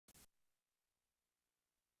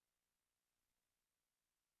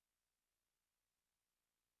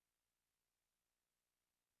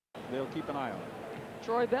they'll keep an eye on it.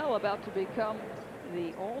 Troy Bell about to become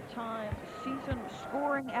the all-time season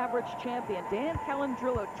scoring average champion. Dan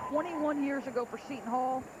Calandrillo, 21 years ago for Seton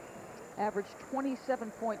Hall, averaged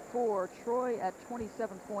 27.4. Troy at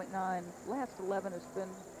 27.9. Last 11 has been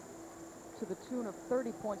to the tune of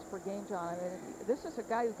 30 points per game, John. I mean, this is a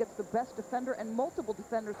guy who gets the best defender and multiple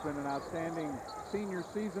defenders. It's been an outstanding senior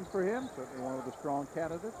season for him. Certainly one of the strong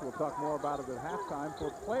candidates. We'll talk more about it at halftime for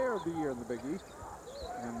Player of the Year in the Big East.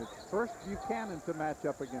 And it's first Buchanan to match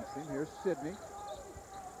up against him. Here's Sidney.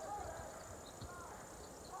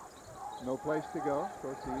 No place to go. Of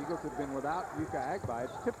course, the Eagles have been without Yuka Agbai.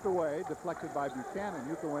 It's tipped away, deflected by Buchanan.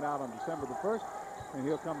 Yuka went out on December the 1st, and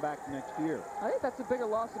he'll come back next year. I think that's a bigger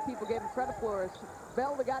loss than people gave him credit for. Is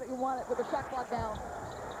Bell, the guy that you wanted with the shot clock down.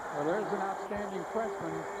 Well, there's an outstanding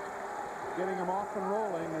freshman getting him off and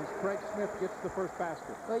rolling as Craig Smith gets the first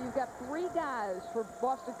basket. Well, you've got 3 guys for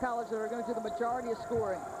Boston College that are going to do the majority of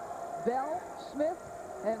scoring. Bell, Smith,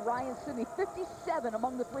 and Ryan Sidney. 57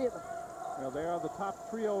 among the 3 of them. Well, they are the top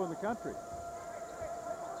trio in the country.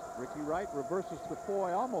 Ricky Wright reverses the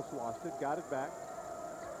Foy, almost lost it, got it back.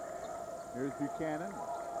 Here's Buchanan,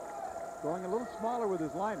 going a little smaller with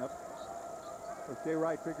his lineup. With Jay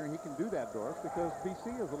Wright figuring he can do that, Doris, because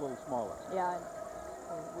BC is a little smaller. Yeah, and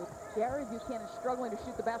with Gary Buchanan struggling to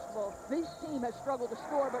shoot the basketball, this team has struggled to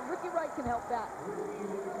score, but Ricky Wright can help that.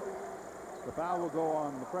 The foul will go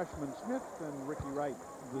on the freshman Smith, and Ricky Wright,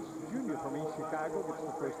 this junior from East Chicago, gets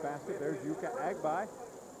the first basket. There's Yuka Agbai,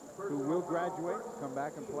 who will graduate, come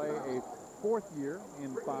back and play a 4th year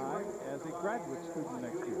in 5 as a graduate student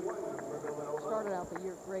next year. Started out the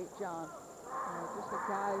year great, John. Just a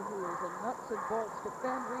guy who is a nuts and bolts,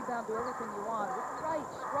 defend, rebound, do everything you want. Ricky Wright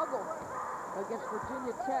struggled against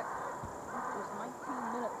Virginia Tech. Just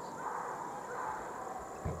 19 minutes.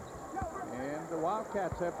 And the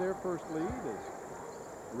Wildcats have their first lead as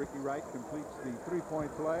Ricky Wright completes the 3-point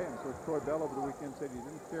play. And of course, Troy Bell over the weekend said he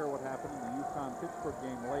didn't care what happened in the UConn-Pittsburgh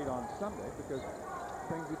game late on Sunday because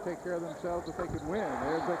things would take care of themselves if they could win.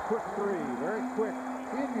 There's a quick 3, very quick.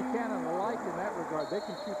 He and Buchanan alike in that regard. They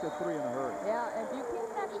can shoot their 3 in a hurry. Yeah, and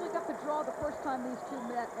Buchanan actually got the draw the first time these two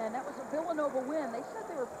met, and that was a Villanova win. They said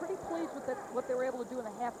they were pretty pleased with what they were able to do in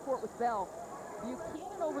the half court with Bell.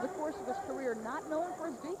 Buchanan, over the course of his career, not known for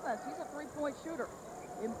his defense. He's a 3-point shooter.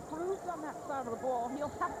 Improved on that side of the ball.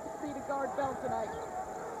 He'll have to be to guard Bell tonight.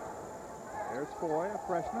 There's Foy, a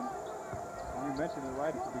freshman. And you mentioned it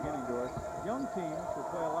right at the beginning, Doris. Young teams will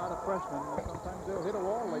play a lot of freshmen, and sometimes they'll hit a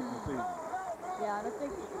wall late in the season. Yeah, and I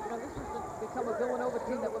think, this has become a Villanova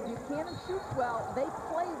team that when Buchanan shoots well, they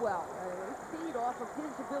play well. They feed off of his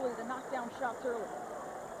ability to knock down shots early.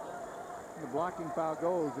 The blocking foul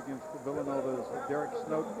goes against Villanova's Derek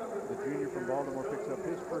Snowden. The junior from Baltimore picks up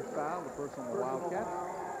his first foul, the first on the Wildcats.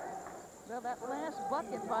 Well, that last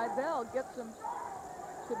bucket by Bell gets him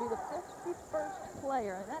to be the 51st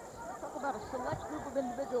player. And that's, talk about a select group of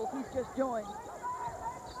individuals he's just joined.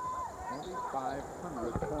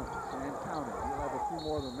 2,500 points and counting. He'll have a few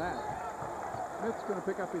more than that. Smith's going to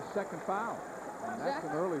pick up his 2nd foul. And that's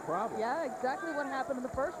an early problem. Yeah, exactly what happened in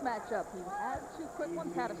the first matchup. He had 2 quick ones,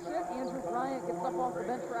 had a sit. Andrew Bryant gets up off the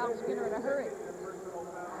bench for Al Skinner in a hurry.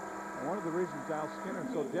 One of the reasons Al Skinner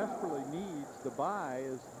so desperately needs the bye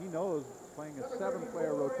is he knows playing a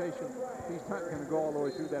 7-player rotation, he's not going to go all the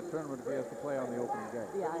way through that tournament if he has to play on the opening day.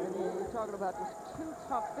 Yeah, and you're talking about just too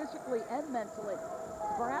tough physically and mentally.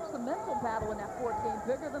 Perhaps the mental battle in that 4th game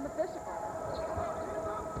bigger than the physical.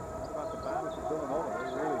 About the battle for Villanova, they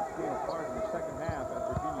really came apart in the second half at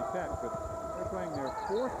Virginia Tech, but they're playing their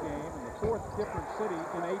 4th game in the 4th different city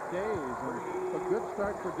in 8 days. And a good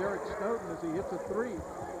start for Derek Snowden as he hits a 3.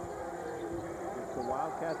 It's the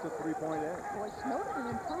Wildcats at 3-point edge. Boy, Snowden an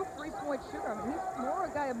improved 3-point shooter. I mean, he's more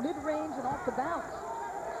a guy of mid-range and off the bounce.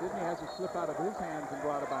 Sidney has to slip out of his hands and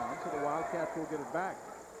go out of bounds, so the Wildcats will get it back.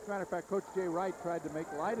 As a matter of fact, Coach Jay Wright tried to make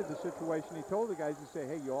light of the situation. He told the guys, he said,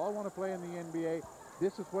 hey, you all want to play in the NBA?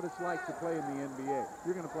 This is what it's like to play in the NBA.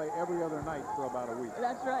 You're going to play every other night for about a week.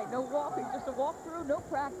 That's right. No walking, just a walkthrough, no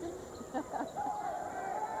practice.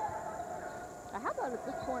 Now, how about at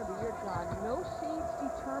this point of the year, John? No seeds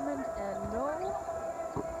determined and no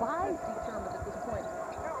buys determined at this point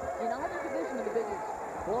in either division of the Big East.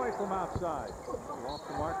 Boy from outside. Off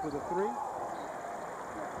the mark with a 3.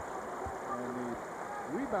 And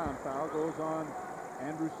the rebound foul goes on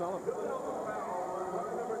Andrew Sullivan.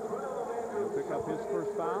 He'll pick up his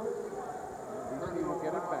first foul. BC will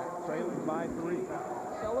get it back, trailing by 3.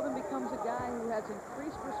 Sullivan becomes a guy who has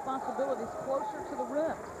increased responsibilities closer to the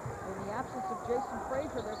rim. In the absence of Jason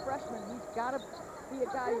Frazier, their freshman, he's got to be a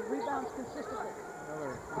guy who rebounds consistently. Well,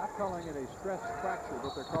 they're not calling it a stress fracture,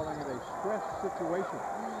 but they're calling it a stress situation.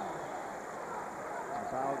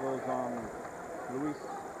 Foul goes on Luis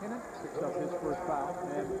Hinnant, picks up his first foul.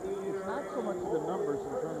 And it's not so much the numbers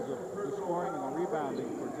in terms of the scoring and the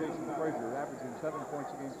rebounding for Jason Frazier, averaging 7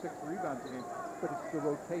 points a game, 6 rebounds a game, but it's the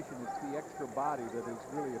rotation, it's the extra body that has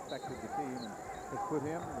really affected the team and has put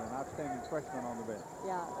him an outstanding freshman on the bench.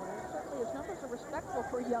 Yeah, and certainly his numbers are respectable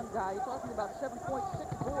for a young guy. You're talking about 7.6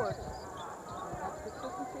 boards. And that's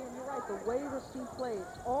consistency, and you're right, the way this team plays,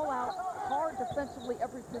 all out, hard defensively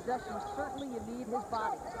every possession, certainly you need his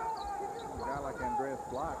body. A guy like Andreas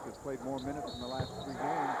Block has played more minutes in the last 3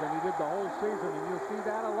 games than he did the whole season, and you'll see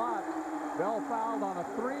that a lot. Bell fouled on a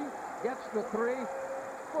 3, gets the 3.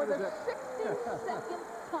 For the 62nd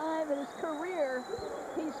time in his career,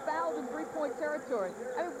 he's fouled in three-point territory.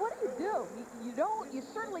 I mean, what do? You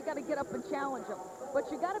certainly got to get up and challenge him, but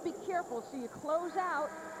you got to be careful. So you close out,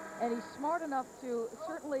 and he's smart enough to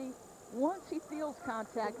certainly, once he feels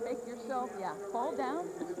contact, make yourself, fall down.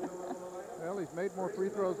 Well, he's made more free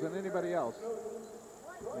throws than anybody else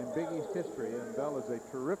in Big East history, and Bell is a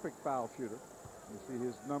terrific foul shooter. You see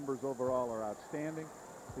his numbers overall are outstanding.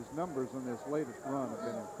 His numbers in this latest run have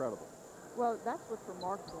been incredible. Well, that's what's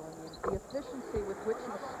remarkable. I mean, the efficiency with which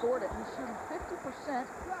he scored it. He's shooting 50%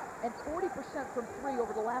 and 40% from 3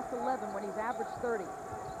 over the last 11 when he's averaged 30.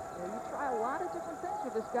 You try a lot of different things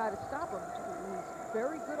with this guy to stop him. He's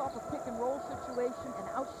very good off a pick-and-roll situation, an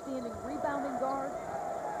outstanding rebounding guard.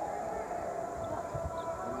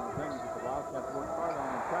 One of the things that the Wildcats work hard on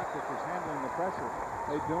in practice is handling the pressure.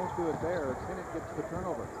 They don't do it there. It's Hinnant gets the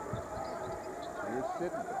turnover. Here's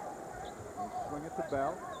Sidney. He'll swing it to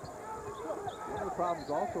Bell. One of the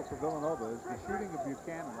problems also for Villanova is the shooting of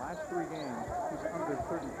Buchanan. Last 3 games, he's under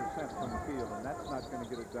 30% from the field, and that's not going to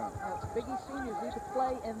get it done. Big East seniors need to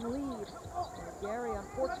play and lead. And Gary,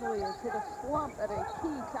 unfortunately, has hit a slump at a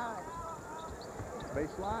key time.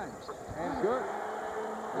 Baseline. And good.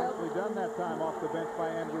 Nicely done that time off the bench by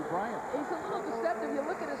Andrew Bryant. He's a little deceptive. You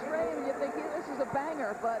look at his frame and you think this is a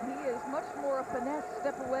banger, but he is much more a finesse,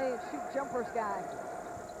 step away and shoot jumpers guy.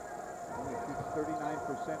 Only shoots 39%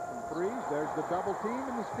 from 3s. There's the double team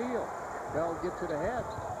and the steal. Bell gets it ahead.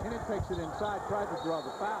 Hinnant takes it inside, tries to draw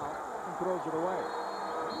the foul, and throws it away.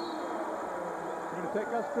 Going to take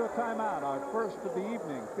us to a timeout. Our first of the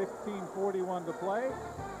evening, 15:41 to play.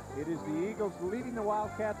 It is the Eagles leading the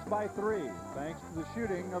Wildcats by 3, thanks to the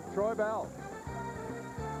shooting of Troy Bell.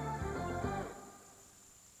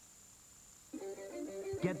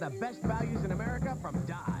 Get the best values in America from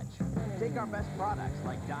Dodge. Take our best products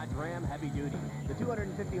like Dodge Ram Heavy Duty, the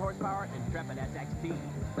 250 horsepower Intrepid SXT,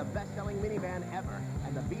 the best-selling minivan ever,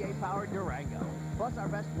 and the VA-powered Durango. Plus our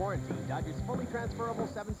best warranty, Dodge's fully transferable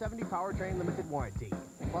 770 powertrain limited warranty.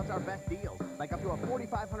 Plus our best deals, like up to a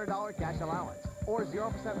 $4,500 cash allowance, or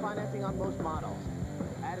 0% financing on most models.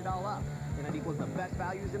 Add it all up, and it equals the best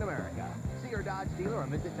values in America. See your Dodge dealer or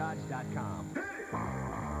visit Dodge.com.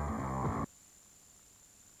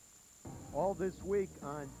 All this week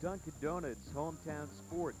on Dunkin' Donuts Hometown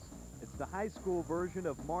Sports. It's the high school version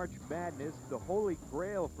of March Madness, the holy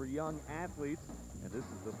grail for young athletes. And this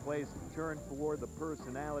is the place to turn for the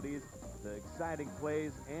personalities, the exciting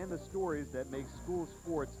plays, and the stories that make school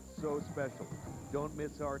sports so special. Don't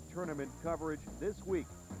miss our tournament coverage this week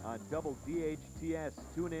on Double DHTS.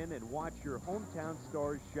 Tune in and watch your hometown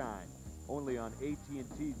stars shine. Only on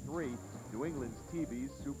AT&T 3, New England's TV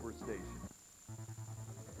superstation.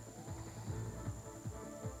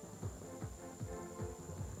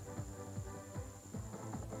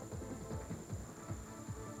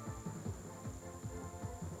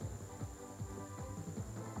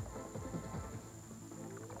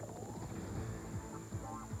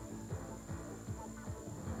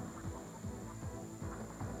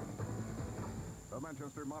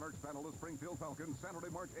 Manchester Monarchs battle the Springfield Falcons Saturday,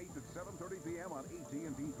 March 8th at 7:30 p.m. on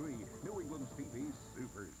AT&T 3, New England's TV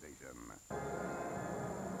superstation.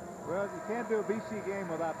 Well, you can't do a BC game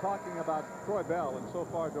without talking about Troy Bell, and so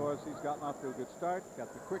far, Doris, he's gotten off to a good start, got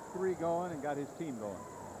the quick 3 going, and got his team going.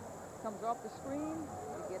 Comes off the screen,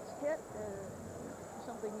 he gets hit,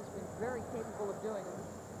 something he's been very capable of doing.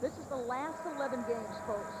 This is the last 11 games,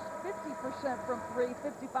 folks. 50% from 3,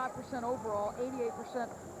 55% overall, 88%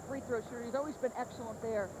 free throw shooter. He's always been excellent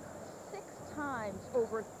there. 6 times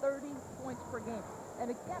over 30 points per game. And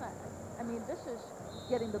again, I mean, this is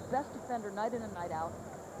getting the best defender night in and night out.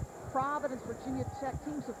 Providence, Virginia Tech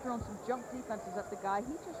teams have thrown some jump defenses at the guy.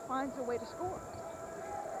 He just finds a way to score.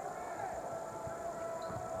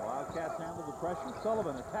 Wildcats handle the pressure.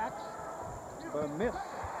 Sullivan attacks. A miss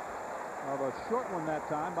of a short one that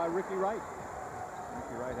time by Ricky Wright.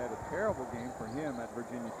 Ricky Wright had a terrible game for him at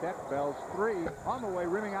Virginia Tech. Bell's 3 on the way,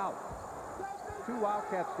 rimming out. 2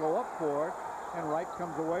 Wildcats go up for it. and Wright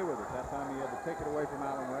comes away with it. That time he had to take it away from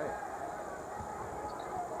Allen Ray.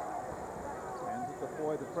 Hands it to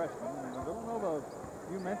Foy, the freshman. And Villanova,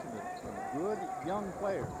 you mentioned it, some good young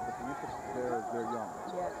players, but the emphasis there is they're young.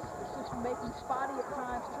 Yes, it's just making spotty at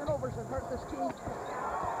times. Turnovers have hurt this team.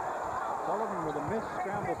 Sullivan with a missed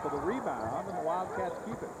scramble for the rebound, and the Wildcats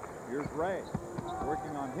keep it. Here's Ray.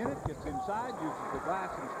 Working on Hinnett, gets inside, uses the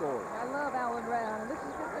glass, and scores. I love Allen Ray. And this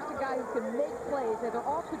is just a guy who can make plays, either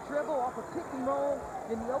off the dribble, off a pick and roll,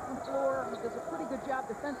 in the open floor. He does a pretty good job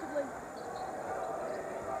defensively.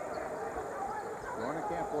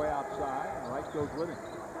 Dornicamp way outside, and Wright goes with him.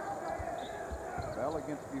 Bell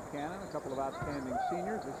against Buchanan, a couple of outstanding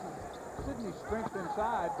seniors. This is Sidney's strength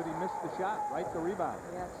inside, but he missed the shot. Wright the rebound.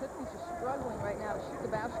 Yeah, Sidney's just struggling right now to shoot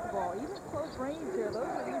the basketball. Even close range here, those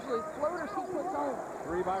are usually floaters he puts on.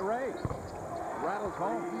 Three by Ray. Rattles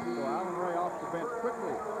home. So Allen Ray off the bench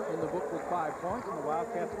quickly in the book with 5 points, and the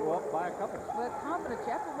Wildcats go up by a couple. But confidence,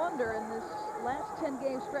 you have to wonder in this last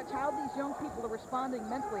 10-game stretch how these young people are responding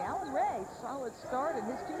mentally. Allen Ray, solid start, and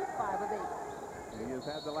his team 5 of 8. He has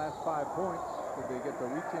had the last 5 points. Could they get the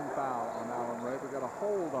reach-in foul on Allen Ray? They got a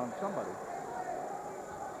hold on somebody.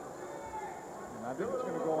 And I think it's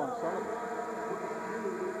going to go on Sullivan.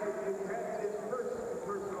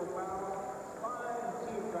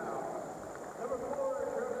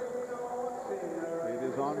 It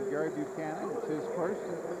is on Gary Buchanan. It's his first.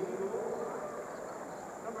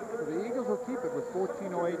 So the Eagles will keep it with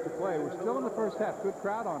 14:08 to play. We're still in the first half. Good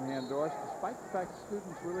crowd on hand, Doris, despite the fact the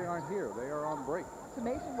students really aren't here. They are on break. It's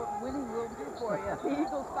amazing what winning will do for you. The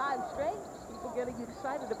Eagles 5 straight. People getting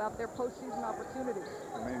excited about their postseason opportunities.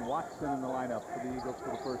 Jermaine Watson in the lineup for the Eagles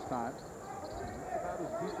for the first time. That's about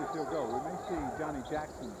as deep as he'll go. We may see Johnny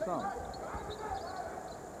Jackson some.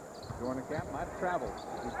 Dornicamp might have traveled.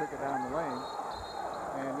 He took it down the lane.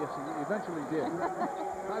 And yes, he eventually did.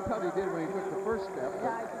 I thought he did when he took the first step.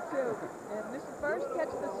 Yeah, I did too. And missed the first,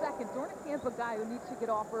 catch the second. Dornicamp, a guy who needs to get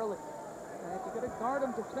off early. If you're going to guard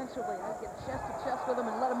him defensively, I'd get chest to chest with him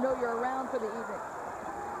and let him know you're around for the evening.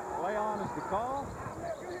 Play on is the call.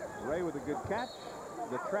 Ray with a good catch.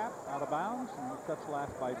 The trap out of bounds, and the touch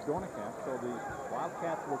last by Dornicamp. So the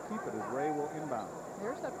Wildcats will keep it as Ray will inbound.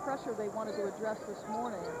 There's that pressure they wanted to address this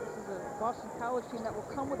morning. This is a Boston College team that will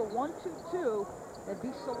come with a 1-2-2 and be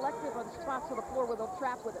selective on spots of the floor where they'll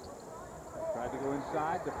trap with it. Tried to go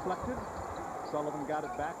inside, deflected. Sullivan got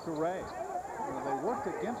it back to Ray. You know, they worked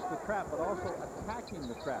against the trap, but also attacking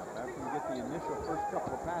the trap. After you get the initial first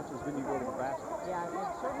couple of passes, then you go to the basket. Yeah, and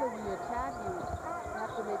certainly when you attack, you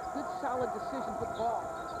have to make good, solid decisions with the ball.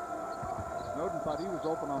 Snowden thought he was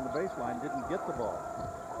open on the baseline, didn't get the ball.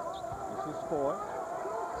 This is Foy.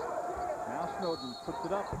 Now Snowden puts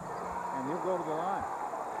it up, and he'll go to the line.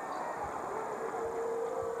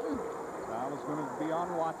 Foul is going to be on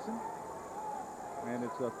Watson. And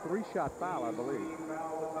it's a 3-shot foul, I believe.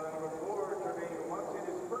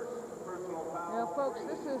 Now, folks,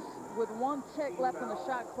 this is with 1 tick left on the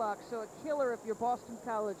shot clock, so a killer if you're Boston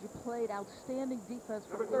College. You played outstanding defense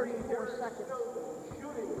for 34 seconds.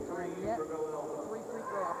 And yet, 3 free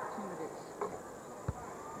throw opportunities.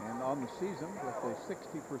 And on the season, with a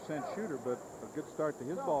 60% shooter, but a good start to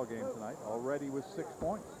his ball game tonight, already with 6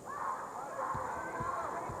 points.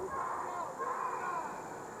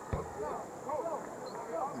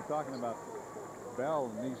 You're talking about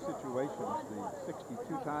Bell in these situations, the 62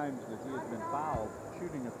 times that he has been fouled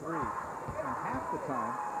shooting a 3, and half the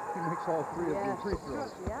time he makes all 3 of the free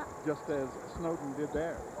throws, just as Snowden did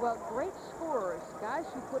there. Well, great scorers, guys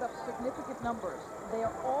who put up significant numbers. They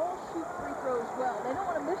all shoot free throws well. They don't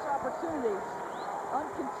want to miss opportunities,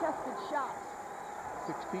 uncontested shots.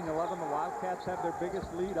 16-11, the Wildcats have their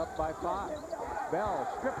biggest lead, up by 5. Bell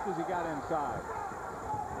stripped as he got inside.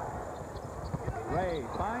 Ray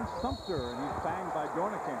finds Sumter, and he's banged by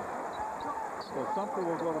Dornicamp. So Sumter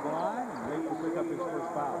will go to the line, and Ray will pick up his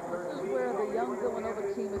first foul. This is where the young Villanova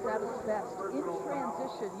team is at its best. In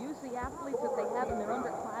transition, use the athletes that they have in their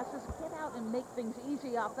underclasses, get out and make things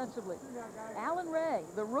easy offensively. Allen Ray,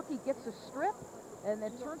 the rookie, gets a strip, and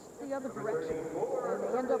then turns it the other direction. And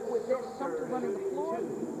they end up with this, Sumter running the floor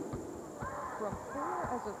from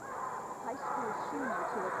 4 as a high school senior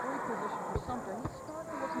to a 3 position for Sumter. He's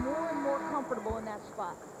starting to look more and more comfortable in that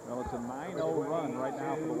spot. Well, it's a 9-0 run right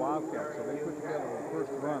now for the Wildcats. So they put together the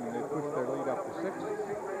first run, and they pushed their lead up to 6.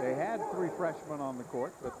 They had 3 freshmen on the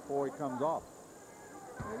court, but Foy comes off.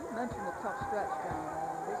 Well, you mentioned a tough stretch, John.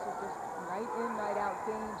 This is just night in, night out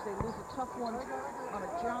games. They lose a tough one on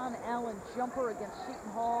a John Allen jumper against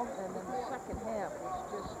Seton Hall, and then the second half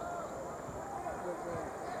was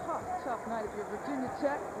a tough night. If you're Virginia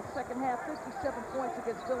Tech, the second half, 57 points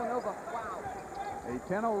against Villanova. Wow. A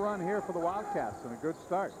 10-0 run here for the Wildcats and a good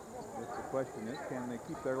start. I guess the question is, can they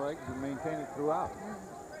keep their legs and maintain it throughout?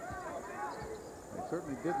 They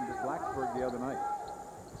certainly didn't at Blacksburg the other night.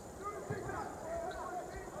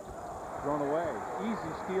 Thrown away.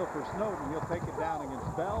 Easy steal for Snowden. He'll take it down against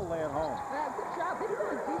Bell, lay it home. Yeah, good job. They did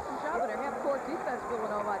a decent job of their half-court defense,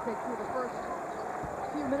 Villanova, I think, through the first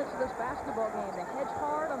few minutes of this basketball game. They hedge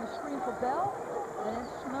hard on the screen for Bell, and then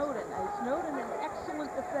Snowden. Snowden, an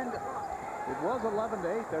excellent defender. It was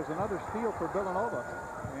 11-8. There's another steal for Villanova.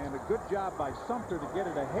 And a good job by Sumter to get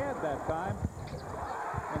it ahead that time.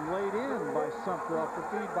 And laid in by Sumter off the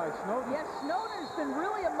feed by Snowden. Yes, Snowden's been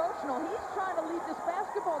really emotional. He's trying to lead this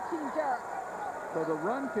basketball team, Derek. So the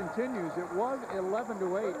run continues. It was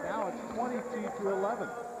 11-8. Now it's 22-11.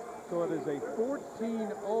 So it is a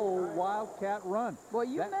 14-0 Wildcat run. Well,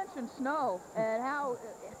 you mentioned Snow and how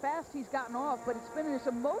fast he's gotten off, but it's been this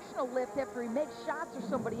emotional lift after he makes shots or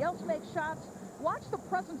somebody else makes shots. Watch the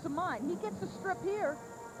presence of mind. He gets a strip here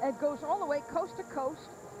and goes all the way coast to coast.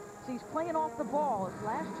 So he's playing off the ball.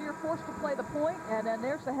 Last year forced to play the point, and then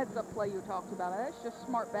there's the heads-up play you talked about. That's just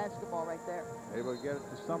smart basketball right there. Able to get it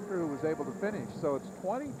to Sumter, who was able to finish. So it's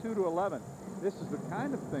 22-11. This is the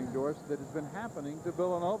kind of thing, Doris, that has been happening to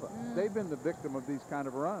Villanova. They've been the victim of these kind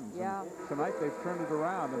of runs. Yeah. And tonight they've turned it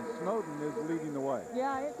around, and Snowden is leading the way.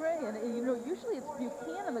 Yeah, I agree. And, you know, usually it's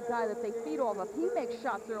Buchanan, the guy that they feed off of. He makes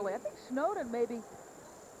shots early. I think Snowden may be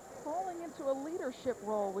falling into a leadership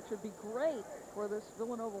role, which would be great for this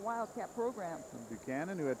Villanova Wildcat program. And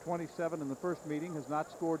Buchanan, who had 27 in the first meeting, has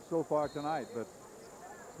not scored so far tonight, but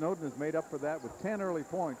Snowden has made up for that with 10 early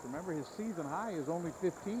points. Remember, his season high is only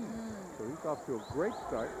 15, so he's off to a great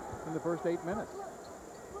start in the first 8 minutes.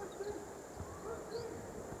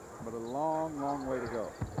 But a long, long way to go.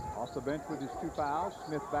 Off the bench with his 2 fouls.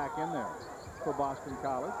 Smith back in there for Boston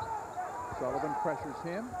College. Sullivan pressures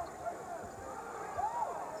him.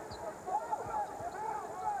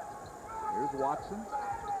 Here's Watson.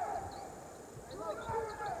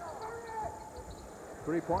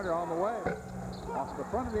 Three-pointer on the way. Off the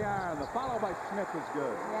front of the iron. The follow by Smith is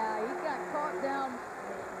good. Yeah, he got caught down.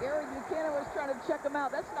 Gary Buchanan was trying to check him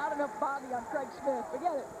out. That's not enough body on Craig Smith.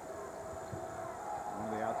 Forget it. One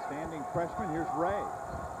of the outstanding freshmen. Here's Ray.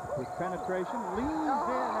 With penetration, leans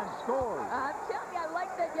in and scores. I'm telling you, I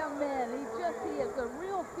like that young man. He has a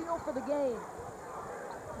real feel for the game.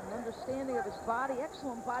 Understanding of his body,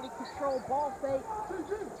 excellent body control, ball fake.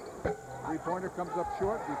 Three-pointer comes up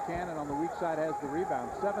short. Buchanan on the weak side has the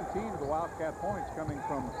rebound. 17 of the Wildcat points coming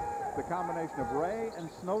from the combination of Ray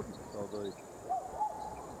and Snowden. So the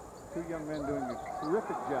two young men doing a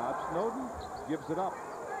terrific job. Snowden gives it up,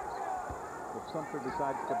 but Sumter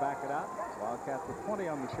decides to back it out. Wildcats with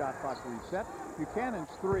 20 on the shot clock reset.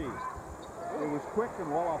 Buchanan's three. It was quick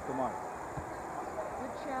and well off the mark.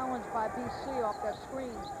 Good challenge by BC off that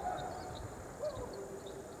screen.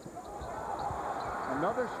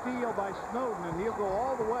 Another steal by Snowden, and he'll go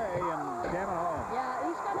all the way and jam it home. Yeah,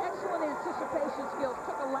 he's got excellent anticipation skills.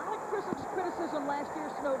 Took a lot of criticism last year,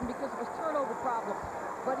 Snowden, because of his turnover problem.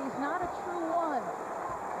 But he's not a true one.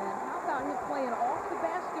 And how about him playing off the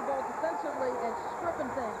basketball defensively and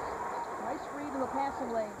stripping things? Nice read in the passing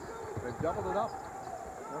lanes. They've doubled it up.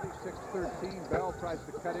 26-13. Bell tries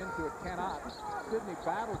to cut into it, cannot. Sidney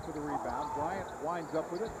battles for the rebound. Bryant winds up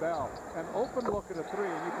with it. Bell, an open look at a three,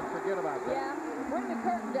 and you can forget about that. Yeah, bring the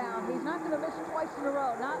curtain down. He's not going to miss twice in a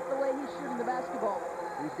row. Not the way he's shooting the basketball.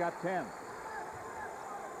 He's got 10.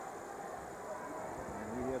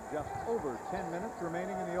 And we have just over 10 minutes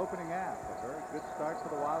remaining in the opening half. A very good start for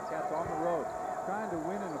the Wildcats on the road. Trying to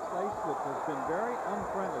win in a place that has been very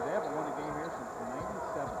unfriendly. They haven't won a game here since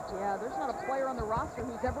 97. Yeah, there's not a player on the roster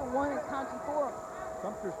who's ever won at Conti Forum.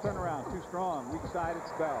 Sumter's turnaround, too strong. Weak side, it's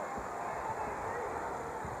Bell.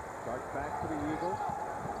 Starts back to the Eagles.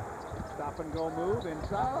 Stop and go move.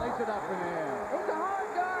 Inside, lays it up and in. It's a hard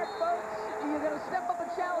guard, folks. You're going to step up and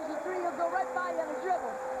challenge the three. He'll go right by you on a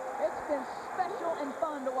dribble. It's been special and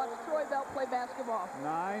fun to watch Troy Bell play basketball.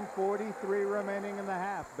 9:43 remaining in the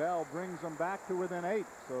half. Bell brings them back to within 8.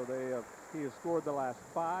 So he has scored the last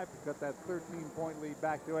 5 to cut that 13-point lead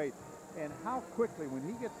back to 8. And how quickly, when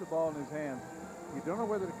he gets the ball in his hands, you don't know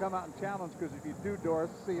whether to come out and challenge, because if you do,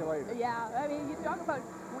 Doris, see you later. Yeah, I mean, you talk about,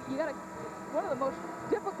 one of the most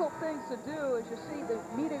difficult things to do is you see the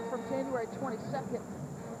meeting from January 22nd.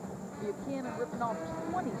 Buchanan ripping off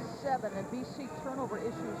 27, and BC turnover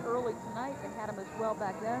issues early tonight. They had him as well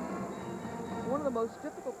back then. One of the most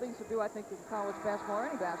difficult things to do, I think, in college basketball or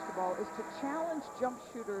any basketball is to challenge jump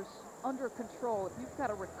shooters under control. If you've got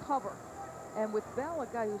to recover. And with Bell, a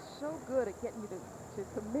guy who's so good at getting you to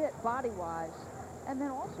commit body-wise, and then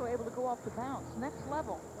also able to go off the bounce. Next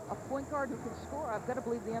level. a point guard who can score, I've got to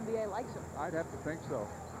believe the NBA likes him. I'd have to think so.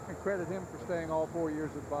 And credit him for staying all 4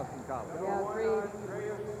 years at Boston College. Yeah, agreed.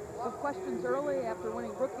 Some questions early after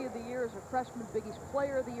winning Rookie of the Year as a freshman, Big East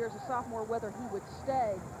Player of the Year as a sophomore, whether he would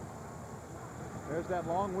stay. There's that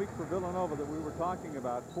long week for Villanova that we were talking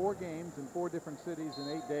about. 4 games in 4 different cities in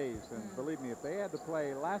 8 days. And believe me, if they had to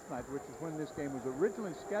play last night, which is when this game was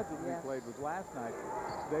originally scheduled to be played, was last night,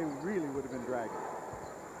 they really would have been dragging.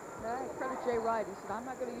 I credit Jay Wright. He said, I'm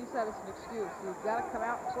not going to use that as an excuse. You've got to come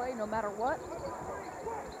out and play no matter what.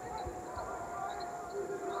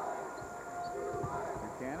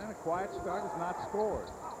 Buchanan, a quiet start, has not scored.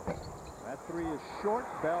 That 3 is short.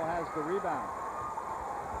 Bell has the rebound.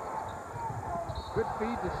 Good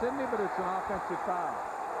feed to Sidney, but it's an offensive foul.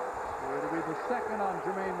 So it'll be the second on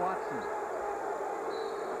Jermaine Watson.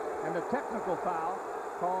 And the technical foul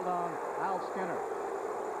called on Al Skinner.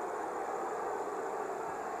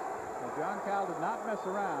 Now, John Cal did not mess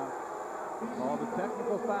around. Called the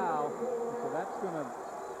technical foul. So that's going to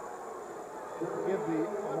give the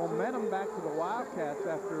momentum back to the Wildcats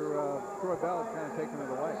after Troy Bell had kind of taken it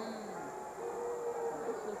away.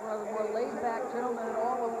 This is one of the more laid-back gentlemen in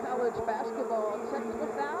all of college basketball. Technical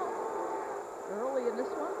foul early in this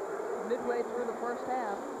one, midway through the first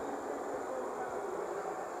half.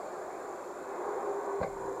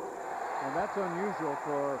 And that's unusual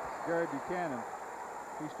for Gary Buchanan.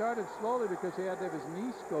 He started slowly because he had to have his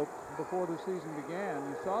knee scoped before the season began.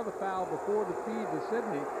 You saw the foul before the feed to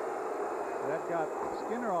Sidney. That got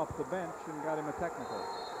Skinner off the bench and got him a technical.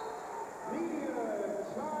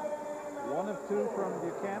 1 of 2 from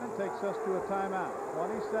Buchanan takes us to a timeout.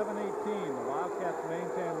 27-18. The Wildcats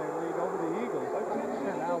maintain their lead over the Eagles.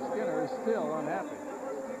 And Al Skinner is still unhappy.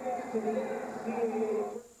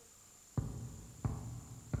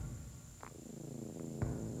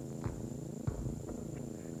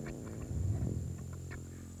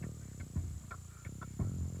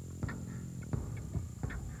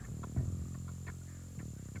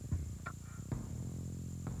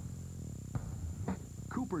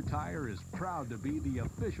 Cooper Tire is proud to be the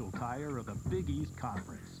official tire of the Big East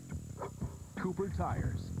Conference. Cooper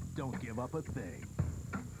Tires, don't give up a thing.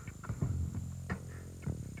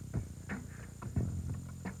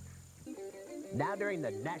 Now during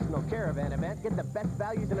the National Caravan event, get the best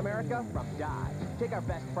values in America from Dodge. Take our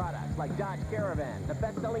best products like Dodge Caravan, the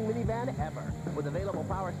best-selling minivan ever, with available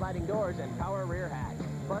power sliding doors and power rear hatch.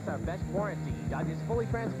 Plus our best warranty, Dodge's fully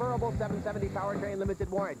transferable 770 powertrain limited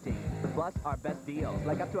warranty. Plus our best deals,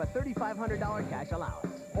 like up to a $3,500 cash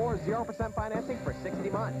allowance. Or 0% financing for 60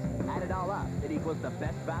 months. Add it all up, it equals the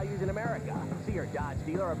best values in America. See your Dodge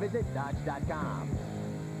dealer or visit Dodge.com.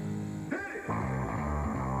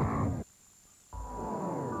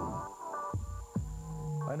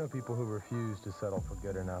 I know people who refuse to settle for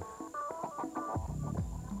good enough.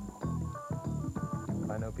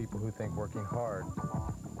 I know people who think working hard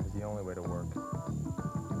is the only way to work.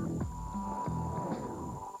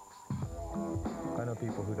 I know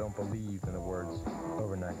people who don't believe in the words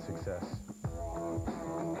overnight success.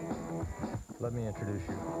 Let me introduce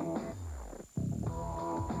you.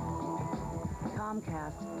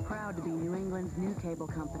 Comcast, proud to be New England's new cable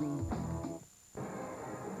company.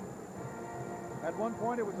 At one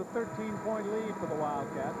point, it was a 13-point lead for the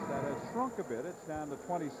Wildcats. That has shrunk a bit. It's down to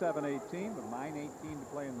 27-18, but 9:18 to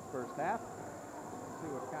play in the first half. Let's see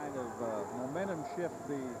what kind of momentum shift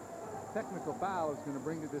the technical foul is going to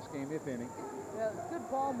bring to this game, if any. Yeah, good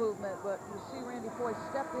ball movement, but you see Randy Foy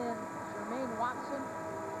step in. Jermaine Watson.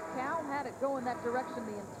 Cal had it going that direction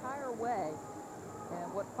the entire way. And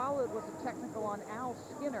what followed was a technical on Al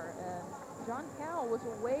Skinner. And John Cal was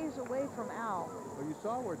a ways away from Al. Well, you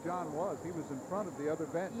saw where John was. He was in front of the other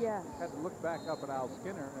bench. Yes. Had to look back up at Al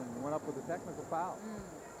Skinner and went up with a technical foul.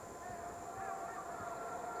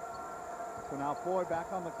 So now Foy back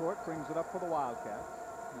on the court, brings it up for the Wildcats.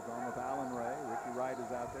 He's on with Alan Ray. Ricky Wright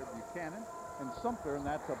is out there. Buchanan and Sumter, and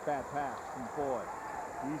that's a bad pass from Foy.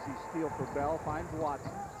 Easy steal for Bell. Finds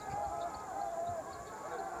Watson.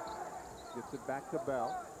 Gets it back to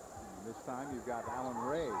Bell. And this time you've got Alan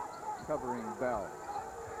Ray covering Bell.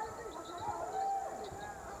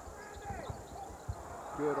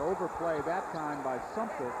 Good overplay that time by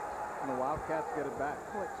Sumter, and the Wildcats get it back.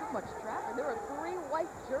 Boy, too much traffic. There were 3 white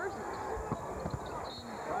jerseys.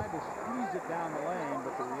 Tried to squeeze it down the lane,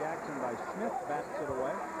 but the reaction by Smith bats it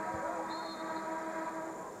away.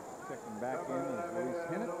 Checking back in is Luis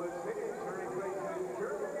Hinnett.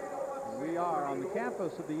 We are on the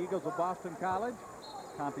campus of the Eagles of Boston College.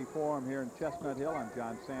 Conti Forum here in Chestnut Hill. I'm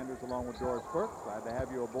John Sanders along with Doris Burke. Glad to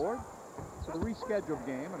have you aboard. for the rescheduled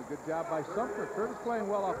game, and a good job by Sumter. Curtis playing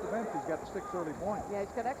well off the bench. He's got 6 early points. Yeah,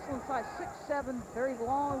 he's got excellent size, 6'7", very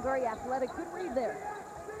long, very athletic. Good read there.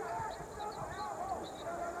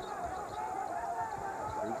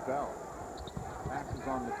 Here's Bell. Passes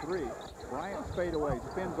on the 3. Bryant fade away,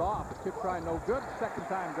 spins off. The tip try no good. Second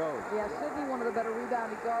time goes. Yeah, Sidney, one of the better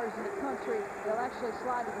rebounding guards in the country. They'll actually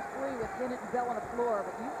slide to the 3 with Bennett and Bell on the floor,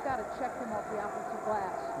 but you've got to check him off the offensive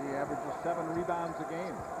glass. He averages 7 rebounds a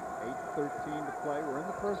game. 8:13 to play. We're in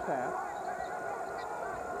the first half.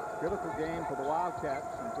 Critical game for the Wildcats.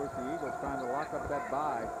 And of course, the Eagles trying to lock up that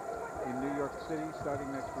bye in New York City starting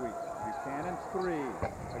next week. Buchanan's 3.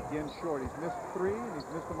 Again short. He's missed 3, and he's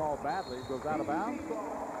missed them all badly. He goes out of bounds.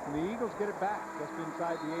 And the Eagles get it back just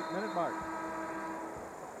inside the 8-minute mark.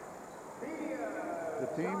 The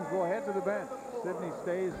teams will head to the bench. Sidney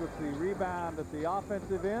stays with the rebound at the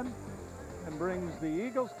offensive end and brings the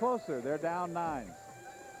Eagles closer. They're down 9.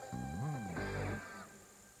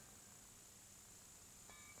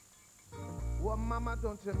 Well, Mama,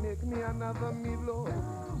 don't you make me another meatloaf.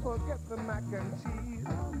 Forget the mac and cheese.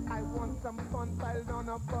 I want some fun piled on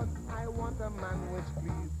a bun. I want a manwich,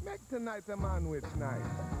 please. Make tonight a manwich night.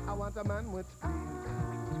 I want a manwich,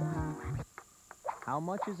 please. How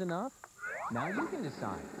much is enough? Now you can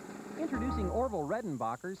decide. Introducing Orville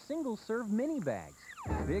Redenbacher's single-serve mini bags.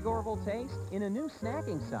 Big Orville taste in a new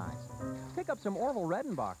snacking size. Pick up some Orville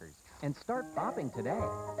Redenbachers and start bopping today.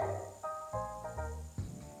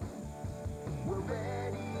 We're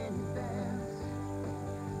ready in advance.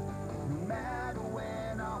 No matter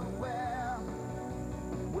when or where.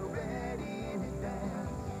 We're ready in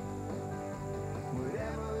advance.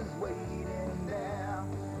 Whatever's waiting there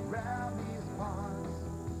around these parts,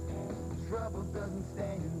 trouble doesn't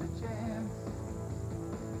stand a chance.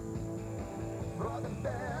 For the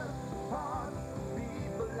best part,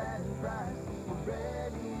 people and price, we're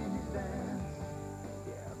ready in advance.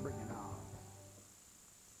 Yeah, bring it on.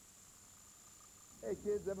 Hey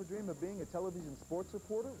kids, ever dream of being a television sports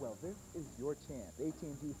reporter? Well, this is your chance.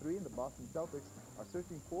 AT&T 3 and the Boston Celtics are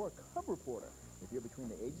searching for a cub reporter. If you're between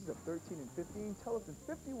the ages of 13 and 15, tell us in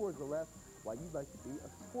 50 words or less why you'd like to be a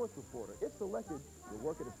sports reporter. If selected, you'll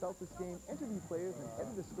work at a Celtics game, interview players, and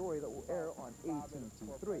edit a story that will air on AT&T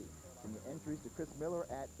 3. Send your entries to Chris Miller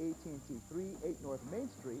at AT&T 3, 8 North Main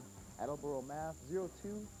Street, Attleboro, Mass.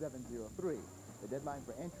 02703. The deadline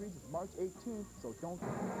for entries is March 18th, so don't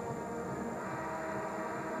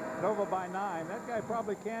Villanova by 9. That guy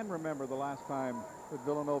probably can remember the last time that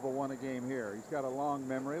Villanova won a game here. He's got a long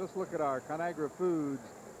memory. Let's look at our Conagra Foods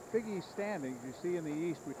Big East standings. You see in the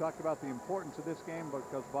East, we talked about the importance of this game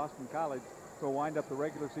because Boston College will wind up the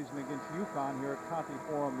regular season against UConn here at Conti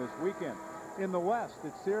Forum this weekend. In the West,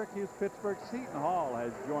 it's Syracuse, Pittsburgh. Seton Hall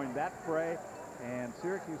has joined that fray, and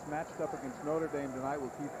Syracuse matched up against Notre Dame tonight.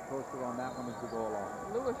 We'll keep you posted on that one as we go along.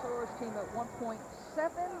 Lewis Orr's team at 1.7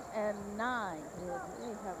 and 9.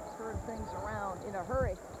 They have turned things around in a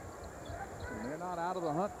hurry. And they're not out of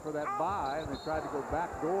the hunt for that bye, and they tried to go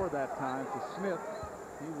backdoor that time to Smith.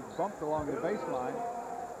 He was bumped along the baseline,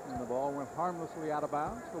 and the ball went harmlessly out of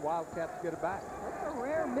bounds. The Wildcats get it back. That's a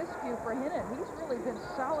rare miscue for Hennon. He's really been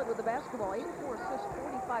solid with the basketball. 84 assists,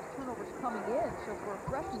 45 turnovers coming in. So for a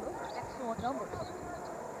freshman, those are excellent numbers.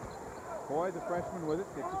 Boy, the freshman with it,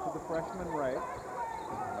 gets it to the freshman Ray.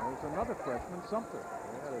 And there's another freshman, Sumter.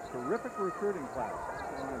 They had a terrific recruiting class.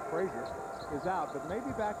 Ryan Frazier is out, but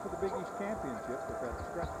maybe back for the Big East Championship with that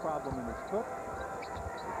stress problem in his foot.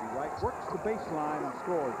 Ricky Wright works the baseline and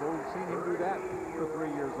scores. Well, we've seen him do that for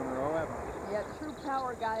 3 years in a row, haven't we? Yeah, true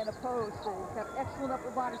power guy in a post. He's got excellent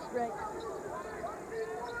upper body strength.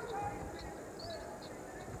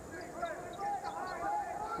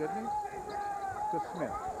 Sidney to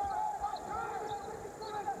Smith.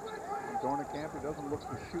 Dornicamp, who doesn't look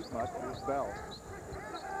to shoot much, is Bell.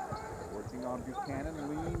 Working on Buchanan,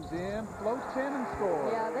 leans in, floats in, and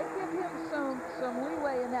scores. Yeah, they give him some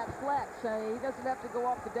leeway in that flex. He doesn't have to go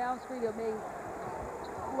off the down screen. He may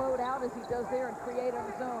float out as he does there and create on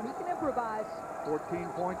his own. He can improvise. 14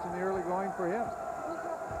 points in the early going for him.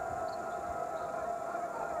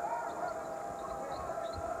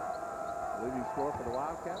 Leading score for the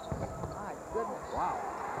Wildcats. My goodness. Wow.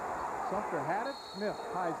 Sumter had it. Smith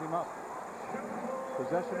ties him up.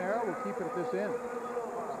 Possession arrow will keep it at this end.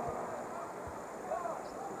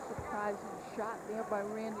 Surprising shot there by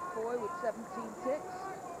Randy Coy with 17 ticks.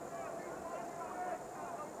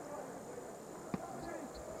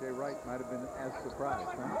 Jay Wright might have been as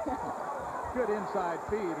surprised, huh? Good inside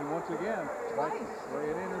feed, and once again, lay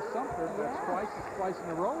it in as Sumter. That's twice in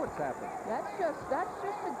a row it's happened. That's just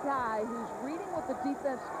a guy who's reading what the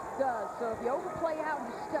defense does. So if you overplay out,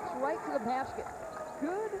 he steps right to the basket.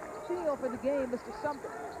 good feel for the game, Mr.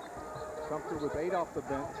 Sumter. Sumter with 8 off the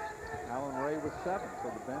bench. Alan Ray with 7. So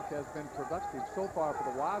the bench has been productive so far for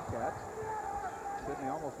the Wildcats. Sidney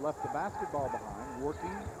almost left the basketball behind.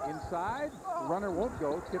 Working inside. The runner won't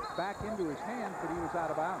go. Tipped back into his hands, but he was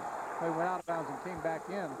out of bounds. He went out of bounds and came back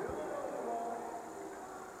in.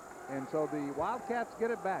 And so the Wildcats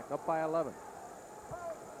get it back, up by 11.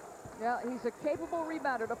 Yeah, he's a capable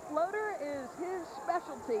rebounder. The floater is his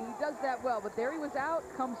specialty. He does that well, but there he was out,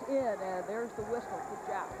 comes in, and there's the whistle. Good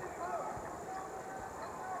job.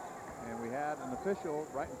 And we had an official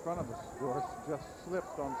right in front of us, of course, just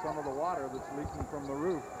slipped on some of the water that's leaking from the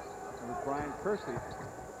roof. It was Brian Kersey.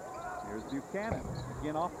 Here's Buchanan,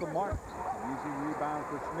 again off the mark. An easy rebound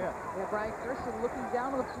for Smith. Yeah, Brian Kersey looking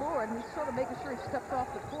down on the floor, and he's sort of making sure he steps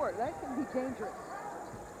off the court. That can be dangerous.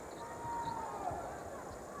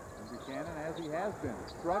 And Buchanan, as he has been,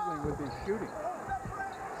 struggling with his shooting.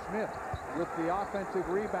 Smith with the offensive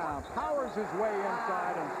rebound, powers his way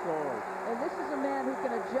inside and scores. And this is a man who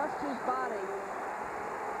can adjust his body.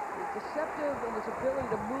 He's deceptive in his ability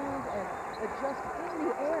to move and adjust in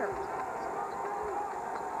the air.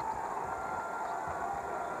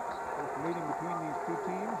 First meeting between these two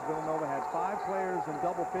teams, Villanova had 5 players in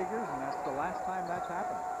double figures, and that's the last time that's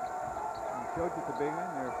happened. We showed you at the beginning,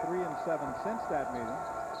 they're 3 and 7 since that meeting.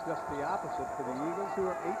 It's just the opposite for the Eagles, who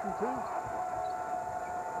are 8 and 2.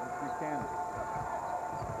 There's Buchanan.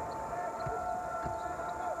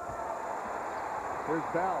 Here's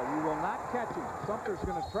Bell. You will not catch him. Sumter's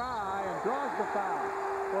going to try and draws the foul.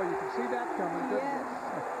 Boy, you can see that coming. Yes.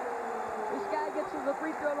 This guy gets to the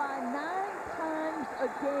free throw line 9 times a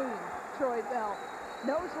game, Troy Bell.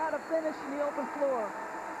 Knows how to finish in the open floor.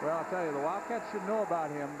 Well, I'll tell you, the Wildcats should know about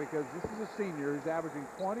him because this is a senior who's averaging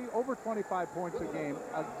over 25 points a game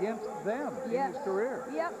against them in his career.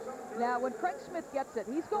 Yep. Now, when Craig Smith gets it,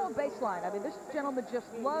 he's going baseline. I mean, this gentleman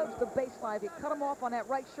just loves the baseline. If you cut him off on that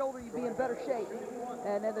right shoulder, you'd be in better shape.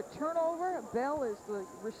 And then the turnover, Bell is the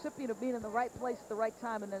recipient of being in the right place at the right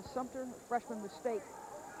time. And then Sumter, freshman mistake.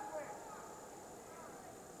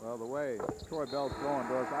 Well, the way Troy Bell's going,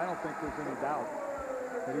 Doris, I don't think there's any doubt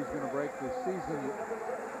that he's going to break the season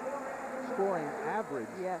scoring average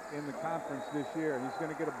in the conference this year. And he's going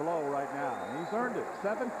to get a blow right now. And he's earned it.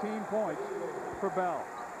 17 points for Bell.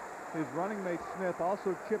 His running mate Smith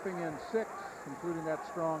also chipping in 6, including that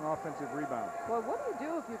strong offensive rebound. Well, what do you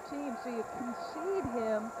do if your team, so you concede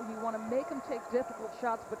him, and you want to make him take difficult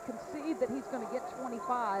shots, but concede that he's going to get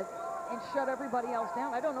 25 and shut everybody else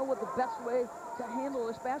down? I don't know what the best way to handle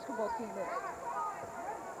this basketball team is.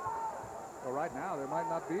 Well, right now, there might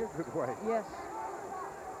not be a good way. Yes.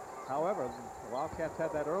 However, the Wildcats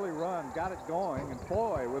had that early run, got it going, and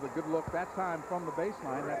Foy with a good look that time from the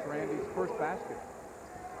baseline. That's Randy's first basket.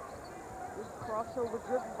 Good crossover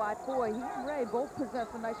driven by Foy. He and Ray both possess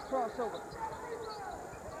a nice crossover.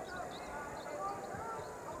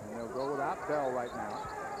 And they'll go without Bell right now.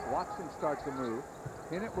 Watson starts to move.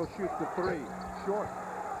 Hinnett will shoot the 3. Short.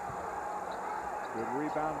 Good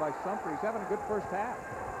rebound by Sumter. He's having a good first half.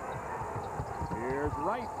 Here's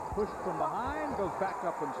Wright. Pushed from behind. Goes back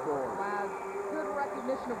up and scores. Wow. Good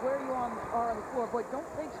recognition of where you are on the floor. Boy, don't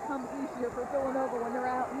things come easier for Villanova when they're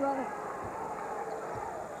out and running.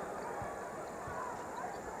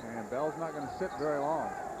 And Bell's not going to sit very long.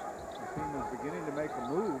 The team is beginning to make a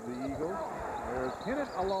move, the Eagles. There's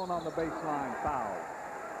Hinnett alone on the baseline, foul.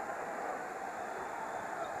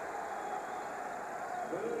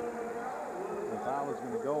 The foul is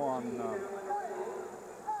going to go on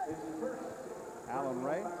Alan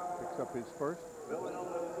Ray. Picks up his first.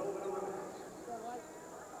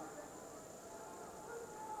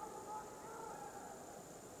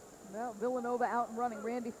 Well, Villanova out and running.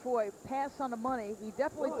 Randy Foy, pass on the money. He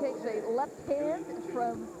definitely takes a left hand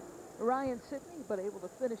from Ryan Sidney, but able to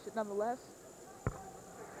finish it nonetheless.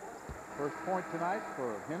 First point tonight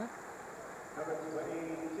for Hinnett.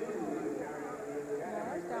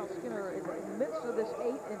 Now Skinner in the midst of this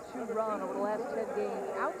 8-2 run over the last 10 games.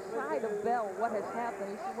 Outside of Bell, what has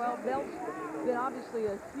happened? He said, well, Bell's been obviously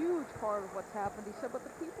a huge part of what's happened. He said, but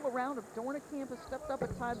the people around him, Dornicamp has stepped up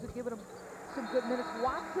at times and given him some good minutes.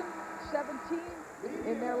 Watson, 17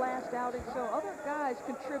 in their last outing. So other guys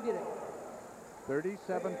contributing.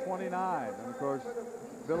 37-29. And, of course,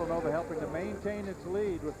 Villanova helping to maintain its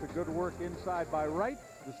lead with the good work inside by Wright.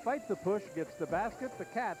 Despite the push, gets the basket. The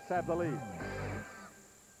Cats have the lead.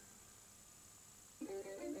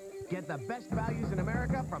 Get the best values in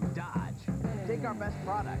America from Dodge. Take our best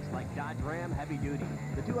products like Dodge Ram Heavy Duty,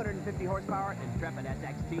 the 250 horsepower Intrepid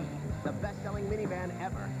SXT, the best-selling minivan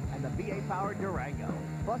ever, and the V8-powered Durango.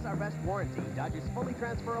 Plus our best warranty, Dodge's fully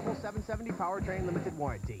transferable 770 powertrain limited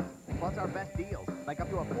warranty. plus our best deals, like up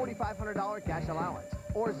to a $4,500 cash allowance,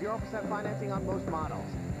 or 0% financing on most models.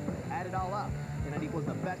 Add it all up, and it equals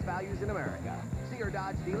the best values in America. See your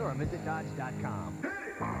Dodge dealer or visit Dodge.com.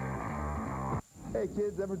 Hey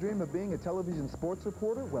kids, ever dream of being a television sports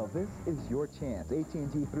reporter? Well, this is your chance.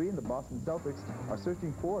 AT&T 3 and the Boston Celtics are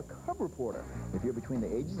searching for a cub reporter. If you're between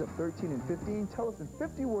the ages of 13 and 15, tell us in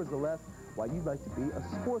 50 words or less why you'd like to be a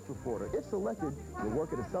sports reporter. If selected, you'll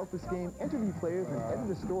work at a Celtics game, interview players, and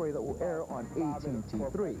edit a story that will air on AT&T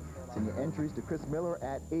 3. Send your entries to Chris Miller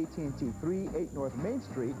at AT&T 3, 8 North Main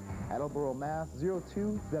Street, Attleboro, Mass.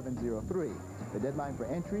 02703. The deadline for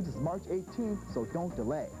entries is March 18th, so don't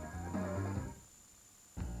delay.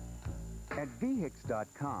 At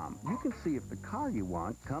VHIX.com, you can see if the car you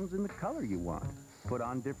want comes in the color you want. Put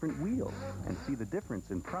on different wheels and see the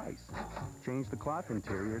difference in price. Change the cloth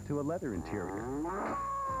interior to a leather interior.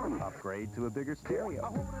 Upgrade to a bigger stereo.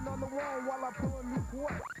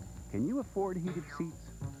 Can you afford heated seats?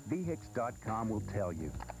 VHIX.com will tell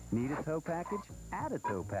you. Need a tow package? Add a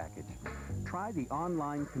tow package. Try the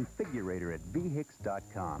online configurator at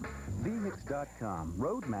VHIX.com. VHIX.com,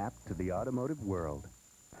 roadmap to the automotive world.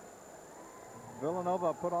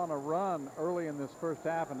 Villanova put on a run early in this first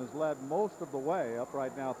half and has led most of the way, up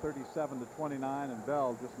right now 37-29, and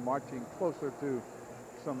Bell just marching closer to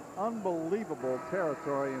some unbelievable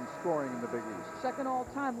territory in scoring in the Big East. Second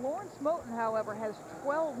all-time. Lawrence Moten, however, has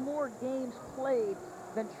 12 more games played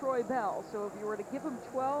than Troy Bell. So if you were to give him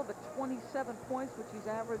 12 at 27 points, which he's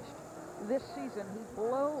averaged this season, he'd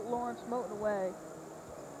blow Lawrence Moten away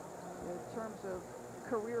in terms of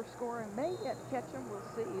career scoring. May yet catch him. We'll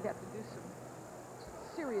see. He'd have to do some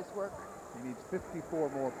serious work. He needs 54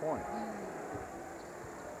 more points.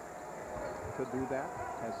 Could do that.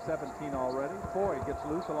 Has 17 already. Foy gets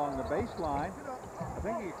loose along the baseline. I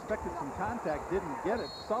think he expected some contact, didn't get it.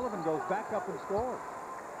 Sullivan goes back up and scores.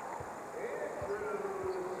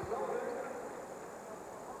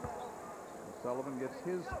 Sullivan gets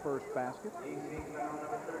his first basket.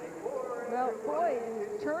 Well, Foy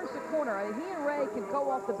turns the corner. I mean, he and Ray can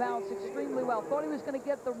go off the bounce extremely well. Thought he was going to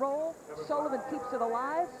get the roll. Sullivan keeps it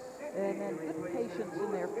alive. And then good patience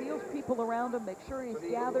in there. Feels people around him. Make sure he's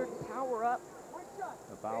gathered. Power up.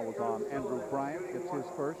 The foul was on Andrew Bryant. Gets his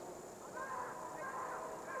first.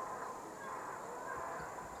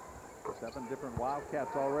 7 different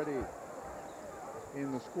Wildcats already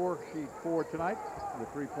in the score sheet for tonight. The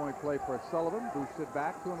three-point play for Sullivan boosted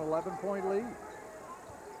back to an 11-point lead.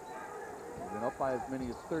 He's been up by as many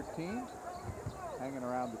as 13, hanging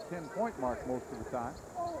around the 10-point mark most of the time.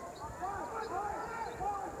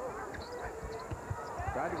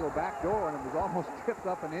 Tried to go back door, and it was almost tipped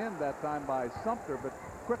up and in that time by Sumter, but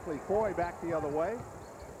quickly Foy back the other way.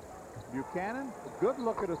 Buchanan, good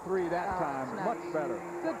look at a three that time, nice. Much better.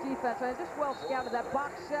 Good defense. I just well scouted that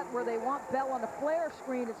box set where they want Bell on the flare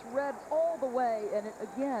screen. It's red all the way, and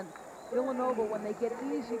again, Villanova, when they get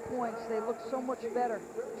easy points, they look so much better.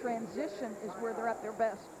 Transition is where they're at their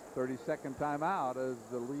best. 32nd timeout as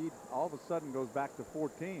the lead all of a sudden goes back to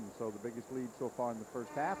 14, so the biggest lead so far in the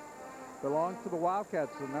first half belongs to the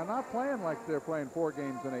Wildcats, and they're not playing like they're playing 4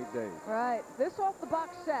 games in 8 days. Right. This off the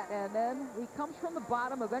box set, and then he comes from the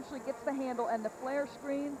bottom, eventually gets the handle, and the flare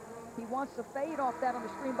screen. He wants to fade off that on the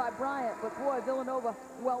screen by Bryant, but boy, Villanova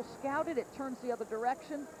well scouted. It turns the other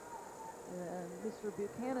direction, and Mr.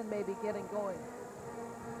 Buchanan may be getting going.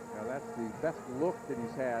 Now that's the best look that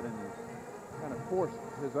he's had, and he's kind of forced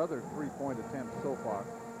his other three-point attempts so far.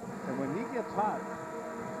 And when he gets hot,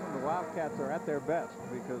 the Wildcats are at their best,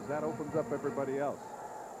 because that opens up everybody else.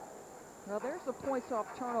 Well, there's the points off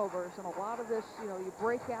turnovers, and a lot of this, you know, you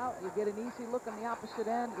break out, you get an easy look on the opposite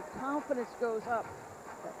end, your confidence goes up.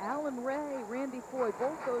 But Alan Ray, Randy Foy,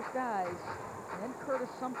 both those guys, and Curtis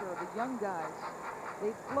Sumter, the young guys,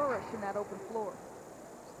 they flourish in that open floor.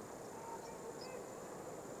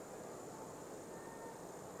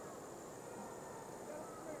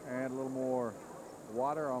 And a little more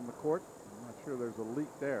water on the court. I'm not sure there's a leak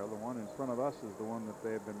there. The one in front of us is the one that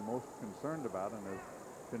they've been most concerned about and have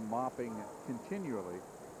been mopping continually.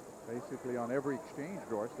 Basically on every exchange,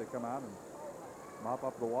 Doris, they come out and mop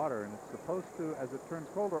up the water, and it's supposed to, as it turns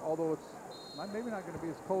colder, although it's maybe not going to be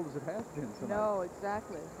as cold as it has been tonight. No,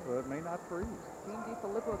 exactly. So it may not freeze. Dean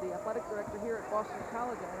DiFilippo, the athletic director here at Boston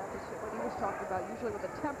College, and that was what he was talking about. Usually when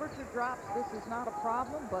the temperature drops, this is not a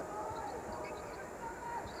problem, but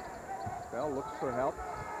Bell looks for help.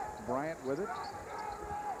 Bryant with it.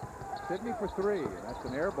 Sidney for 3. That's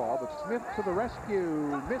an air ball, but Smith to the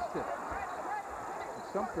rescue. Missed it.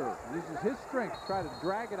 Sumter uses his strength to try to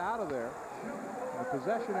drag it out of there. The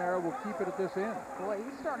possession error will keep it at this end. Boy,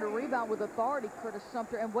 he's starting to rebound with authority, Curtis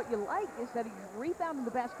Sumter. And what you like is that he's rebounding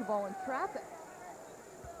the basketball in traffic.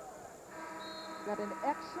 Got an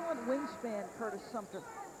excellent wingspan, Curtis Sumter.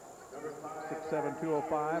 6'7",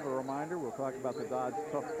 205. A reminder, we'll talk about the Dodge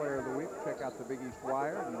Tough Player of the Week. Check out the Big East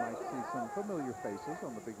Wire. You might see some familiar faces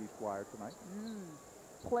on the Big East Wire tonight.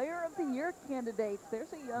 Player of the Year candidates.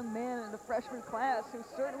 There's a young man in the freshman class who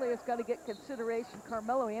certainly has got to get consideration.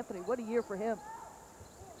 Carmelo Anthony, what a year for him.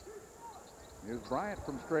 Here's Bryant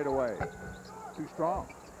from straight away. Too strong.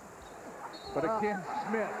 But again,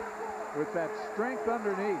 Smith with that strength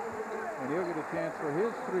underneath. And he'll get a chance for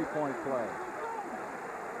his three-point play.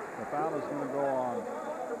 The foul is going to go on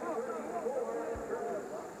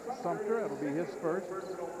Sumter. It'll be his first.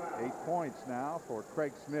 8 points now for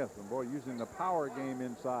Craig Smith. And boy, using the power game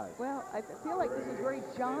inside. Well, I feel like this is very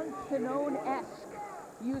John Pannone-esque.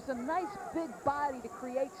 Use a nice big body to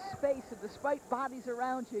create space, and despite bodies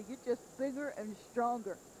around you, you're just bigger and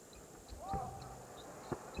stronger.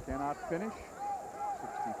 Cannot finish.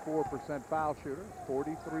 64% foul shooter.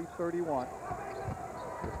 43-31.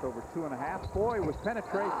 Just over 2.5. Boy, with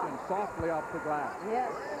penetration softly off the glass.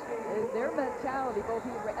 Yes, their mentality, both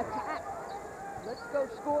here, attack. Let's go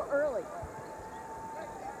score early.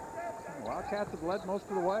 Wildcats have led most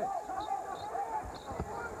of the way.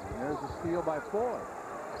 And there's a steal by Floyd.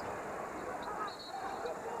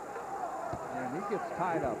 And he gets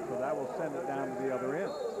tied up, so that will send it down to the other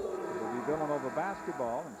end. It'll be Villanova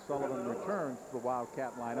basketball, and Sullivan returns to the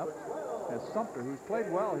Wildcat lineup as Sumter, who's played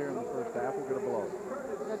well here in the first half, will get a blow.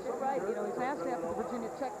 That's right. You know, he's asked after the Virginia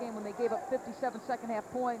Tech game when they gave up 57 second-half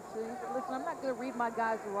points. He said, listen, I'm not going to read my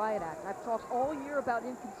guys the riot act. I've talked all year about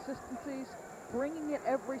inconsistencies, bringing it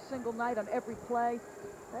every single night on every play.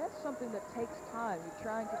 That's something that takes time. You're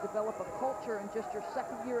trying to develop a culture in just your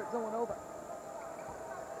second year at Villanova.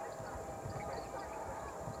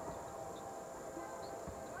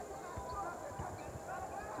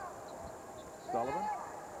 Sullivan.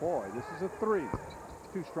 Boy, this is a three.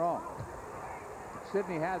 Too strong.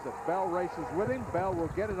 Sidney has it. Bell races with him. Bell will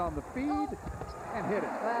get it on the feed and hit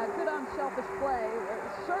it. Good unselfish play.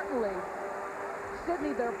 Certainly,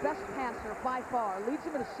 Sidney, their best passer by far. Leads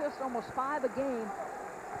him in assists, almost 5 a game.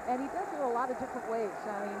 And he does it a lot of different ways.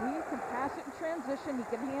 I mean, he can pass it in transition. He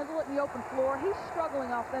can handle it in the open floor. He's struggling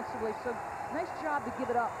offensively, so nice job to give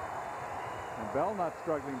it up. And Bell not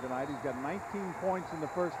struggling tonight. He's got 19 points in the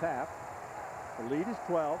first half. The lead is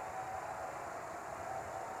 12.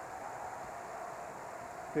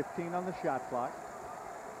 15 on the shot clock.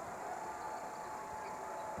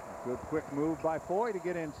 A good quick move by Foy to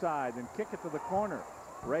get inside and kick it to the corner.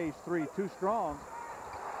 Ray's three too strong.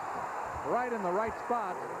 Right in the right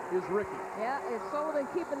spot is Ricky. Yeah, it's Sullivan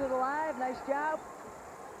keeping it alive. Nice job.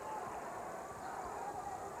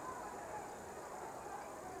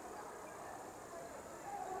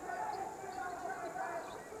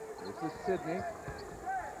 This is Sidney.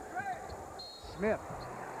 Smith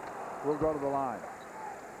will go to the line.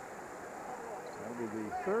 That'll be the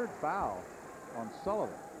third foul on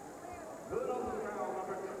Sullivan.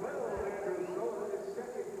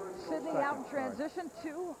 Sidney out in transition,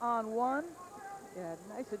 2-on-1. Yeah,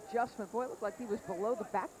 nice adjustment. Boy, it looked like he was below the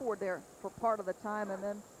backboard there for part of the time. And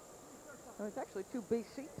then it's actually 2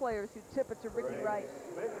 BC players who tip it to Ricky Wright.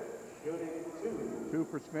 2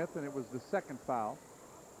 for Smith, and it was the second foul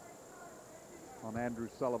on Andrew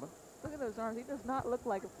Sullivan. Look at those arms. He does not look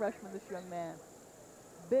like a freshman, this young man.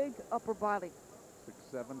 Big upper body.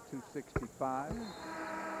 6'7", 265.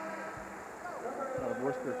 Out of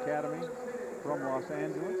Worcester Academy from Los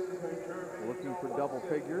Angeles. Looking for double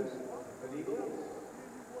figures.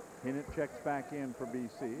 Hinnett checks back in for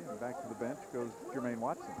BC, and back to the bench goes Jermaine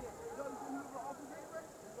Watson.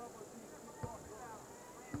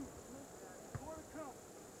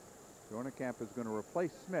 Dornicamp is going to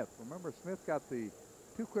replace Smith. Remember, Smith got the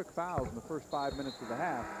 2 quick fouls in the first 5 minutes of the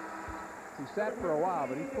half. He sat for a while,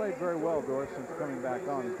 but he played very well, Doris, since coming back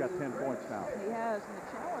on. He's got 10 points now. He has, and the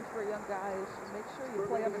challenge for a young guy is to make sure you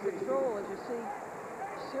play under control. As you see,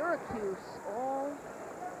 Syracuse all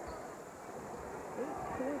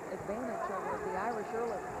 8-point advantage over the Irish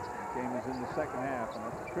early. The game is in the second half, and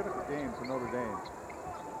it's a critical game for Notre Dame.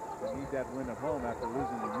 They need that win at home after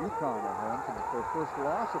losing to UConn at home. So it's their first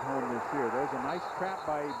loss at home this year. There's a nice trap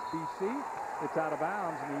by BC. It's out of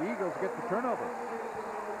bounds, and the Eagles get the turnover.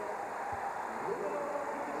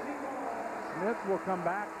 Smith will come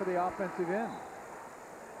back for the offensive end.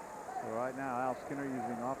 So right now, Al Skinner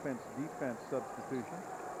using offense-defense substitution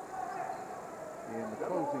in the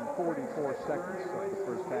closing 44 seconds of the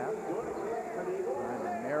first half. Trying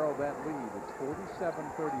to narrow that lead. It's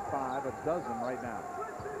 47-35, a dozen right now.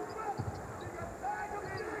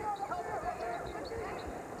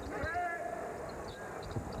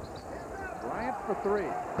 Bryant for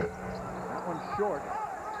three. That one's short.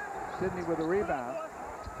 Sidney with a rebound.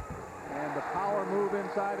 And the power move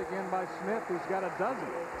inside again by Smith, who's got a dozen.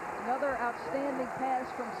 Another outstanding pass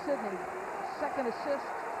from Sidney. Second assist.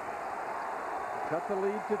 Cut the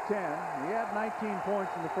lead to 10. He had 19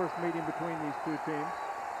 points in the first meeting between these two teams.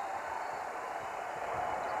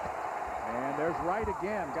 And there's Wright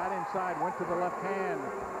again. Got inside, went to the left hand.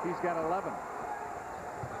 He's got 11.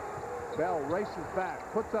 Bell races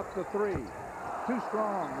back, puts up the three. Too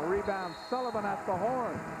strong. The rebound, Sullivan at the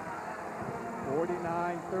horn.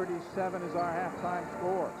 49-37 is our halftime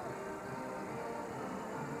score.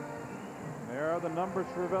 There are the numbers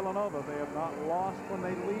for Villanova. They have not lost when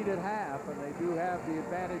they lead at half, and they do have the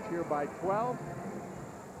advantage here by 12.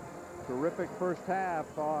 Terrific first half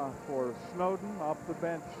for Snowden. Off the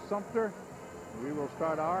bench, Sumter. We will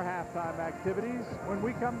start our halftime activities when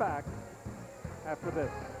we come back after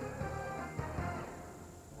this.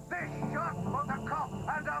 This shot for the cup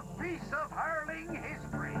and a piece of hurling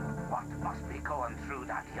history. What must be going through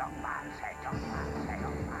that young man's head,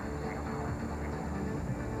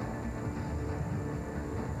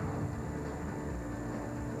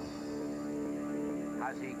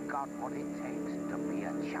 Has he got what it takes to be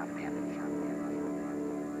a champion?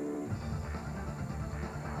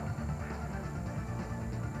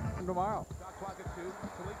 Tomorrow. Shot clock at 2.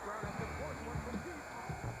 Khalid Brown has to force one from deep.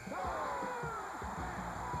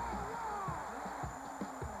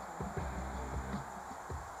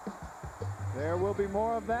 There will be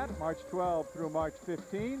more of that March 12 through March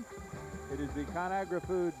 15. It is the ConAgra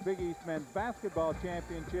Foods Big East Men's Basketball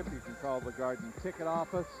Championship. You can call the Garden Ticket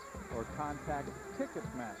Office or contact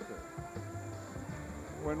Ticketmaster.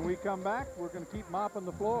 When we come back, we're going to keep mopping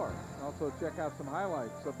the floor. Also check out some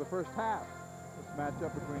highlights of the first half. This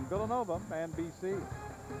matchup between Villanova and BC.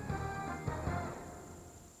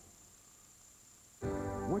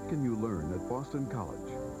 What can you learn at Boston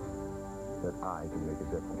College? That I can make a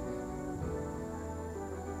difference.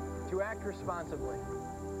 To act responsibly.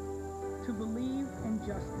 To believe in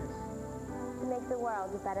justice. To make the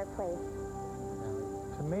world a better place.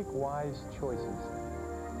 To make wise choices.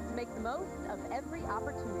 To make the most of every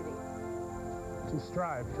opportunity. To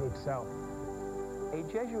strive to excel. A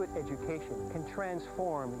Jesuit education can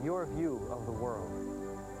transform your view of the world.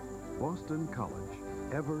 Boston College,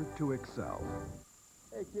 ever to excel.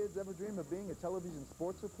 Hey kids, ever dream of being a television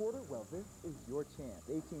sports reporter? Well, this is your chance.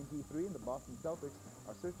 AT&T 3 and the Boston Celtics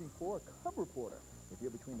are searching for a cub reporter. If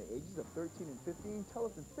you're between the ages of 13 and 15, tell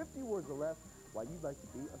us in 50 words or less why you'd like to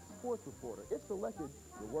be a sports reporter. If selected,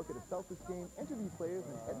 you'll work at a Celtics game, interview players,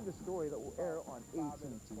 and edit a story that will air on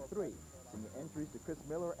AT&T 3. Send your entries to Chris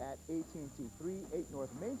Miller at AT&T 3, 8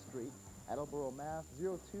 North Main Street, Attleboro, Mass.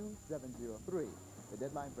 02703. The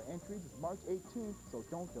deadline for entries is March 18th, so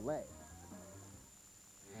don't delay.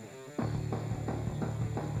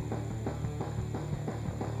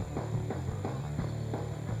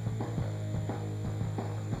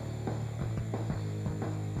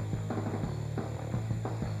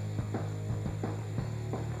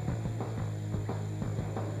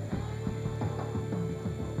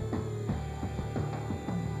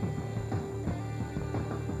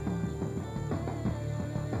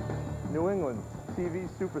 New England's TV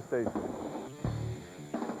Superstation.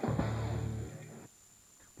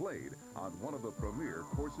 Played on one of the premier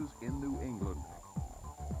courses in New England.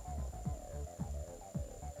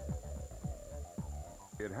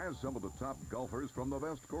 It has some of the top golfers from the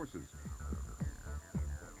best courses.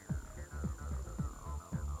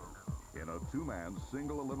 In a two-man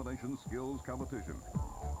single elimination skills competition.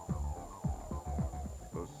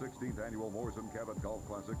 The 16th annual Morrison Cabot Golf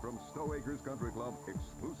Classic from Stowe Acres Country Club,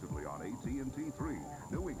 exclusively on AT&T 3,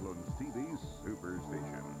 New England's TV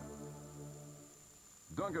Superstation.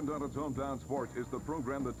 Dunkin' Donuts Hometown Sports is the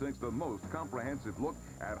program that takes the most comprehensive look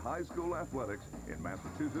at high school athletics in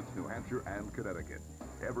Massachusetts, New Hampshire, and Connecticut.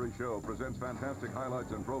 Every show presents fantastic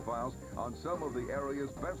highlights and profiles on some of the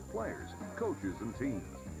area's best players, coaches, and teams.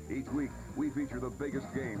 Each week, we feature the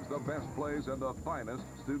biggest games, the best plays, and the finest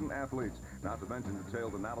student athletes. Not to mention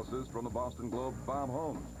detailed analysis from the Boston Globe's Bob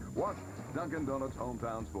Holmes. Watch Dunkin' Donuts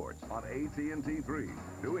Hometown Sports on AT&T 3,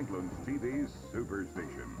 New England's TV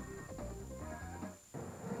Superstation.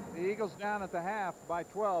 The Eagles down at the half by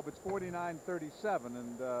 12. It's 49-37,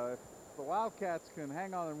 and if the Wildcats can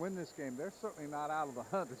hang on and win this game, they're certainly not out of the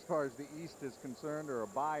hunt as far as the East is concerned, or a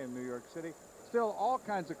bye in New York City. Still, all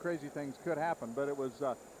kinds of crazy things could happen, but it was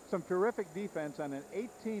some terrific defense and an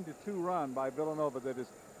 18-2 run by Villanova that has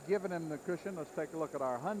giving him the cushion. Let's take a look at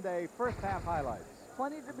our Hyundai first half highlights.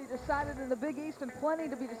 Plenty to be decided in the Big East and plenty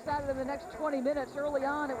to be decided in the next 20 minutes. Early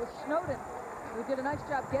on, it was Snowden who did a nice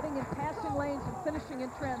job getting in passing lanes and finishing in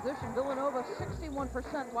transition. Villanova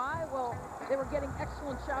 61%. Why? Well, they were getting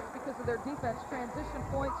excellent shots because of their defense. Transition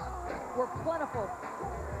points were plentiful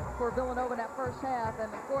for Villanova in that first half.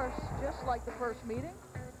 And of course, just like the first meeting,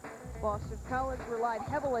 Boston College relied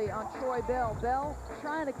heavily on Troy Bell. Bell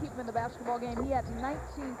trying to keep him in the basketball game. He had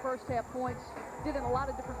 19 first half points, did it in a lot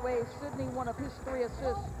of different ways. Sydney, one of his 3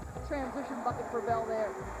 assists, transition bucket for Bell there.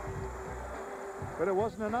 But it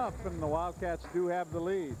wasn't enough, and the Wildcats do have the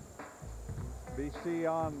lead. BC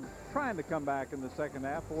on trying to come back in the second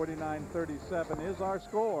half. 49-37 is our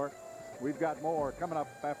score. We've got more coming up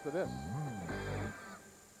after this.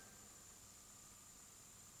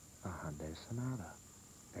 A Hyundai Sonata.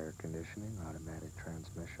 Air conditioning, automatic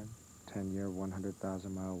transmission, 10-year,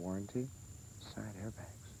 100,000-mile warranty, side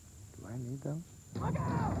airbags. Do I need those? Look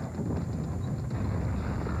out!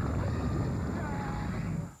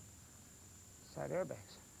 Side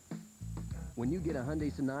airbags. When you get a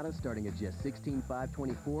Hyundai Sonata starting at just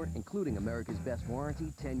 $16,524, including America's best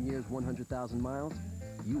warranty, 10 years, 100,000 miles,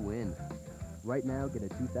 you win. Right now, get a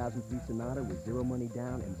 2003 Sonata with 0 money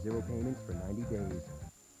down and 0 payments for 90 days.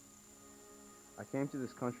 I came to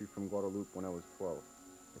this country from Guadeloupe when I was 12.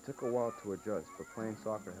 It took a while to adjust, but playing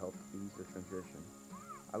soccer helped ease the transition.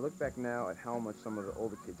 I look back now at how much some of the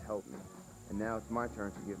older kids helped me, and now it's my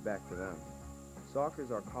turn to give back to them. Soccer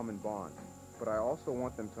is our common bond, but I also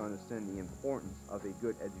want them to understand the importance of a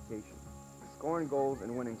good education. Scoring goals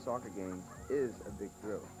and winning soccer games is a big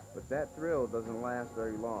thrill, but that thrill doesn't last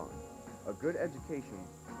very long. A good education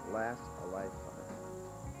lasts a lifetime.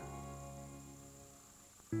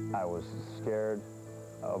 I was scared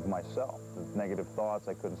of myself, the negative thoughts.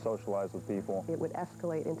 I couldn't socialize with people. It would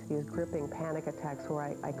escalate into these gripping panic attacks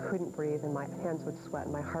where I couldn't breathe and my hands would sweat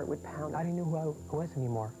and my heart would pound. I didn't know who I was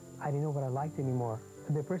anymore. I didn't know what I liked anymore.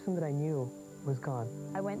 The person that I knew was gone.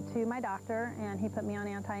 I went to my doctor and he put me on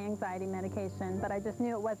anti-anxiety medication, but I just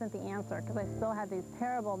knew it wasn't the answer because I still had these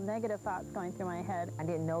terrible negative thoughts going through my head. I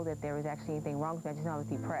didn't know that there was actually anything wrong with me. I just knew I was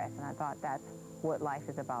depressed, and I thought that's what life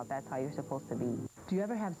is about. That's how you're supposed to be. Do you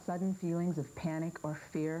ever have sudden feelings of panic or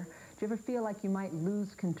fear? Do you ever feel like you might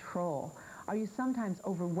lose control? Are you sometimes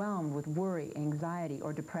overwhelmed with worry, anxiety,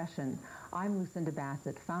 or depression? I'm Lucinda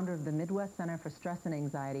Bassett, founder of the Midwest Center for Stress and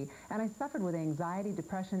Anxiety, and I suffered with anxiety,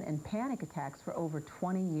 depression, and panic attacks for over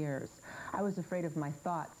 20 years. I was afraid of my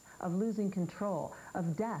thoughts, of losing control,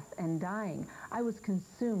 of death and dying. I was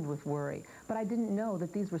consumed with worry, but I didn't know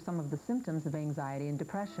that these were some of the symptoms of anxiety and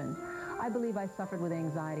depression. I believe I suffered with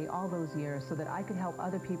anxiety all those years so that I could help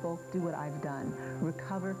other people do what I've done,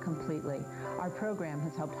 recover completely. Our program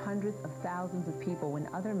has helped hundreds of thousands of people when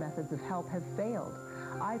other methods of help have failed.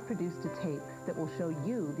 I've produced a tape that will show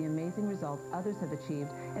you the amazing results others have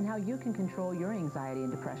achieved and how you can control your anxiety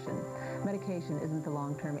and depression. Medication isn't the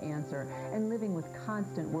long-term answer, and living with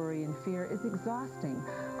constant worry and fear is exhausting.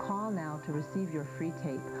 Call now to receive your free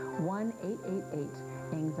tape,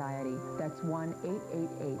 1-888-ANXIETY. That's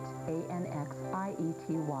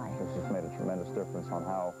 1-888-ANXIETY. This has made a tremendous difference on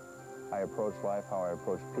how I approach life, how I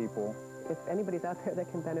approach people. If anybody's out there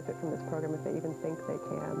that can benefit from this program, if they even think they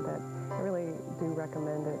can, that I really do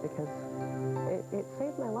recommend it because it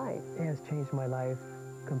saved my life. It has changed my life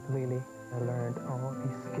completely. I learned all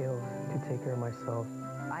these skills to take care of myself.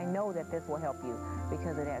 I know that this will help you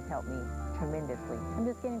because it has helped me tremendously. I'm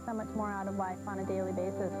just getting so much more out of life on a daily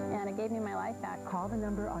basis, and it gave me my life back. Call the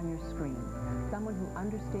number on your screen. Someone who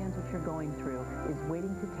understands what you're going through is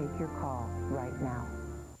waiting to take your call right now.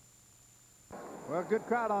 Well, good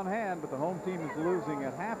crowd on hand, but the home team is losing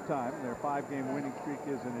at halftime. Their 5-game winning streak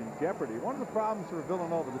isn't in jeopardy. One of the problems for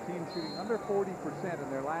Villanova, the team shooting under 40% in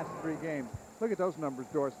their last 3 games. Look at those numbers,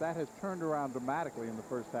 Doris. That has turned around dramatically in the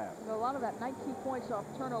first half. A lot of that 19 points off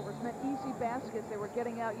turnovers meant easy baskets. They were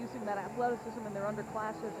getting out using that athleticism in their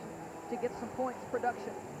underclasses to get some points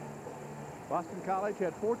production. Boston College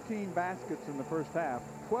had 14 baskets in the first half.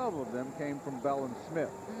 12 of them came from Bell and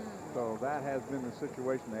Smith. So that has been the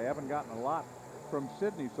situation. They haven't gotten a lot from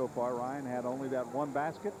Sydney so far. Ryan had only that 1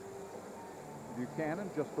 basket. Buchanan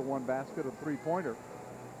just the 1 basket, a 3-pointer.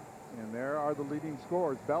 And there are the leading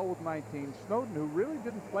scorers. Bell with 19. Snowden, who really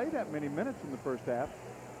didn't play that many minutes in the first half,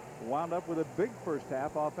 wound up with a big first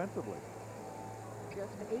half offensively.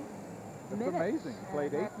 Just 8 That's minutes. amazing.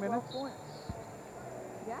 Played 8 minutes. Points.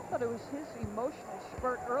 Yeah, I thought it was his emotional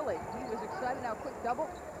spurt early. He was excited. Now quick double.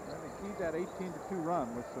 And he keyed that 18-2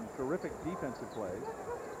 run with some terrific defensive plays.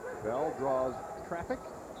 Bell draws traffic.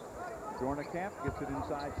 Dornekamp gets it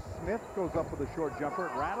inside. Smith goes up with a short jumper.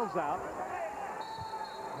 It rattles out.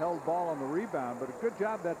 held ball on the rebound, but a good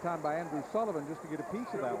job that time by Andrew Sullivan just to get a piece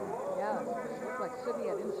of that one. Yeah, it looked like Sidney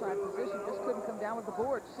had inside position, just couldn't come down with the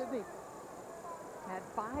board. Sidney had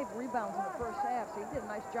 5 rebounds in the first half, so he did a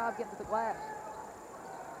nice job getting to the glass.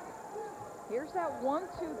 Here's that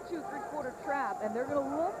 1-2-2 3/4 trap, and they're going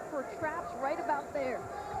to look for traps right about there.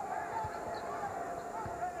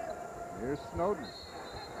 Here's Snowden.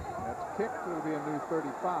 That's kicked. It'll be a new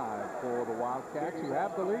 35 for the Wildcats, who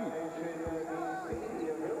have the lead.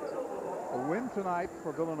 A win tonight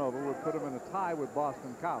for Villanova would put them in a tie with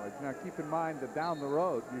Boston College. Now, keep in mind that down the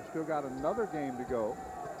road, you've still got another game to go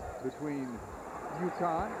between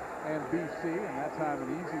UConn and BC, and that time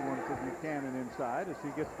an easy one for Buchanan inside as he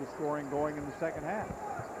gets the scoring going in the second half.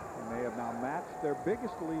 And they have now matched their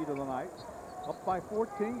biggest lead of the night, up by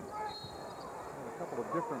 14. A couple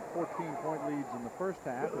of different 14-point leads in the first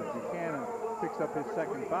half as Buchanan picks up his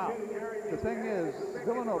second foul. The thing is,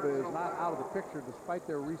 Villanova is not out of the picture despite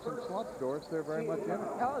their recent slump, Doris. They're very much in it.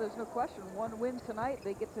 Oh, there's no question. One win tonight,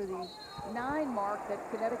 they get to the 9 mark that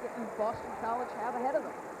Connecticut and Boston College have ahead of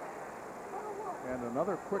them. And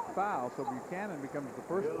another quick foul, so Buchanan becomes the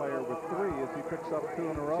first player with 3 as he picks up 2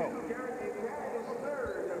 in a row.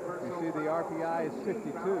 You see the RPI is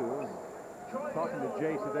 52. Talking to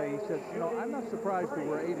Jay today, he said, you know, I'm not surprised that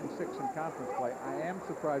we're 8-6 in conference play. I am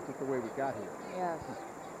surprised at the way we got here. Yes.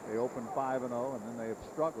 They opened 5-0, and then they have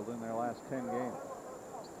struggled in their last 10 games.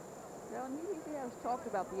 Well, and he has talked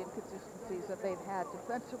about the inconsistencies that they've had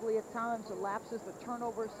defensively at times, the lapses, the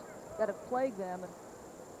turnovers that have plagued them. And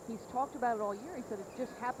he's talked about it all year. He said it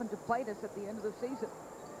just happened to bite us at the end of the season.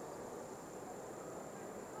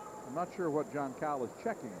 I'm not sure what John Cowell is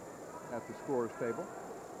checking at the scorer's table.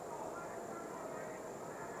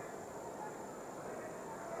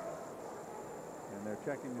 And they're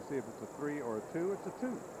checking to see if it's a 3 or a 2. It's a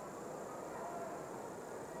 2.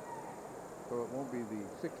 So it won't be the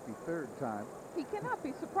 63rd time. He cannot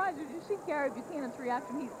be surprised. Did you see Gary Buchanan's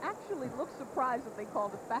reaction? He actually looked surprised that they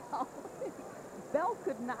called a foul. Bell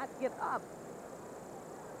could not get up.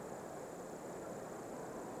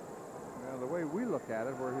 Well, the way we look at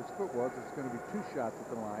it, where his foot was, it's going to be 2 shots at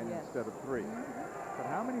the line instead of 3. But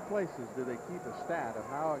how many places do they keep a stat of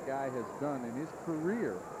how a guy has done in his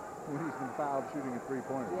career when he's been fouled shooting a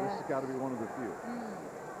 3-pointer? This has got to be one of the few.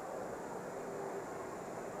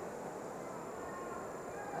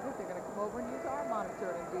 I think they're going to come over and use our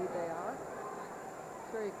monitor. Indeed, they are.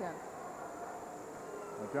 Sure you can.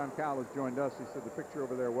 Well, John Cowell has joined us. He said the picture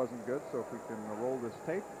over there wasn't good, so if we can roll this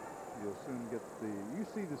tape, you'll soon get the... You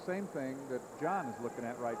see the same thing that John is looking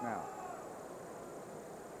at right now.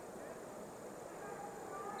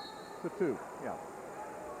 It's a 2, yeah.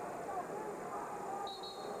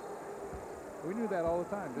 We knew that all the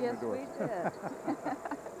time, didn't we, Doris? Yes, we did.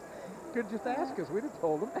 Could just ask us. We'd have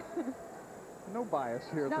told them. No bias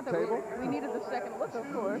here at the table. We needed the second look, of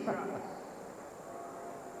course.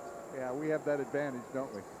 Yeah, we have that advantage,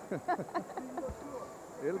 don't we?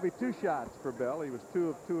 It'll be 2 shots for Bell. He was 2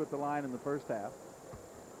 of 2 at the line in the first half.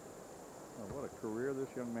 Oh, what a career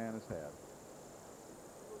this young man has had.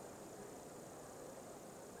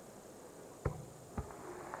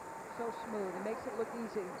 So smooth. It makes it look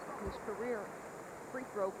easy. His career free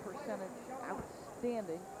throw percentage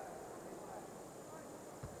outstanding.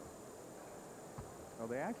 Well,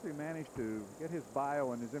 they actually managed to get his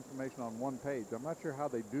bio and his information on 1 page. I'm not sure how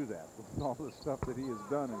they do that with all the stuff that he has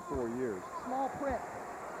done in 4 years. Small print.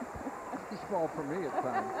 Too small for me at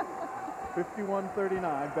times. 51-39.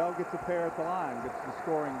 Bell gets a pair at the line, gets the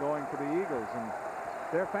scoring going for the Eagles, and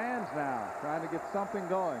their fans now trying to get something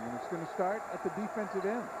going, and it's going to start at the defensive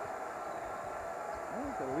end. I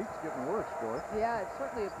think the leak's getting worse, Doris. Yeah, it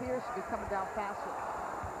certainly appears to be coming down faster.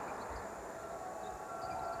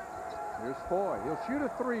 Here's Foy. He'll shoot a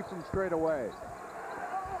 3 from straight away.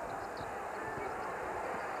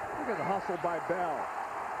 Look at the hustle by Bell.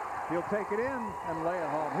 He'll take it in and lay it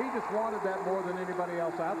home. He just wanted that more than anybody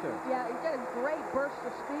else out there. Yeah, he got a great burst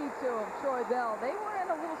of speed to him, Troy Bell. They were in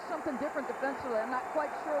a little something different defensively. I'm not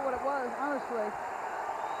quite sure what it was, honestly.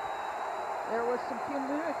 There was some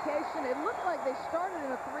communication. It looked like they started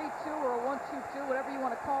in a 3-2 or a 1-2-2, whatever you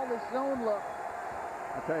want to call this zone look.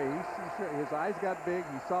 I tell you, his eyes got big.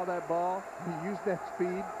 He saw that ball. He used that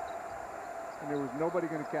speed, and there was nobody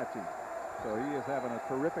going to catch him. So he is having a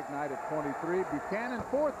terrific night at 23. Buchanan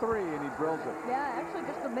 4-3, and he drills it. Yeah, actually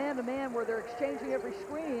just a man-to-man where they're exchanging every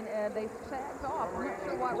screen, and they sagged off. I'm not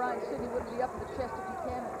sure why Ryan Sidney wouldn't be up in the chest of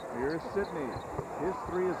Buchanan. Here's Sidney. His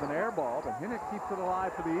 3 is an air ball, but Hinnett keeps it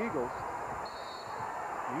alive for the Eagles.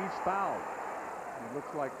 He's fouled. It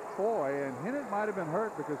looks like Foy, and Hinnett might have been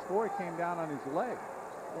hurt because Foy came down on his leg.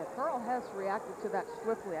 Yeah, Carl Hess reacted to that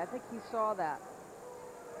swiftly. I think he saw that.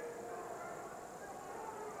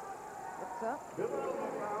 picks up.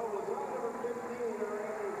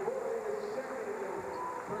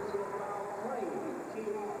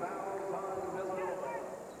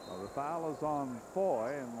 Well, the foul is on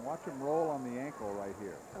Foy, and watch him roll on the ankle right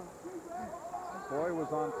here. Foy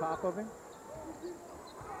was on top of him.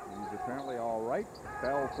 He's apparently all right.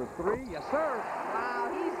 Bell for three. Yes, sir.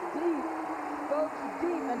 Wow, he's deep. Goes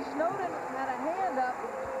deep, and Snowden had a hand up.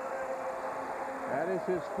 That is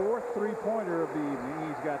his fourth three-pointer of the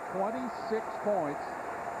evening. He's got 26 points,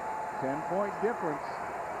 10-point difference.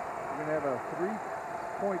 We're going to have a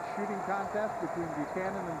three-point shooting contest between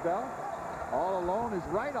Buchanan and Bell. All alone is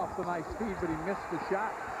right off the nice feed, but he missed the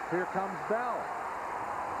shot. Here comes Bell.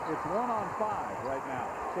 It's 1-on-5 right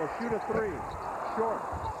now. So shoot a three. Short.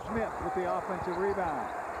 Smith with the offensive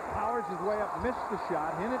rebound. Powers his way up, missed the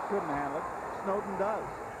shot. Hinnant couldn't handle it. Snowden does.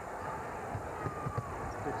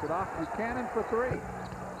 Kicks it off Buchanan for three.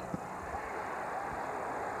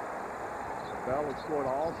 Bell has scored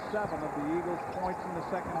all 7 of the Eagles' points in the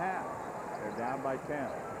second half. They're down by 10.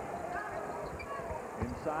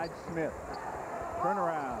 Inside Smith.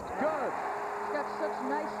 Turnaround. Good. He's got such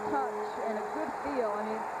nice touch and a good feel. I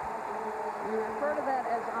mean, you refer to that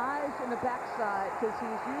as eyes in the backside because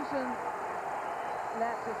he's using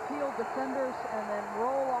that to field defenders and then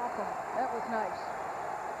roll off them. That was nice.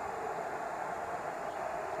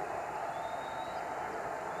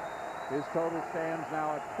 His total stands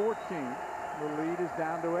now at 14. The lead is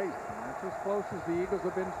down to 8. And that's as close as the Eagles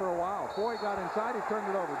have been for a while. Foy got inside. He turned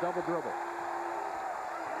it over. Double dribble.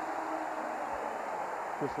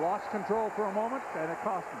 Just lost control for a moment, and it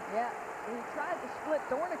cost him. Yeah, he tried to split.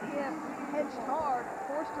 Dornican hedged hard,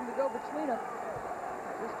 forced him to go between them.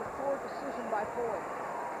 Just a poor decision by Foy.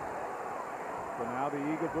 So now the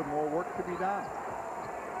Eagles with more work to be done.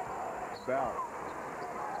 Bell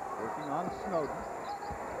working on Snowden.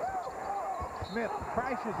 Smith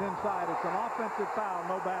crashes inside. It's an offensive foul,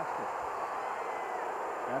 no basket.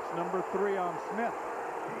 That's number 3 on Smith.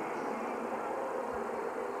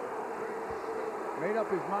 Made up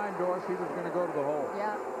his mind, Doris, he was going to go to the hole.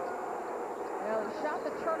 Yeah. Well, he shot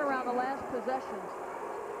the turnaround the last possession.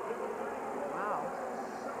 Wow.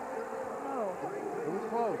 Oh. It was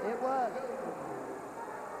close. It was.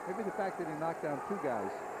 Maybe the fact that he knocked down 2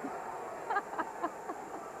 guys.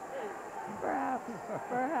 Perhaps.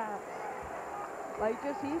 Perhaps. Like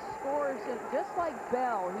he scores it just like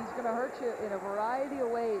Bell. He's going to hurt you in a variety of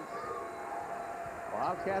ways.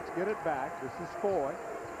 Wildcats get it back. This is Foy.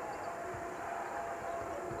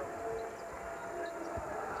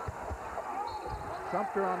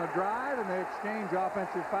 Sumter on the drive, and they exchange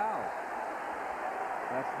offensive fouls.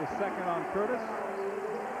 That's the second on Curtis.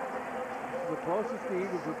 This is the closest the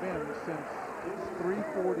Eagles have been since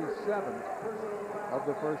 3:47 of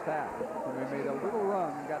the first half. And they made a little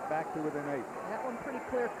run and got back to within 8. That one pretty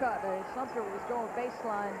clear cut. Sumter was going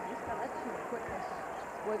baseline. He's got excellent quickness.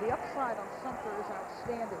 Boy, the upside on Sumter is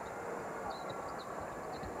outstanding.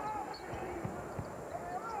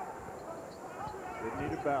 Didn't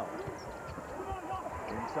need a bell.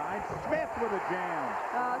 Inside, Smith with a jam.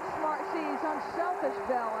 Smart. See, he's unselfish,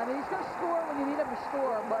 Bell. I mean, he's going to score when you need him to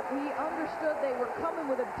score, but he understood they were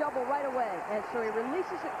coming with a double right away, and so he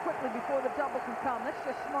releases it quickly before the double can come. That's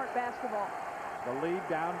just smart basketball. The lead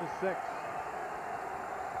down to 6.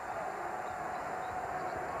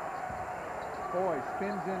 Foy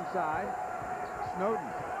spins inside.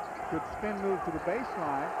 Snowden could spin move to the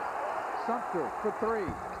baseline. Sumter for 3.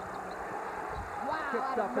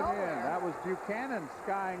 Kicked up and in. That was Buchanan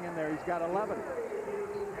skying in there. He's got 11.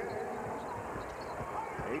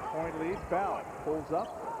 8-point lead. Bell pulls up.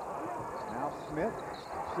 Now Smith.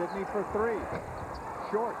 Sidney for 3.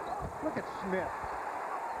 Short. Look at Smith.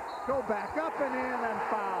 Go back up and in and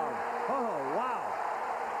foul. Oh, wow.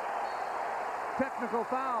 Technical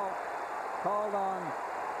foul called on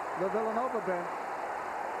the Villanova bench.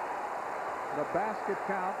 The basket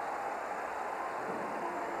count.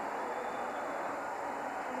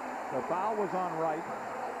 The foul was on Wright.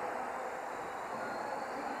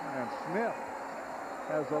 And Smith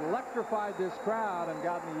has electrified this crowd and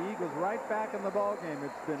gotten the Eagles right back in the ballgame.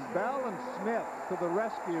 It's been Bell and Smith to the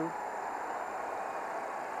rescue.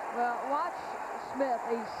 Well, watch Smith.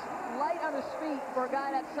 He's light on his feet for a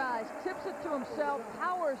guy that size. Tips it to himself,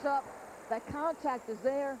 powers up. That contact is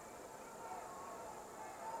there.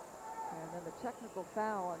 And then the technical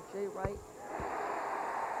foul on Jay Wright.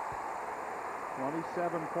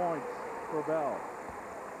 27 points for Bell.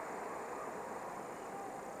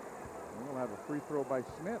 And we'll have a free throw by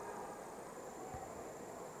Smith.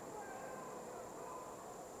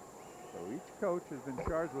 So each coach has been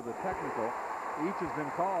charged with a technical. Each has been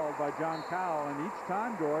called by John Cowell, and each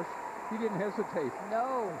time, Doris, he didn't hesitate.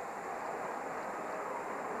 No.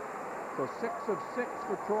 So 6 of 6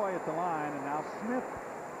 for Troy at the line, and now Smith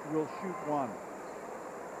will shoot one.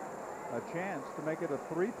 A chance to make it a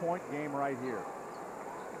 3-point game right here.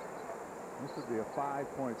 This would be a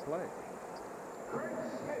 5-point play.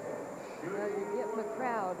 You get the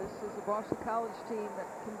crowd. This is a Boston College team that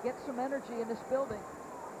can get some energy in this building.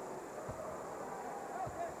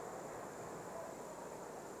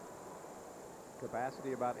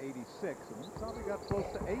 Capacity about 86, and we probably got close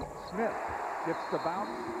to 8. Smith gets the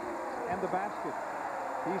bounce and the basket.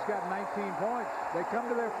 He's got 19 points. They come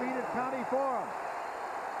to their feet at County Forum.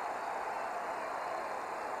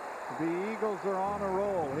 The Eagles are on a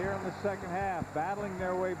roll here in the second half, battling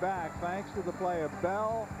their way back thanks to the play of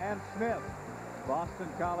Bell and Smith. Boston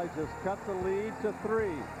College has cut the lead to 3.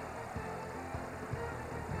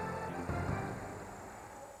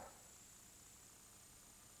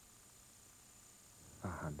 A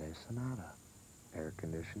Hyundai Sonata. Air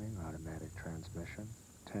conditioning, automatic transmission,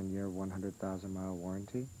 10-year, 100,000-mile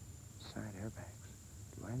warranty, side airbags.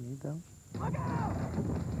 Do I need those? Look out!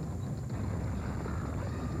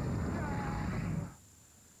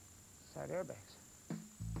 Side airbags.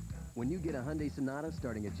 When you get a Hyundai Sonata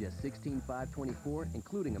starting at just $16,524,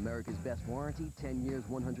 including America's best warranty, 10 years,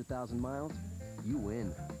 100,000 miles, you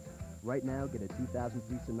win. Right now, get a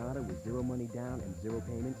 2003 Sonata with 0 money down and 0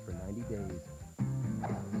 payments for 90 days.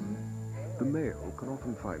 The male can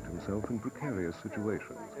often find himself in precarious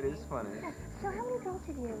situations. It is funny. So how many girls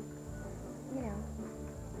have you know?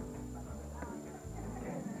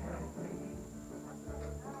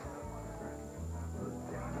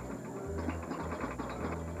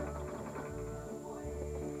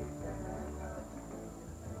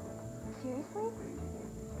 Seriously?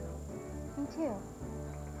 Me too.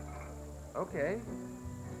 Okay.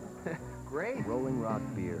 Great. Rolling Rock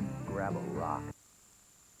Beer. Grab a rock.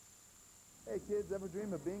 Hey kids, ever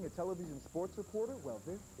dream of being a television sports reporter? Well,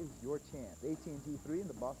 this is your chance. AT&T 3 and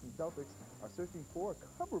the Boston Celtics are searching for a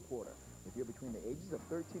cub reporter. If you're between the ages of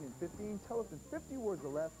 13 and 15, tell us in 50 words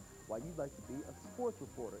or less why you'd like to be a sports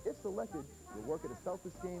reporter. If selected, you'll work at a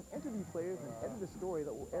Celtics game, interview players, and edit a story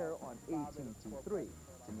that will air on AT&T 3.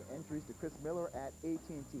 Send your entries to Chris Miller at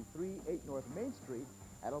AT&T 3, 8 North Main Street,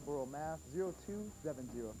 Attleboro, Mass.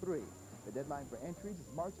 02703. The deadline for entries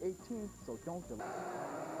is March 18th, so don't delay.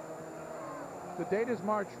 The date is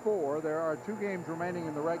March 4. There are 2 games remaining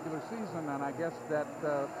in the regular season, and I guess that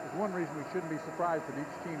is one reason we shouldn't be surprised that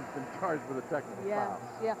each team's been charged with a technical foul.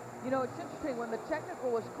 Yeah. You know, it's interesting. When the technical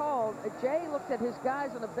was called, Jay looked at his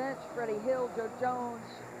guys on the bench, Freddie Hill, Joe Jones,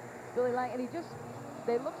 Billy Lang, and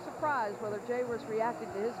they looked surprised whether Jay was reacting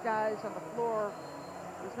to his guys on the floor.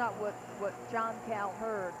 It's not what John Cal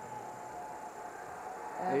heard.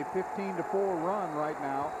 A 15-4 run right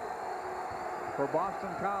now for Boston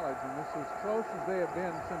College, and this is as close as they have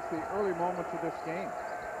been since the early moments of this game.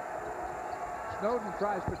 Snowden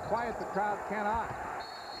tries to quiet the crowd, cannot.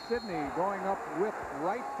 Sidney going up with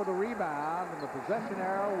right for the rebound, and the possession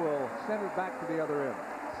arrow will send it back to the other end.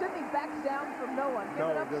 Sidney backs down from no one,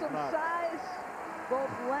 No, giving up some not. size,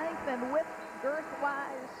 both length and width,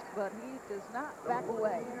 girth-wise, but he does not back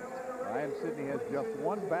away. Ryan Sidney has just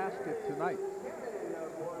 1 basket tonight.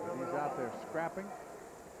 He's out there scrapping.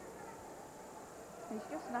 He's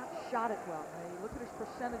just not shot it well. Now, you look at his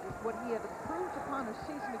percentages. What he had improved upon a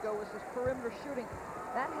season ago was his perimeter shooting.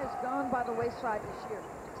 That has gone by the wayside this year.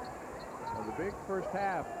 Well, the big first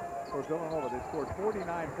half for Villanova, they scored 49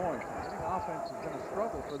 points. I think offense has been a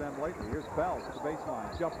struggle for them lately. Here's Bell to the baseline.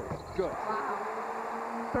 Jumper. Good.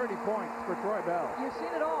 Wow. 30 points for Troy Bell. You've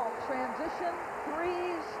seen it all. Transition,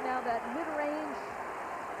 threes, now that mid-range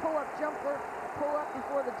pull-up jumper, pull-up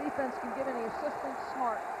before the defense can give any assistance.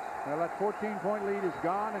 Smart. Now that 14-point lead is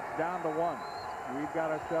gone. It's down to 1. We've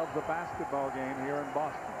got ourselves a basketball game here in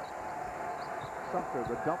Boston. Sumter,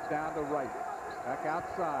 the dump down to right. Back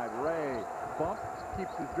outside. Ray bump,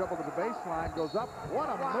 keeps his dribble to the baseline, goes up. What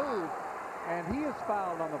a move. And he is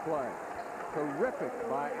fouled on the play. Terrific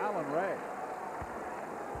by Allen Ray.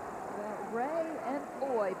 Ray and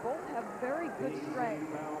Foy both have very good strength.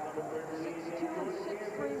 6'2",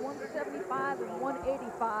 6'3", 175 and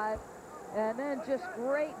 185. And then just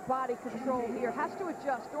great body control here. Has to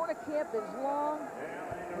adjust. Dornicamp is long.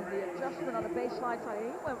 And the adjustment on the baseline side.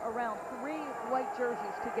 He went around 3 white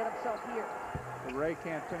jerseys to get himself here. Ray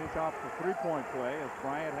can't finish off the 3-point play as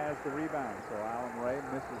Bryant has the rebound. So Allen Ray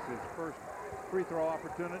misses his first free throw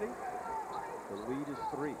opportunity. The lead is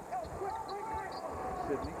 3.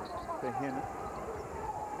 Sidney to Hennon.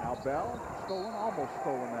 Now Bell, stolen, almost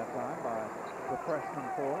stolen that time by the freshman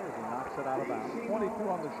Foy as he knocks it out of bounds. 22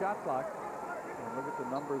 on the shot clock. And look at the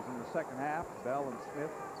numbers in the second half. Bell and Smith,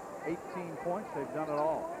 18 points. They've done it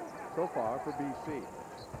all so far for BC.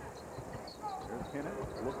 Hinnant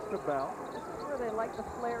looks to Bell. This is where they like the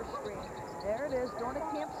flare screen. There it is.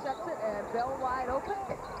 Dornicamp sets it, and Bell wide open.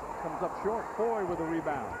 Comes up short. Foy with a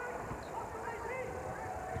rebound.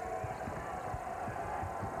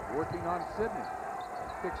 Working on Sidney.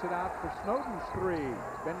 Kicks it out for Snowden's three.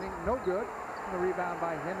 Bending, no good. And the rebound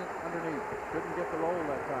by Hinnant underneath. Couldn't get the roll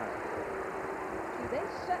that time. See, they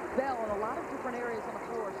set Bell in a lot of different areas on the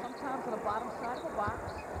floor. Sometimes on the bottom side of the box.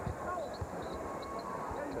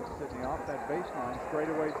 That's Sidney off that baseline.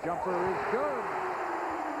 Straightaway jumper is good.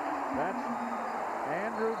 That's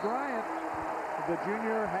Andrew Bryant. The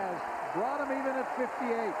junior has brought him even at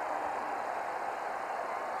 58.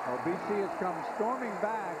 Well, BC has come storming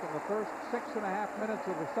back in the first 6.5 minutes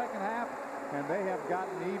of the second half, and they have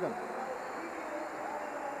gotten even.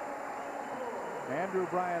 Andrew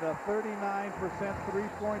Bryant, a 39%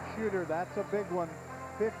 three-point shooter. That's a big one.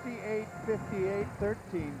 58, 58,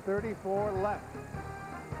 13, 34 left.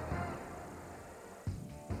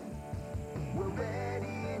 We're ready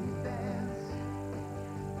in advance,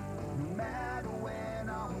 no matter when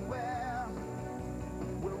or where.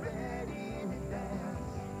 We're ready in advance,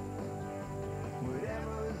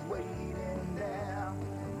 whatever is waiting there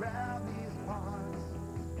around these parts.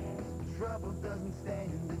 Trouble doesn't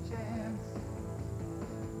stand a chance.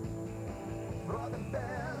 For the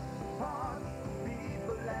best parts,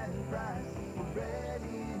 people and price, we're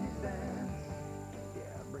ready in advance.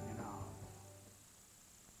 Yeah, bring it on.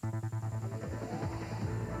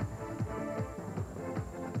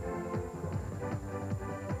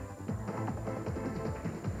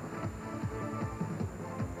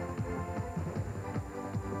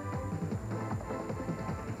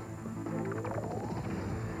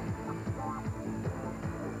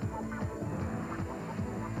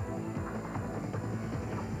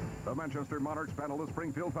 The Manchester Monarchs battle the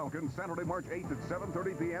Springfield Falcons Saturday, March 8th at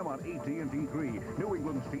 7:30 p.m. on AT&T3, New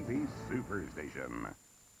England's TV Superstation.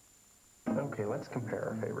 Okay, let's compare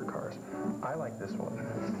our favorite cars. I like this one.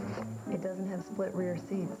 It doesn't have split rear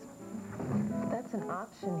seats. That's an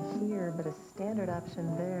option here, but a standard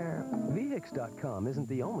option there. VHIX.com isn't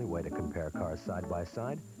the only way to compare cars side by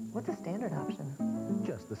side. What's a standard option?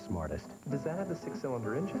 Just the smartest. Does that have the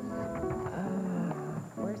 6-cylinder engine?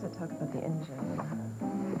 Where's it talk about the engine?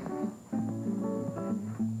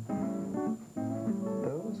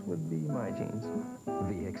 Those would be my jeans.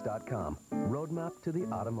 VHIX.com, roadmap to the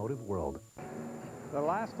automotive world. The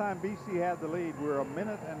last time BC had the lead, we were a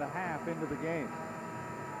minute and a half into the game.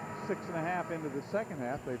 6.5 into the second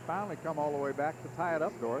half. They finally come all the way back to tie it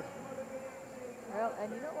up, Doris. Well,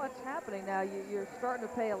 and you know what's happening now? You're starting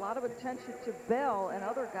to pay a lot of attention to Bell and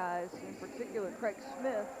other guys, in particular Craig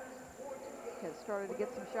Smith has started to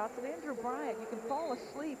get some shots. And Andrew Bryant, you can fall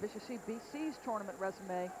asleep as you see BC's tournament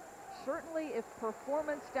resume. Certainly, if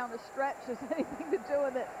performance down the stretch has anything to do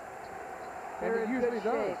with it, they're in good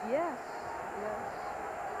shape. Yes, yes.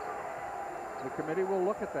 The committee will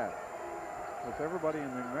look at that. Because everybody in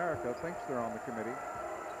America thinks they're on the committee.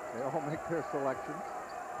 They all make their selections.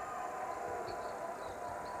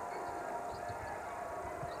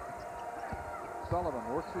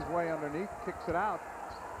 Sullivan works his way underneath, kicks it out.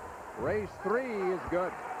 Ray's three is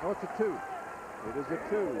good. No, it's a two. It is a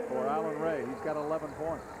two for Alan Ray. He's got 11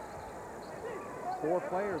 points. 4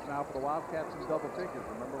 players now for the Wildcats in double figures.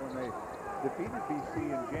 Remember when they defeated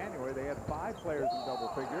BC in January, they had 5 players in double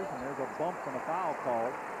figures, and there's a bump and a foul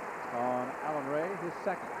called on Alan Ray, his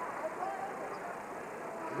second.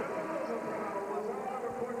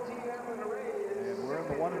 And we're in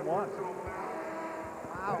the 1-1.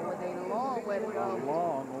 Wow, with a long way to go. A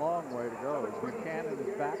long, long way to go. As Buchanan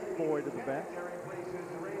is back, Foy to the bench.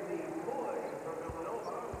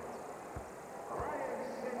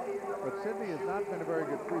 But Sidney has not been a very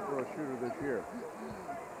good free throw shooter this year.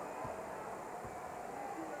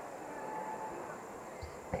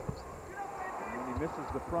 And when he misses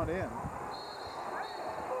the front end,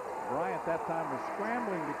 Bryant that time was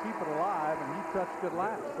scrambling to keep it alive, and he touched it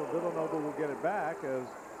last. So Villanova will get it back as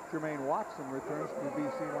Jermaine Watson returns to the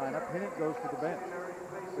BC lineup. Hinnant goes to the bench.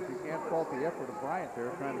 But you can't fault the effort of Bryant there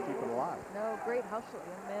trying to keep it alive. No, great hustle.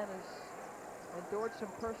 Young man has endured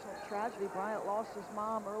some personal tragedy. Bryant lost his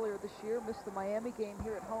mom earlier this year, missed the Miami game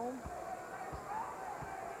here at home.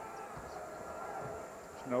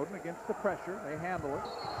 Snowden against the pressure. They handle it.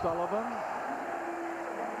 Sullivan.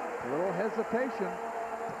 A little hesitation.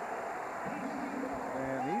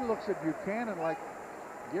 And he looks at Buchanan like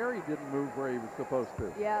Gary didn't move where he was supposed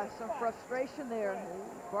to. Yeah, some frustration there. He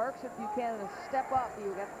barks at Buchanan to step up.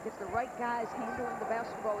 You got to get the right guys handling the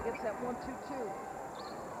basketball against that 1-2-2.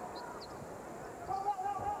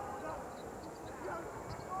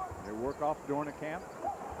 They work off Dornicamp.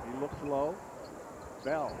 He looks low.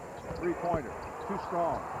 Bell, three-pointer. too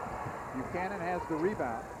strong. Buchanan has the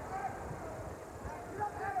rebound.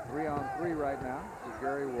 3-on-3 right now. So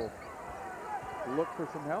Gary will look for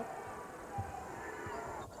some help.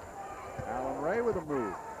 Alan Ray with a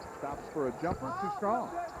move. Stops for a jumper. Too strong.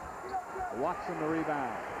 Watson the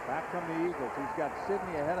rebound. Back come the Eagles. He's got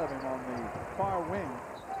Sidney ahead of him on the far wing.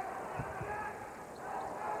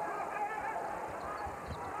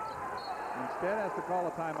 Instead has to call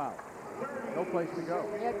a timeout. No place to go.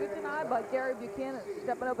 Yeah, good deny by Gary Buchanan.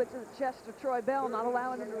 Stepping up into the chest of Troy Bell, not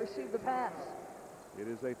allowing him to receive the pass. It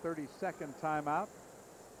is a 30-second timeout.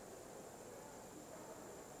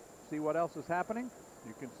 See what else is happening?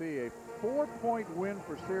 You can see a 4-point win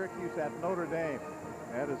for Syracuse at Notre Dame.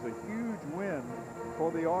 That is a huge win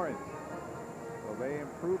for the Orange. So they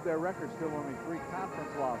improved their record, still only 3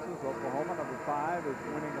 conference losses. Oklahoma, number 5, is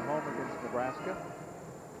winning at home against Nebraska.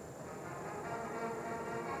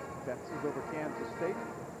 Texas over Kansas State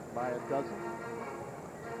by a dozen.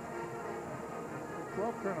 The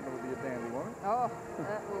 12 tournament will be a dandy, won't it? Oh,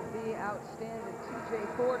 that will be outstanding. T.J.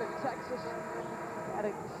 Ford of Texas had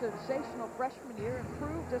a sensational freshman year,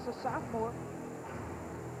 improved as a sophomore.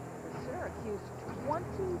 Syracuse,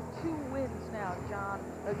 22 wins now, John,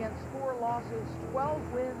 against 4 losses,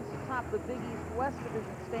 12 wins, top the Big East West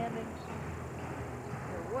Division standings.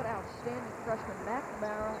 What outstanding freshmen,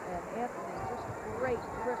 McNamara and Anthony, just great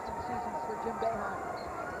freshman seasons for Jim Boeheim.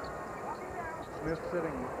 Smith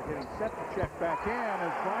getting set to check back in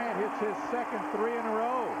as Bryant hits his second 3 in a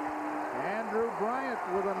row. Andrew Bryant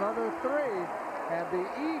with another 3, and the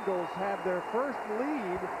Eagles had their first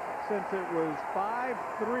lead since it was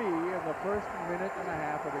 5-3 in the first minute and a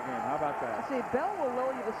half of the game. How about that? See, Bell will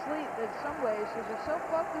lull you to sleep in some ways because you're so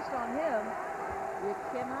focused on him. You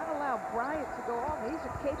cannot allow Bryant to go off. He's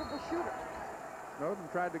a capable shooter. Snowden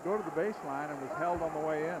tried to go to the baseline and was held on the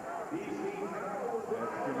way in.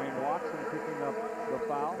 That's Jermaine Watson picking up the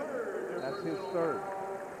foul. That's his 3rd.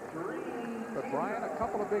 But Bryant, a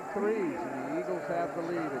couple of big 3s, and the Eagles have the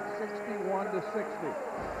lead at 61-60.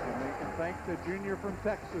 And they can thank the junior from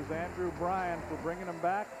Texas, Andrew Bryant, for bringing him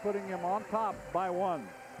back, putting him on top by 1.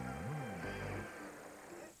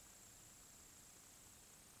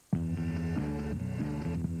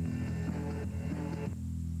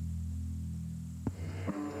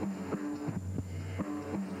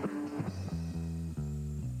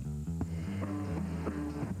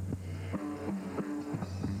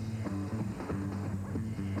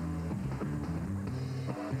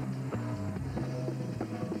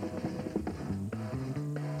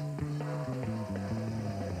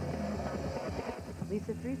 Lease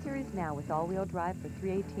a 3 Series now with all-wheel drive for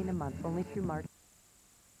 $318 a month, only through March.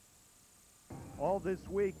 All this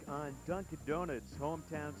week on Dunkin' Donuts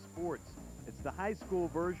Hometown Sports. It's the high school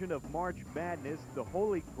version of March Madness, the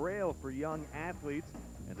holy grail for young athletes.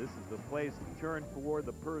 And this is the place to turn for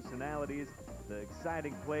the personalities, the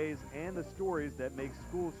exciting plays, and the stories that make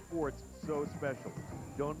school sports so special.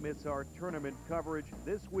 Don't miss our tournament coverage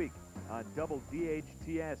this week on Double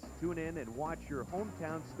DHTS. Tune in and watch your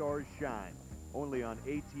hometown stars shine. Only on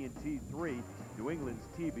AT&T 3, New England's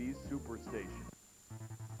TV Superstation.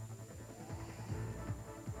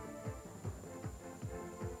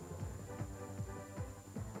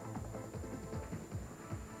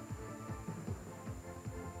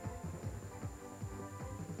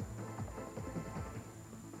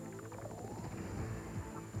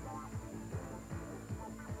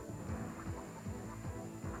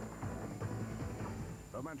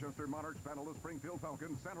 The Manchester Monarchs battle the Springfield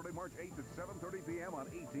Falcons Saturday, March 8th at 7:30 p.m. on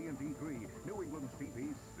AT&T 3, New England's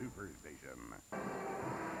TV Superstation.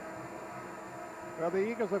 Well, the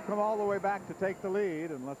Eagles have come all the way back to take the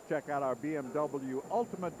lead, and let's check out our BMW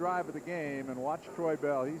ultimate drive of the game and watch Troy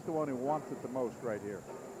Bell. He's the one who wants it the most right here.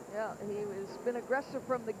 Yeah, he has been aggressive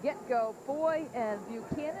from the get-go. Foy and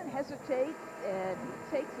Buchanan hesitate, and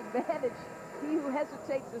he takes advantage. He who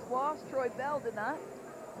hesitates is lost. Troy Bell did not.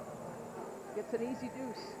 Gets an easy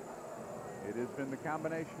deuce. It has been the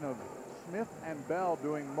combination of Smith and Bell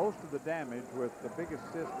doing most of the damage, with the big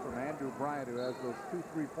assist from Andrew Bryant, who has those 2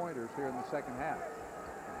 3-pointers here in the second half.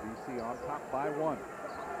 BC on top by 1.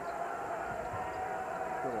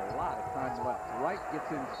 Still a lot of time left. Wright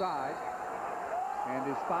gets inside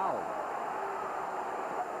and is fouled.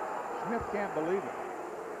 Smith can't believe it.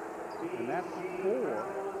 And that's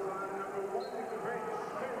 4.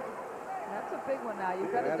 That's a big one now.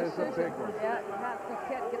 You've got that a decision. Is a big one. Yeah, Matt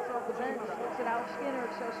Duquette gets off the bench, looks at Al Skinner,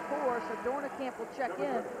 it says 4, so Dornkamp will check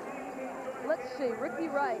in. Let's see, Ricky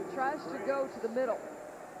Wright tries to go to the middle.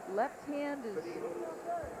 Left hand is...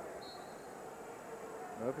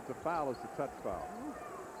 Well, if it's a foul, it's a touch foul.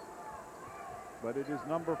 But it is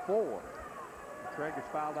number 4. Craig has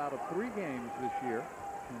fouled out of 3 games this year,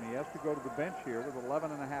 and he has to go to the bench here with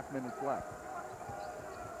 11.5 minutes left.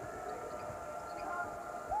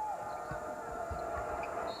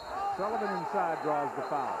 Sullivan inside draws the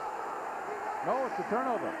foul. No, it's a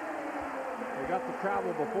turnover. They got the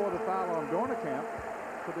travel before the foul on Dornekamp,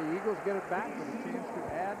 so the Eagles get it back with a chance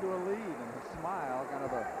to add to a lead, and a smile, kind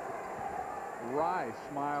of a wry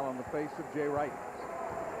smile on the face of Jay Wright.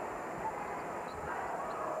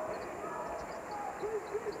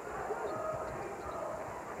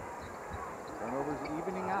 Turnovers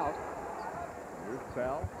evening out. Here's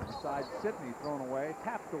Bell inside Sidney, thrown away,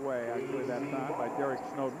 tapped away actually that time by Derek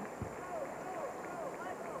Snowden.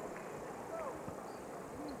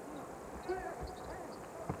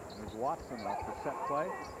 Here's Watson off the set play.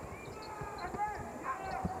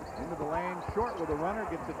 Into the lane, short with a runner,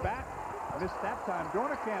 gets it back. Missed that time.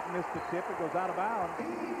 Dornekamp missed the tip. It goes out of bounds.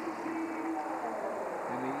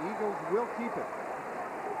 And the Eagles will keep it.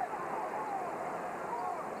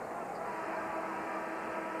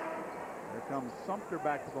 Here comes Sumter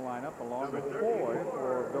back to the lineup along with Foy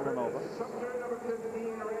for Villanova. So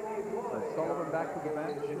Sullivan back to the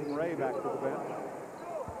bench, Ray back to the bench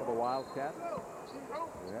for the Wildcats.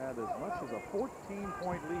 We had as much as a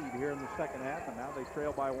 14-point lead here in the second half, and now they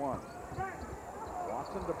trail by 1.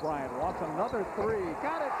 Watson to Bryant. Wants another 3.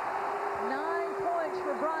 Got it! 9 points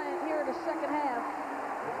for Bryant here in the second half.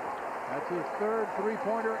 That's his 3rd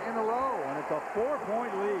three-pointer in a row, and it's a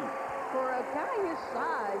 4-point lead. For a guy his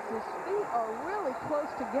size, his feet are really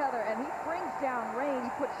close together, and he brings down rain.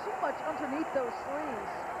 He puts so much underneath those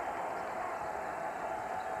threes.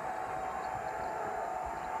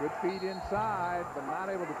 Good feed inside, but not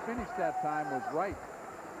able to finish that time was Wright.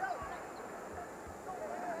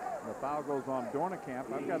 The foul goes on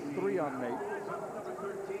Dornekamp. I've got 3 on Nate.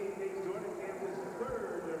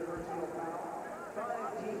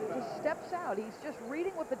 He steps out. He's just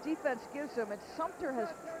reading what the defense gives him, and Sumter has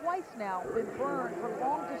twice now been burned from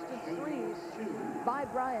long-distance threes by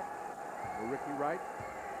Bryant. Ricky Wright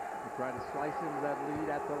to try to slice into that lead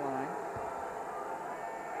at the line.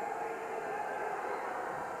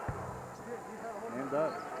 And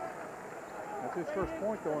does. That's his first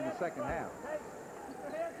point, though, in the second half.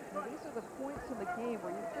 Now, these are the points in the game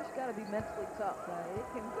where you've just got to be mentally tough. It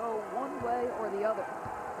can go one way or the other.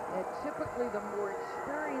 And typically, the more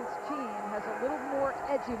experienced team has a little more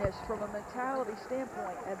edginess from a mentality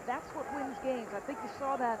standpoint, and that's what wins games. I think you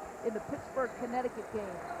saw that in the Pittsburgh-Connecticut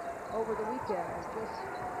game over the weekend. Just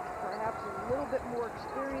perhaps a little bit more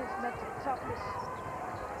experience, mental toughness.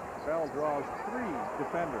 Bell draws 3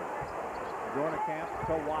 defenders. Dornekamp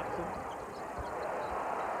to Watson.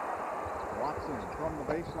 Watson from the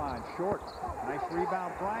baseline, short. Nice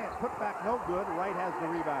rebound. Bryant put back, no good. Wright has the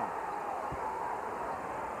rebound.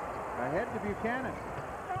 Ahead to Buchanan.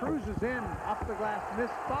 Cruises in, off the glass, miss,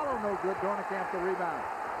 follow, no good. Dornekamp the rebound.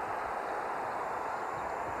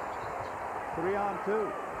 3 on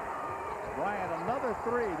 2. Bryant another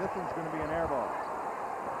 3. This one's going to be an air ball.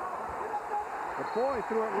 The boy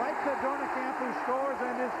threw it right to Dornekamp, who scores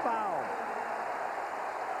and is fouled.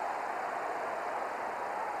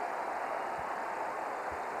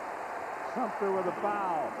 Sumter with a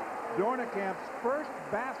foul. Dornekamp's first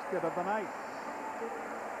basket of the night.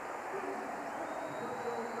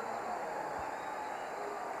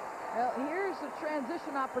 Well, here's a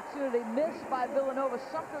transition opportunity missed by Villanova.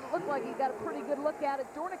 Sumter looked like he got a pretty good look at it.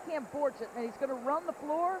 Dornekamp boards it, and he's going to run the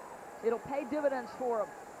floor. It'll pay dividends for him.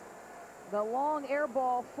 The long air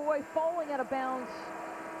ball, Foy falling out of bounds,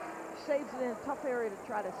 saves it in a tough area to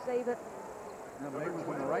try to save it. Now, Nate was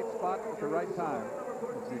in the right spot at the right time.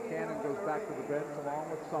 Buchanan goes back to the bench along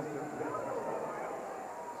with Sumter.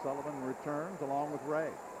 Sullivan returns along with Ray.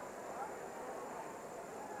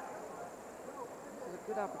 This is a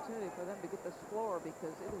good opportunity for them to get this floor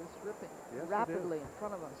because it is ripping rapidly in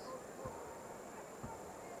front of us.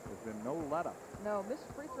 There's been no let up. No, missed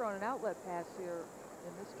free throw and an outlet pass here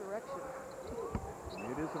in this direction.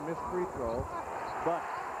 It is a missed free throw, but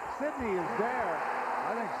Sidney is there.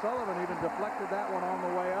 I think Sullivan even deflected that one on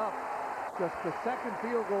the way up. Just the second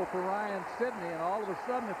field goal for Ryan Sidney, and all of a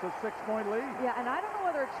sudden it's a 6-point lead. Yeah, and I don't know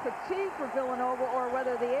whether it's fatigue for Villanova or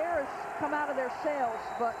whether the air has come out of their sails,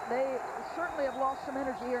 but they certainly have lost some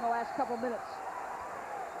energy here in the last couple minutes.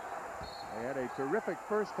 They had a terrific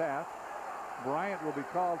first half. Bryant will be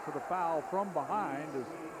called for the foul from behind as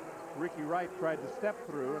Ricky Wright tried to step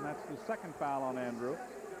through, and that's the second foul on Andrew.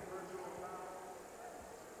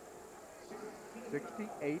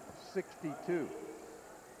 68-62.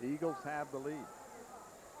 The Eagles have the lead.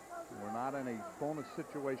 We're not in a bonus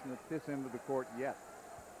situation at this end of the court yet.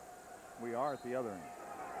 We are at the other end.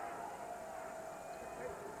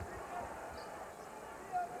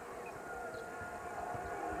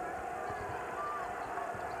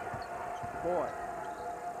 Boy.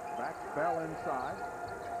 Backs Bell inside.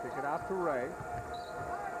 Kick it out to Ray.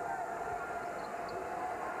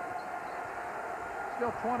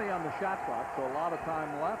 Still 20 on the shot clock, so a lot of time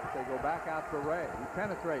left. They go back out to Ray. He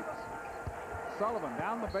penetrates. Sullivan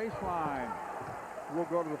down the baseline. Will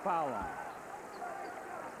go to the foul line.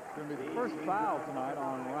 It's going to be the first foul tonight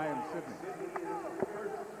on Ryan Sidney.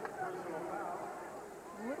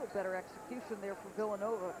 A little better execution there for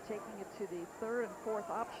Villanova, taking it to the third and fourth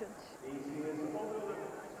options.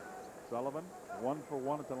 Sullivan, 1 for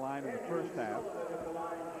 1 at the line in the first half.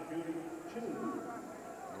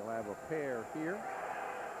 He'll have a pair here.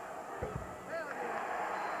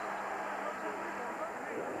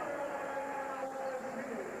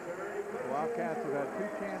 The Wildcats have had 2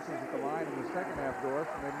 chances at the line in the second half, Doris,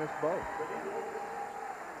 and they missed both.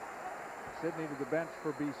 Sidney to the bench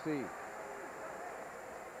for BC.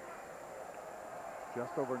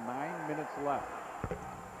 Just over 9 minutes left.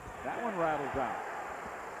 That one rattles out.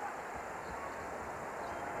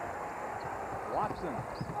 Watson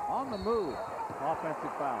on the move.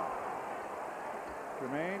 Offensive foul.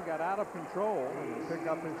 Jermaine got out of control and picked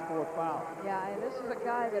up his 4th foul. Yeah, and this is a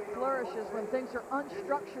guy that flourishes when things are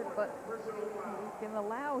unstructured, but he can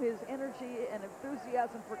allow his energy and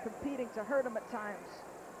enthusiasm for competing to hurt him at times.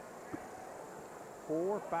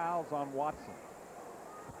 4 fouls on Watson.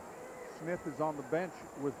 Smith is on the bench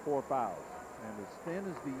with 4 fouls. And as thin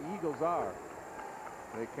as the Eagles are,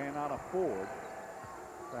 they cannot afford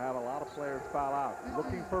to have a lot of players foul out.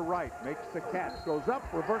 Looking for Wright, makes the catch, goes up,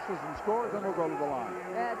 reverses and scores, and will go to the line.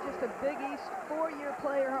 Yeah, just a Big East 4-year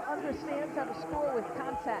player who understands how to score with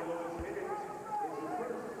contact.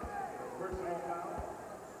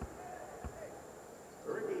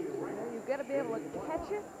 You've got to be able to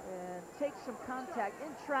catch it and take some contact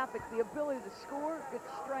in traffic. The ability to score, good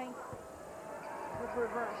strength, good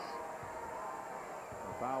reverse.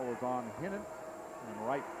 The foul was on Hinnon and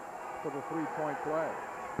Wright for the 3-point play.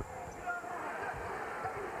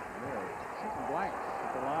 They're shooting blanks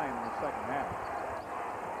at the line in the second half.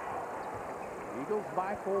 Eagles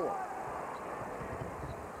by 4.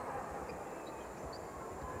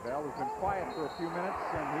 Bell has been quiet for a few minutes,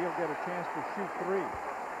 and he'll get a chance to shoot 3.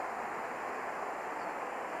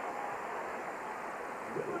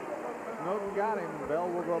 Snowden got him. Bell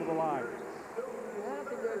will go to the line. I don't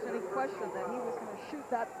think there was any question that he was going to shoot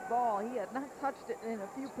that ball. He had not touched it in a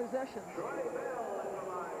few possessions.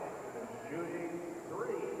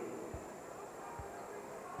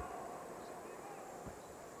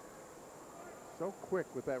 So quick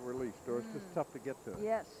with that release, Doris. Just tough to get to.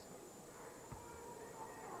 Yes.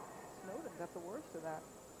 Snowden got the worst of that.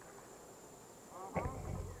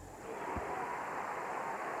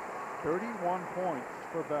 31 points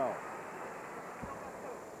for Bell.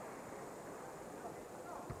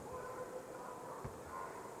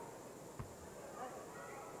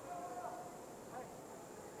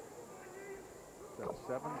 Got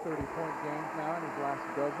 7 30-point games now in his last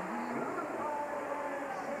dozen.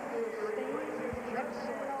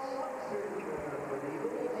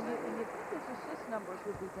 And you think his assist numbers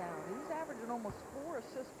would be down. He's averaging almost 4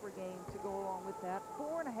 assists per game to go along with that.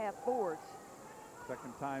 4.5 boards.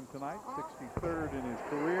 Second time tonight, 63rd in his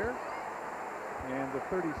career. And the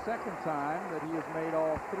 32nd time that he has made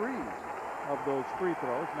all 3 of those free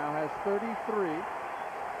throws. Now has 33.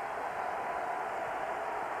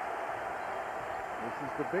 This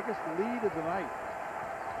is the biggest lead of the night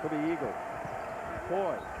for the Eagles.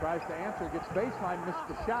 Boy tries to answer, gets baseline, missed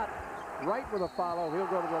the shot. Right with a follow, he'll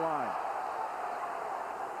go to the line.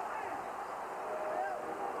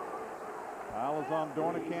 Foul is on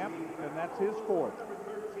Dornekamp, and that's his 4th.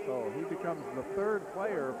 So he becomes the 3rd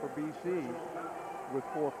player for BC with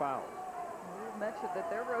 4 fouls. You mentioned that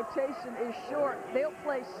their rotation is short. They'll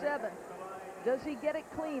play 7. Does he get it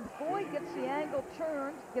clean? Foy gets the angle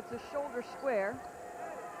turned, gets a shoulder square.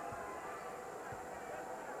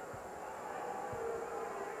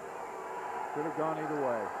 Could have gone either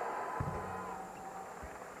way.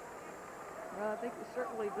 Well, I think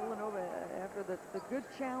certainly Villanova, after the good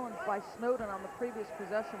challenge by Snowden on the previous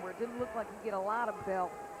possession where it didn't look like he'd get a lot of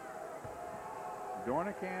Bell.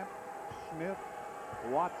 Dornekamp, Smith,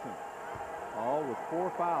 Watson, all with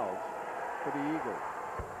 4 fouls for the Eagles.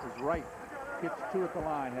 Is Wright hits 2 at the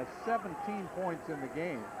line, has 17 points in the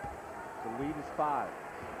game. The lead is 5.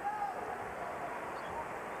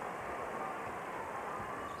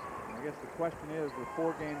 And I guess the question is, with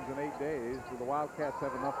 4 games in 8 days, do the Wildcats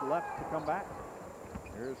have enough left to come back?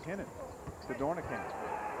 Here's Hinnon to Dornekamp.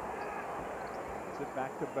 Sit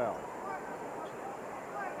back to Bell.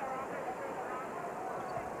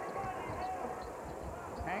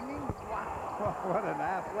 Hanging? Wow, what an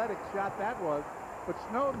athletic shot that was. But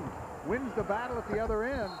Snowden wins the battle at the other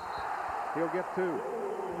end. He'll get 2.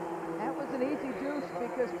 That was an easy deuce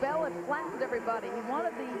because Bell had flattened everybody. He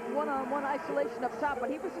wanted the one-on-one isolation up top, but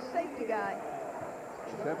he was a safety guy.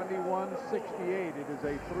 71-68. It is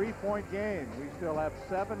a 3-point game. We still have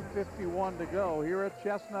 7:51 to go here at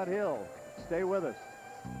Chestnut Hill. Stay with us.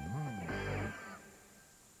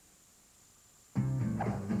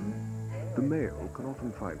 The male can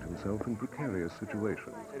often find himself in precarious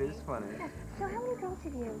situations. It is funny. So how many girls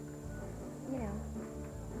have you know?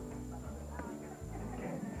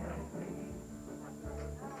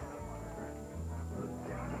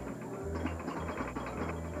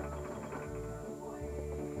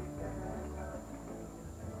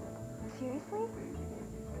 Seriously?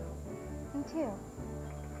 Me too.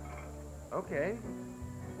 Okay.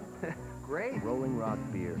 Great. Rolling Rock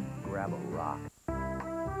beer. Grab a rock.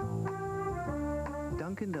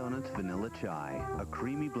 Dunkin' Donuts Vanilla Chai, a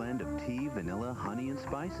creamy blend of tea, vanilla, honey, and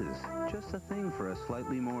spices. Just a thing for a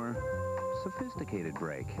slightly more sophisticated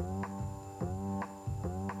break.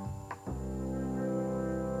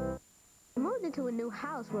 Moved into a new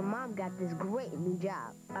house when Mom got this great new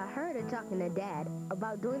job. I heard her talking to Dad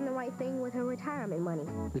about doing the right thing with her retirement money.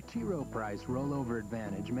 The T. Rowe Price Rollover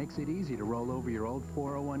Advantage makes it easy to roll over your old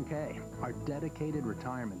 401k. Our dedicated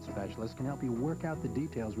retirement specialist can help you work out the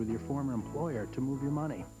details with your former employer to move your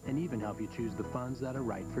money, and even help you choose the funds that are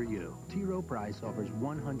right for you. T. Rowe Price offers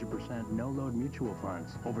 100% no-load mutual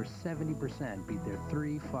funds. Over 70% beat their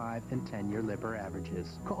 3, 5, and 10-year Lipper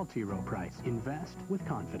averages. Call T. Rowe Price. Invest with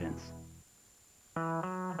confidence.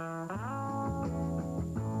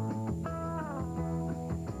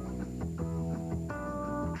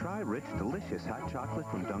 Try rich, delicious hot chocolate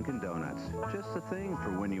from Dunkin' Donuts. Just a thing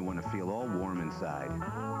for when you want to feel all warm inside.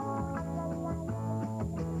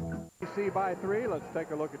 See by 3. Let's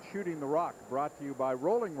take a look at Shooting the Rock, brought to you by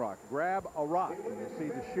Rolling Rock. Grab a rock. And you see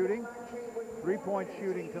the shooting. 3-point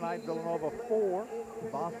shooting tonight. Villanova 4,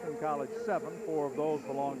 Boston College 7. 4 of those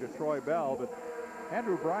belong to Troy Bell, but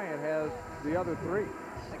Andrew Bryant has the other 3.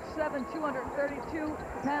 6'7",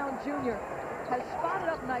 232-pound junior has spotted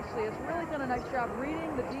up nicely. Has really done a nice job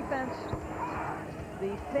reading the defense.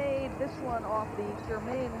 The fade, this one off the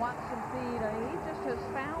Jermaine Watson feed. I mean, he just has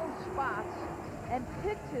found spots and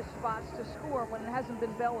picked his spots to score when it hasn't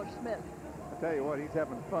been Bell or Smith. I tell you what, he's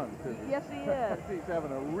having fun, too. Yes, he is. He's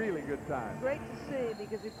having a really good time. Great to see,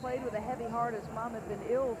 because he played with a heavy heart. His mom had been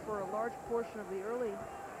ill for a large portion of the early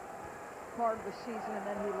part of the season, and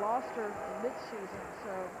then he lost her in mid-season,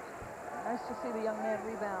 so nice to see the young man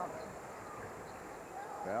rebound.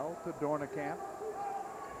 Bell to Dornekamp.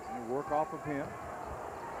 And work off of him.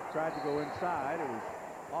 Tried to go inside. It was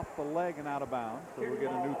off the leg and out of bounds, so we'll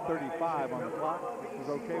get a new 35 on the clock, which is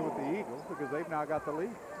okay with the Eagles because they've now got the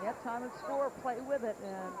lead. Yep, time and score, play with it,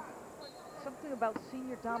 and something about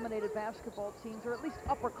senior-dominated basketball teams, or at least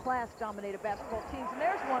upper-class dominated basketball teams, and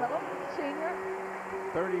there's one of them, senior.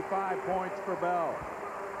 35 points for Bell.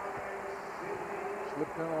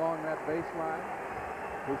 Slipped in along that baseline.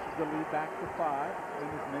 Pushes the lead back to 5. And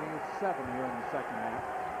as many as 7 here in the second half.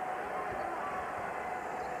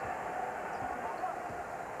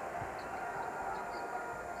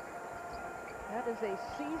 That is a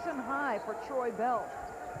season high for Troy Bell.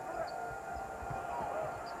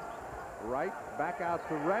 Right back out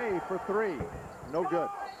to Ray for 3. No good.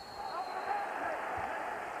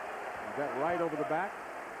 Is that right over the back?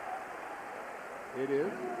 It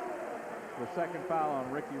is. The second foul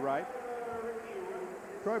on Ricky Wright.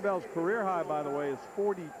 Troy Bell's career high, by the way, is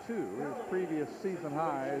 42. His previous season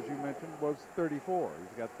high, as you mentioned, was 34.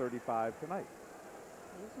 He's got 35 tonight.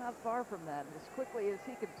 He's not far from that. As quickly as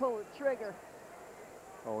he can pull the trigger.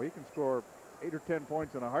 Oh, he can score 8 or 10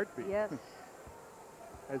 points in a heartbeat. Yes.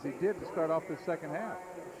 As he did to start off the second half.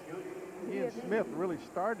 He and Smith really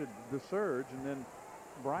started the surge, and then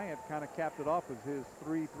Bryant kind of capped it off as his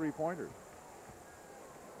 3 three-pointers.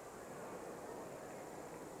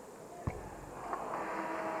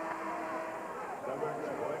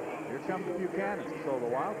 Here comes Buchanan. So the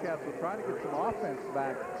Wildcats will try to get some offense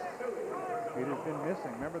back. It has been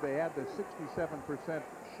missing. Remember, they had the 67%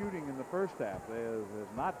 shooting in the first half. It has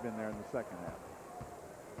not been there in the second half.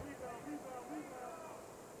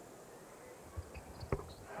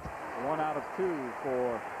 One out of 2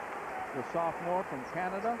 for the sophomore from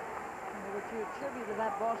Canada. What you attribute to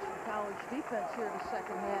that Boston College defense here in the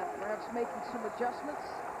second half, perhaps making some adjustments.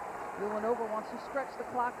 Villanova wants to stretch the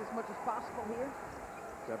clock as much as possible here.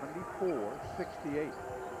 74-68.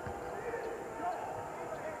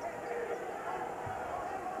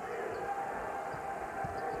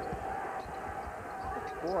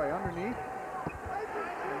 Boy, underneath.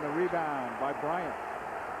 And the rebound by Bryant.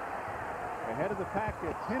 Ahead of the pack,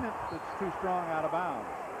 it's Hinnant that's too strong out of bounds.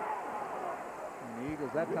 And the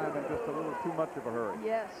Eagles that time in just a little too much of a hurry.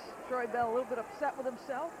 Yes, Troy Bell a little bit upset with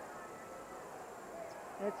himself.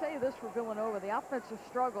 And I'll tell you this for Villanova, the offensive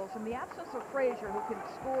struggles in the absence of Frazier, who can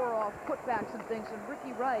score off putbacks and things, and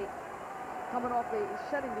Ricky Wright coming off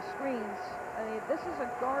setting the screens. I mean, this is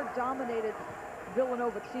a guard-dominated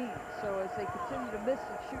Villanova team. So as they continue to miss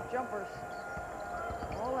and shoot jumpers,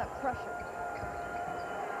 all that pressure.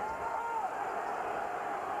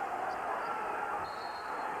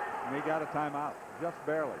 And he got a timeout, just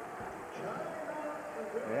barely.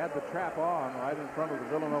 They had the trap on right in front of the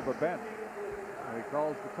Villanova bench. And he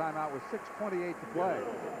calls the timeout with 6:28 to play.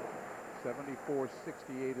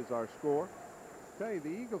 74-68 is our score. I'll tell you, the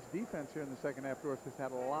Eagles' defense here in the second half, Doris, has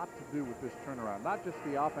had a lot to do with this turnaround. Not just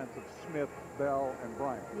the offense of Smith, Bell, and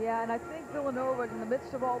Bryant. Yeah, and I think Villanova, in the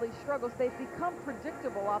midst of all these struggles, they've become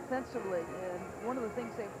predictable offensively. And one of the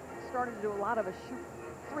things they've started to do a lot of is shoot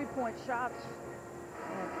three-point shots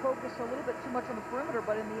and focus a little bit too much on the perimeter.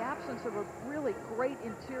 But in the absence of a really great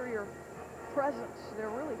interior presence, they're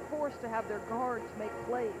really forced to have their guards make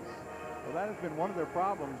plays. Well, that has been one of their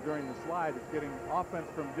problems during the slide, is getting offense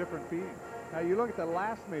from different teams. Now, you look at the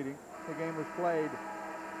last meeting, the game was played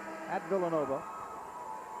at Villanova,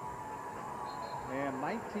 and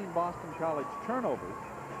 19 Boston College turnovers,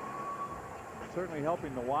 certainly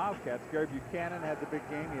helping the Wildcats. Gary Buchanan had the big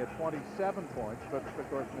game. He had 27 points, but of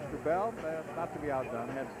course, Mr. Bell, not to be outdone,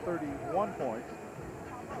 had 31 points.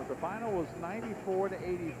 But the final was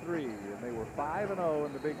 94-83, and they were 5-0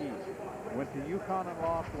 in the Big East. Went to UConn and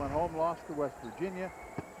lost, went home, lost to West Virginia,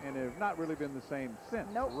 and have not really been the same since.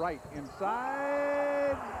 Nope. Right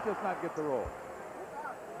inside, just not get the roll.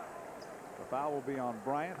 The foul will be on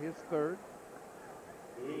Bryant, his third.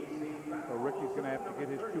 So Ricky's going to have to get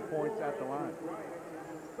his 2 points at the line.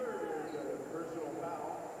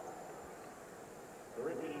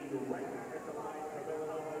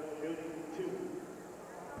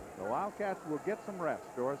 The Wildcats will get some rest,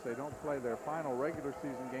 Doris. They don't play their final regular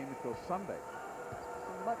season game until Sunday.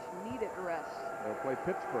 Some much needed rest. They'll play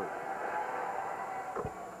Pittsburgh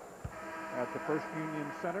at the First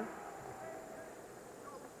Union Center.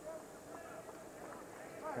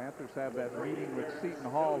 Panthers have that meeting with Seton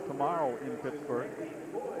Hall tomorrow in Pittsburgh.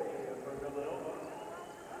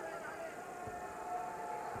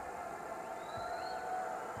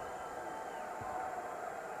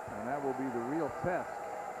 And that will be the real test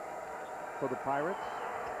for the Pirates,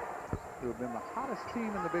 who have been the hottest team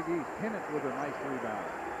in the Big East. Hinnant with a nice rebound.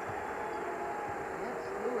 Yes,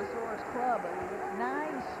 Lewis Orr's club,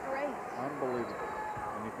 9 straight. Unbelievable.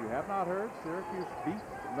 And if you have not heard, Syracuse beat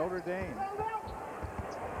Notre Dame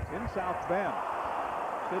in South Bend.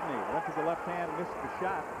 Sidney went to the left hand, missed the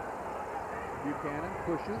shot. Buchanan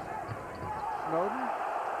pushes. Snowden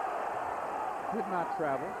did not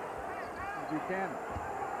travel. And Buchanan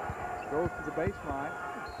goes to the baseline,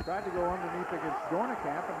 tried to go underneath against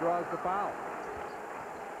Dornekamp and draws the foul.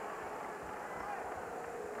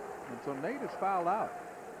 And so Nate is fouled out.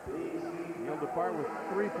 He'll depart with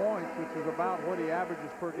 3 points, which is about what he averages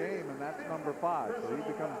per game, and that's number 5. So he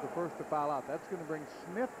becomes the first to foul out. That's going to bring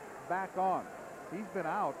Smith back on. He's been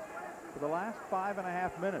out for the last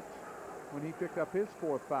 5.5 minutes when he picked up his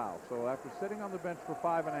 4th foul. So after sitting on the bench for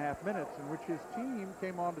 5.5 minutes, in which his team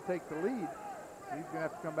came on to take the lead, he's going to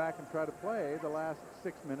have to come back and try to play the last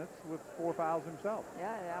 6 minutes with 4 fouls himself.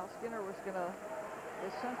 Yeah, Al Skinner was going to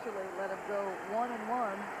essentially let him go 1-1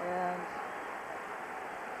 and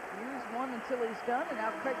use one until he's done. And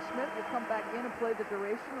now Craig Smith will come back in and play the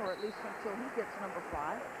duration, or at least until he gets number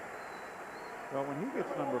 5. Well, when he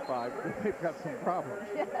gets number 5, they've got some problems.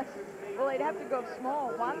 Yes. Well, they'd have to go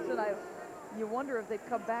small. Watson, you wonder if they'd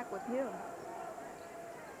come back with him.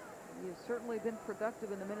 He's certainly been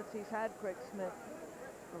productive in the minutes he's had, Craig Smith.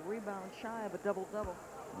 A rebound shy of a double-double.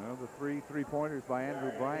 Well, the 3 3-pointers by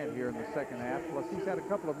Andrew Bryant here in the second half. Plus, he's had a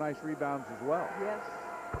couple of nice rebounds as well. Yes.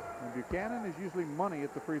 And Buchanan is usually money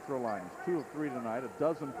at the free throw line. He's 2 of 3 tonight,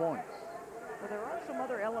 12 points. But there are some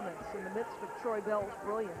other elements in the midst of Troy Bell's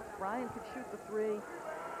brilliance. Bryant could shoot the 3.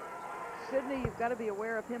 Sidney, you've got to be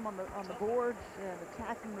aware of him on the boards and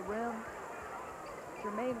attacking the rim.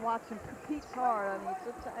 Jermaine Watson competes hard. I mean,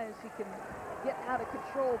 sometimes he can get out of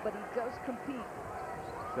control, but he does compete.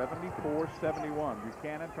 74-71.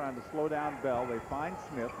 Buchanan trying to slow down Bell. They find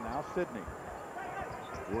Smith. Now Sidney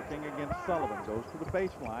working against Sullivan. Goes to the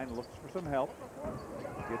baseline. Looks for some help.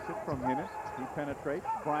 Gets it from Hinnant. He penetrates.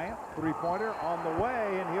 Bryant, 3-pointer on the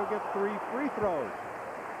way, and he'll get 3 free throws.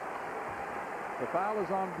 The foul is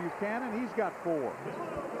on Buchanan. He's got 4.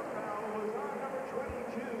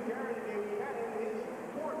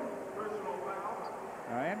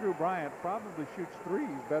 Now Andrew Bryant probably shoots threes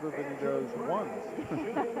better than he does ones.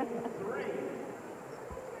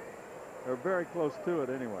 They're very close to it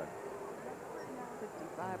anyway.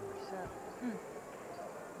 55%.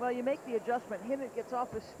 Well, you make the adjustment. Hinnant gets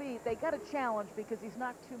off his feet. They got a challenge because he's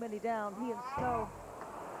knocked too many down. He and Snow.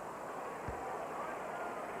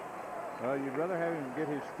 Well, you'd rather have him get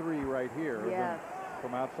his three right here than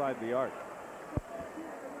from outside the arc.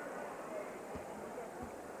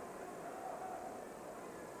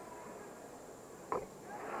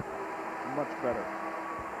 Much better.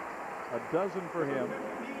 A dozen for him.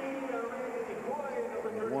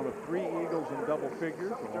 One of 3 Eagles in double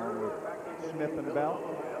figures, along with Smith and Bell.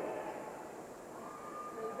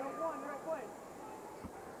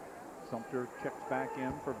 Sumter checks back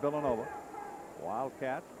in for Villanova.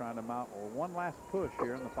 Wildcats trying to mount one last push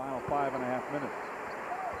here in the final 5.5 minutes.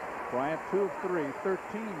 Bryant 2 of 3, 13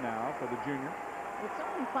 now for the junior. It's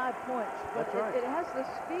only 5 points, but That's right. it has this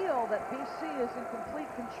feel that BC is in complete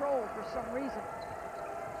control for some reason.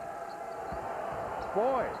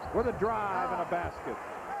 Boyd with a drive and a basket.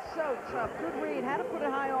 So tough. Good read. Had to put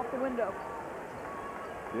it high off the window.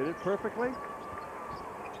 Did it perfectly.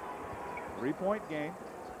 3-point game.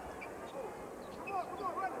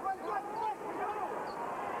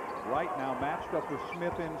 Wright now matched up with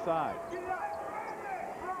Smith inside.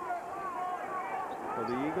 So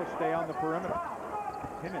the Eagles stay on the perimeter.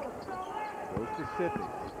 Hinnant goes to Sidney.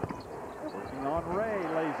 Working on Ray,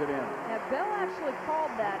 lays it in. Now, Bell actually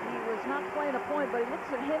called that. He was not playing a point, but he looks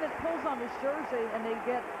at Hinnant, pulls on his jersey, and they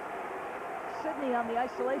get Sidney on the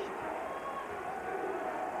isolation.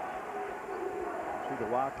 See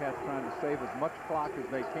the Wildcats trying to save as much clock as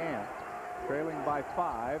they can. Trailing by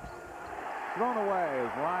 5. Thrown away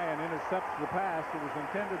as Ryan intercepts the pass that was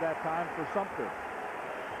intended that time for Sumter.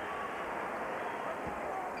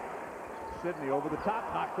 Sidney over the top,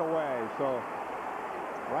 knocked away. So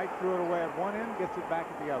Wright threw it away at one end, gets it back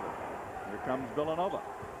at the other. Here comes Villanova.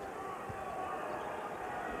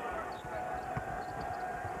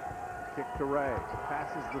 Kick to Ray.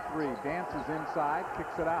 Passes the 3. Dances inside,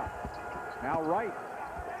 kicks it out. Now Wright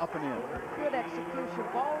up and in. Good execution.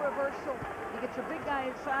 Ball reversal. You get your big guy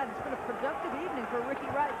inside. It's been a productive evening for Ricky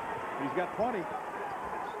Wright. He's got 20.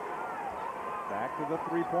 Back to the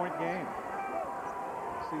 3-point game.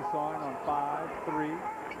 Seesawing on 5-3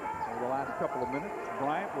 over the last couple of minutes.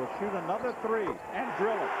 Bryant will shoot another 3 and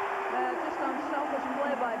drill it. Just unselfish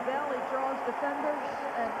play by Bell. He draws defenders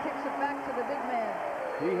and kicks it back to the big man.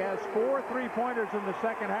 He has 4 3-pointers in the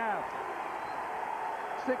second half.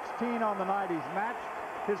 16 on the night. He's matched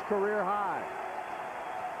his career high.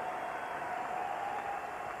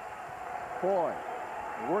 Boy,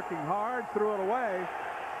 working hard, threw it away.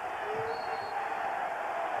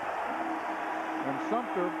 And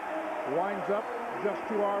Sumter winds up just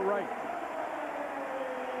to our right.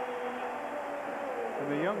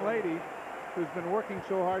 And the young lady who's been working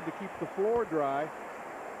so hard to keep the floor dry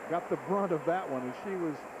got the brunt of that one, as she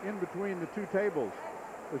was in between the 2 tables.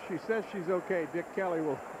 But she says she's okay. Dick Kelly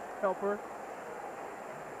will help her.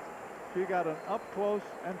 She got an up-close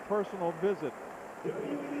and personal visit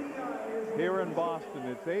here in Boston.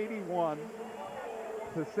 It's 81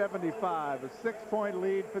 to 75, a 6-point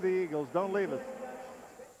lead for the Eagles. Don't leave us.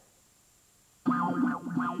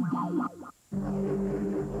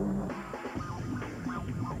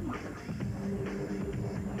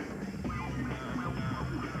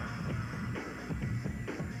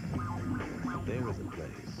 There is a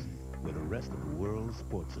place where the rest of the world's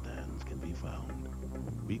sports sedans can be found.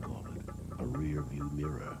 We call it a rear view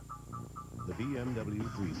mirror. The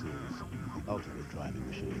BMW 3 Series, the ultimate driving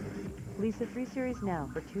machine. Lease the 3 Series now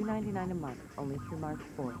for $299 a month, only through March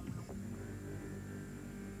 4th.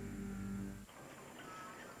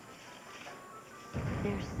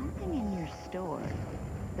 There's something in your store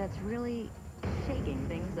that's really shaking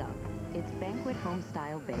things up. It's Banquet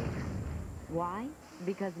Home-Style Bakes. Why?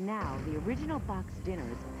 Because now the original box dinner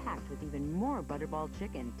is packed with even more butterball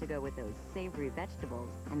chicken to go with those savory vegetables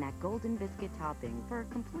and that golden biscuit topping for a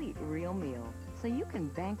complete real meal. So you can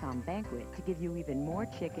bank on Banquet to give you even more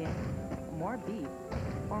chicken, more beef,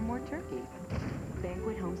 or more turkey.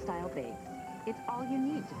 Banquet Home-Style Bakes. It's all you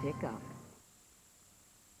need to pick up.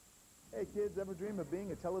 Hey kids, ever dream of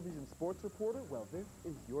being a television sports reporter? Well, this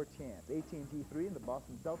is your chance. AT&T 3 and the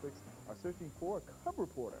Boston Celtics are searching for a cub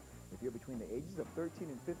reporter. If you're between the ages of 13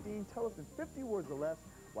 and 15, tell us in 50 words or less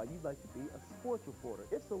why you'd like to be a sports reporter.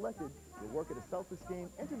 If selected, you'll work at a Celtics game,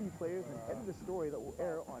 interview players, and edit a story that will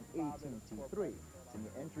air on AT&T 3. Send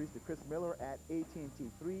your entries to Chris Miller at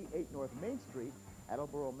AT&T 3, 8 North Main Street,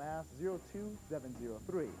 Attleboro, Mass.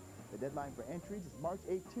 02703. The deadline for entries is March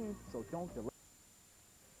 18th, so don't delay.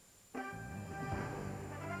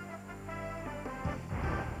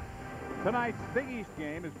 Tonight's Big East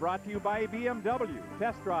game is brought to you by BMW.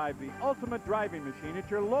 Test drive the ultimate driving machine at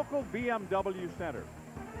your local BMW center.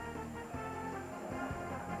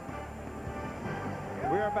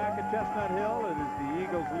 We are back at Chestnut Hill. It is the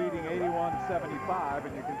Eagles leading 81-75,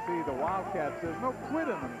 and you can see the Wildcats. There's no quit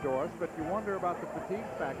in them, Doris, but you wonder about the fatigue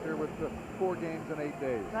factor with the 4 games in 8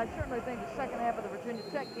 days. And I certainly think the second half of the Virginia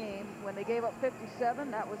Tech game, when they gave up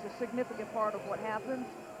 57, that was a significant part of what happened.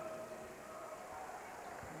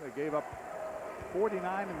 They gave up 49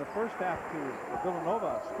 in the first half to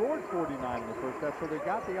Villanova, scored 49 in the first half, so they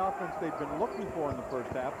got the offense they've been looking for in the first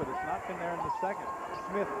half, but it's not been there in the second.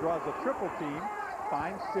 Smith draws a triple team,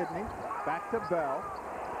 finds Sidney, back to Bell.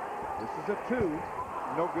 This is a 2,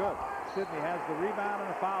 no good. Sidney has the rebound and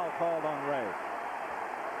a foul called on Ray.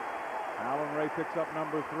 Alan Ray picks up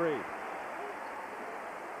number 3.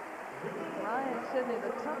 Ryan Sidney,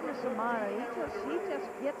 the toughness of mind, he just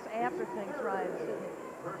gets after things, Ryan Sidney.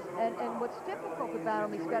 And what's difficult about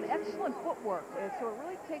him, he's got excellent footwork, and so it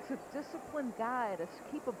really takes a disciplined guy to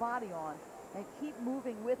keep a body on and keep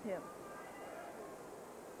moving with him.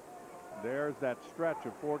 There's that stretch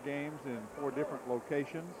of 4 games in 4 different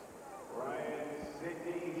locations.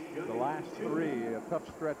 The last 3, a tough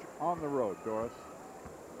stretch on the road, Doris,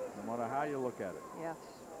 no matter how you look at it. Yes.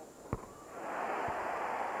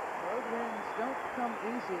 Road wins don't come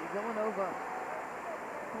easy. Villanova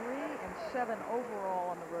 3-7 overall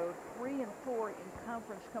on the road, 3-4 in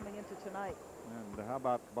conference coming into tonight. And how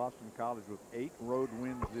about Boston College with 8 road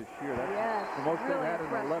wins this year? That's yes, the most really they've had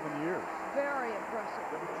impressive. in 11 years. Very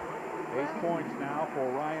impressive. 8 points now for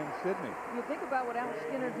Ryan Sidney. You think about what Al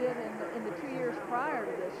Skinner did in the 2 years prior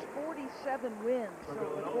to this, 47 wins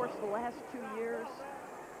over the course of the last 2 years.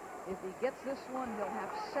 If he gets this one, he'll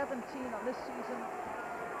have 17 on this season.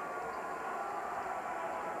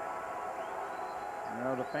 You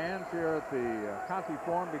know, the fans here at the Conti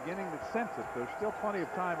Forum beginning to sense it. There's still plenty of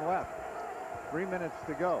time left. 3 minutes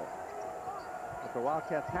to go. But the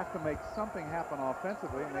Wildcats have to make something happen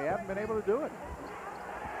offensively, and they haven't been able to do it.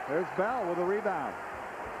 There's Bell with a rebound.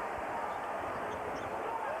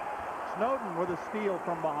 Snowden with a steal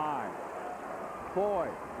from behind. Foy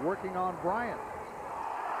working on Bryant.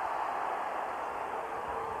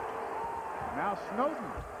 Now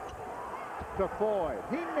Snowden to Foy.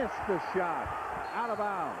 He missed the shot. Out of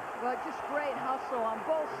bounds. Well, just great hustle on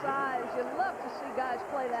both sides. You love to see guys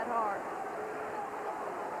play that hard.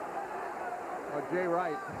 Well, Jay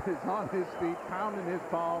Wright is on his feet, pounding his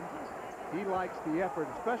palm. He likes the effort,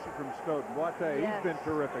 especially from Snowden. Boy, I tell you, he's been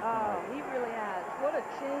terrific tonight. Oh, he really has. What a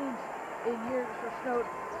change in years for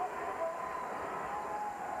Snowden.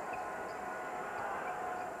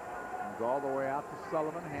 Comes all the way out to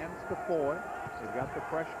Sullivan, hands to Foy. They've got the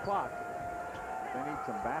fresh clock. They need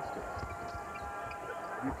some baskets.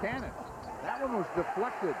 Buchanan. That one was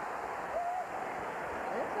deflected.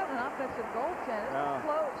 It's got an offensive goaltender. It's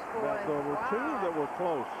close, boy. There were 2 that were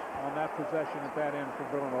close on that possession at that end for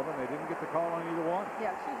Villanova, and they didn't get the call on either one.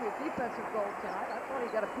 Yeah, excuse me, defensive goaltender. I thought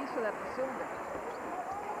he got a piece of that for Silver.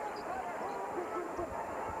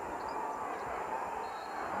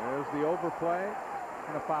 There's the overplay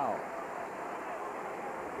and a foul.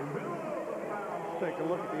 Let's take a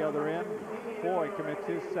look at the other end. Foy commits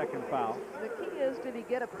his second foul. The key is, did he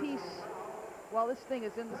get a piece while this thing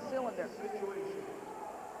is in the cylinder?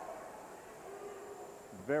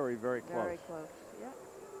 Very, very close. Very close, yeah.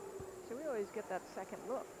 So we always get that second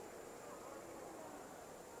look.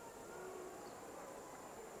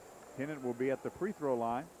 Hinnant will be at the free throw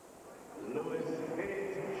line. Lewis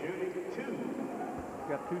Hinnant, shooting 2. He's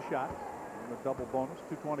got 2 shots and a double bonus,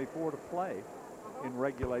 2:24 to play in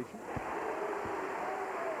regulation.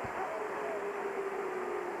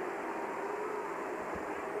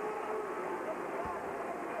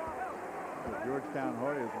 Georgetown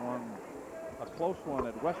Hoyas won a close one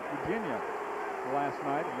at West Virginia last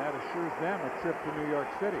night, and that assures them a trip to New York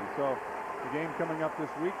City. So the game coming up this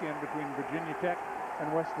weekend between Virginia Tech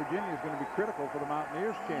and West Virginia is going to be critical for the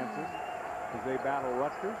Mountaineers' chances as they battle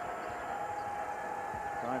Rutgers.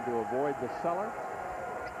 Trying to avoid the cellar.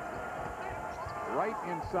 Right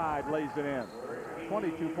inside lays it in.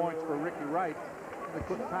 22 points for Ricky Wright. They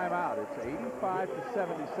put timeout. It's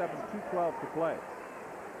 85-77, 2:12 to play.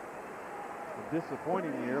 A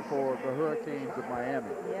disappointing year for the Hurricanes of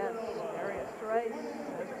Miami. Yes, Darius Rice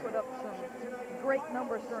has put up some great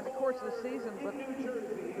numbers during the course of the season, but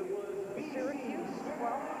Syracuse,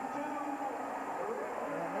 well,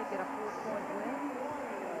 and they get a 4-point win.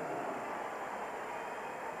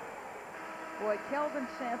 Boy, Kelvin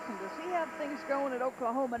Sampson, does he have things going at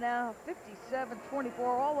Oklahoma now? 57-24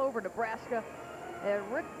 all over Nebraska.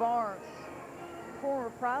 And Rick Barnes former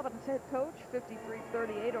Providence head coach,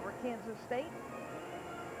 53-38 over Kansas State.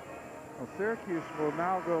 Well, Syracuse will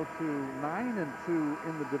now go to 9-2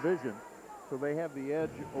 in the division, so they have the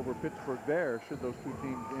edge over Pittsburgh there should those two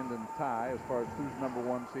teams end in a tie as far as who's number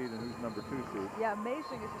 1 seed and who's number 2 seed. Yeah,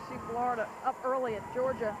 amazing as you see Florida up early at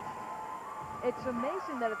Georgia. It's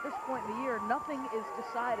amazing that at this point in the year, nothing is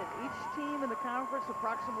decided. Each team in the conference,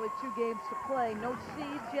 approximately 2 games to play. No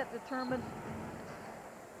seeds yet determined.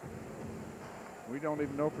 We don't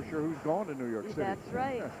even know for sure who's going to New York City. That's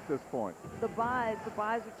right. At this point. The buys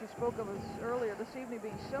that you spoke of earlier this evening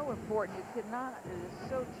being so important. You cannot, it is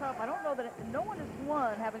so tough. I don't know that no one has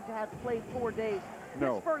won having to have played 4 days.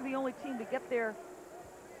 No. Pittsburgh, the only team to get there.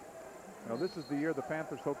 Now, this is the year the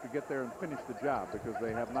Panthers hope to get there and finish the job because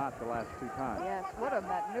they have not the last 2 times. Yes, what a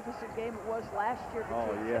magnificent game it was last year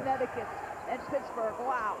between yes. Connecticut and Pittsburgh.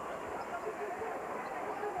 Wow.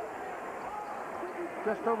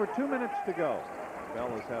 Just over 2 minutes to go. Bell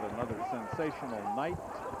has had another sensational night.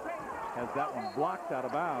 Has that one blocked out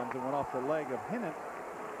of bounds and went off the leg of Hinnant.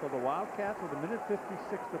 So the Wildcats with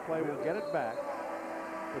 1:56 to play will get it back.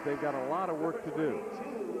 But they've got a lot of work to do.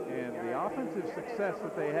 And the offensive success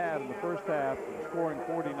that they had in the first half, scoring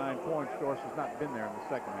 49 points, Doris, has not been there in the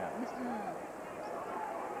second half.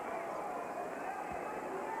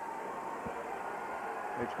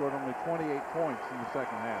 They scored only 28 points in the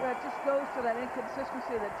second half. That just goes to that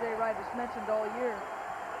inconsistency that Jay Wright has mentioned all year.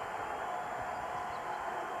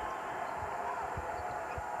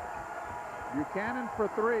 Buchanan for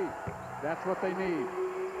 3. That's what they need.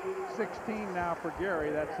 16 now for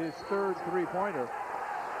Gary. That's his 3rd three-pointer.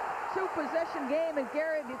 2-possession game, and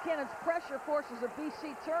Gary Buchanan's pressure forces a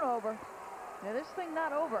BC turnover. Now, this thing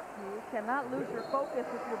not over. You cannot lose your focus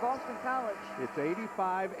if you're Boston College. It's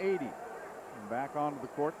 85-80. And back onto the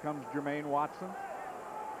court comes Jermaine Watson.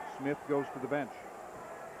 Smith goes to the bench.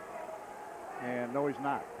 And no, he's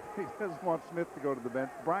not. He doesn't want Smith to go to the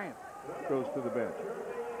bench. Bryant goes to the bench.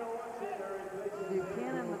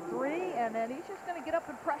 Buchanan the 3, and then he's just going to get up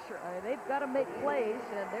and pressure. I mean, they've got to make plays,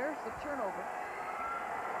 and there's the turnover.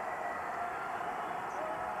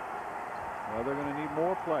 Well, they're going to need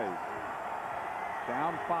more plays.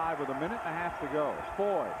 Down 5 with 1.5 minutes to go.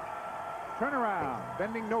 Foy. Turnaround.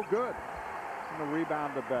 Bending no good. And the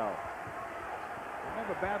rebound to Bell. Didn't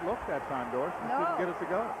have a bad look that time, Doris. Just didn't get it to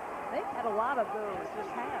go. They've had a lot of those. Just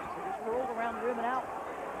halves. They just rolled around the rim and out.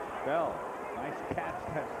 Bell. Nice catch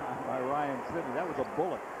that time by Ryan Sidney. That was a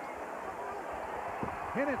bullet.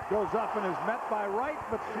 Hinnant goes up and is met by Wright,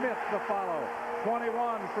 but Smith to follow.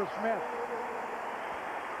 21 for Smith.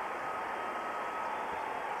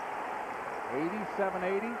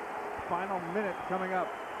 87-80. Final minute coming up.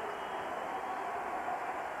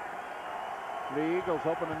 The Eagles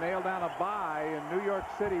hoping to nail down a bye in New York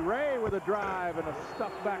City. Ray with a drive and a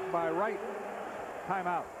stuff back by Wright.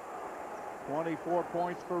 Timeout. 24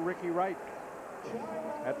 points for Ricky Wright.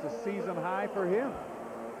 That's a season high for him.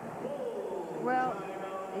 Well,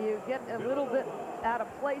 you get a little bit out of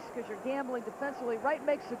place because you're gambling defensively. Wright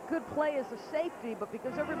makes a good play as a safety, but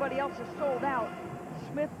because everybody else is sold out,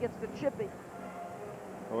 Smith gets the chippy.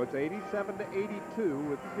 Oh, it's 87-82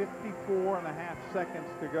 with 54.5 seconds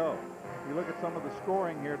to go. You look at some of the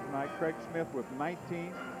scoring here tonight. Craig Smith with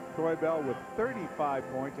 19. Troy Bell with 35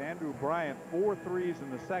 points. Andrew Bryant, 4 threes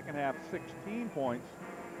in the second half, 16 points.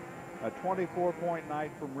 A 24-point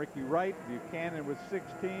night from Ricky Wright. Buchanan with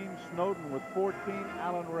 16. Snowden with 14.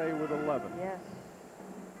 Allen Ray with 11. Yes.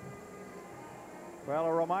 Well,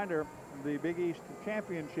 a reminder, the Big East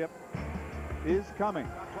Championship is coming.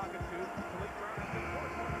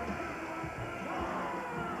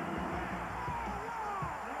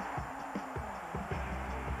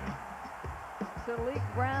 Salik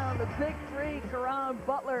Brown, the big 3, Karan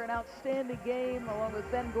Butler, an outstanding game along with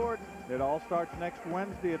Ben Gordon. It all starts next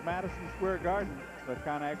Wednesday at Madison Square Garden. The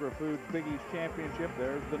ConAgra Foods Big East Championship.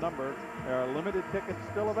 There's the number. There are limited tickets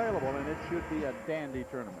still available, and it should be a dandy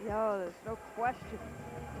tournament. Yeah, there's no question.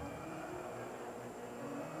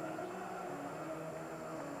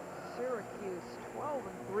 Syracuse,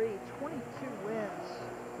 12-3, 22 wins.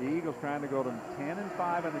 The Eagles trying to go to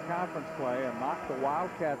 10-5 in the conference play and knock the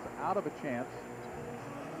Wildcats out of a chance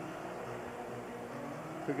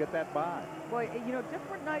to get that bye. Boy, you know,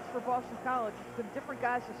 different nights for Boston College. It's been different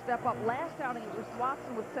guys to step up. Last outing, it was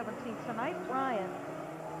Watson with 17. Tonight, Brian.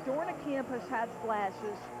 Dornicamp has had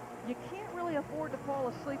flashes. You can't really afford to fall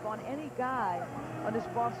asleep on any guy on this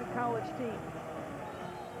Boston College team.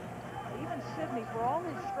 Even Sidney, for all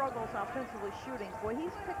his struggles offensively shooting, boy,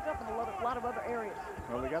 he's picked up in a lot of other areas.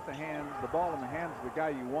 Well, they got the ball in the hands of the guy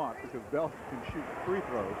you want because Bell can shoot free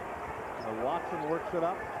throws. Watson works it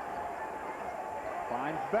up.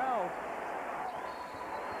 Finds Bell.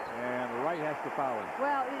 has to foul him.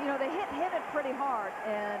 Well, you know, they hit it pretty hard,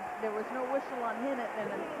 and there was no whistle on hit it,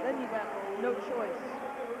 and then you got no choice.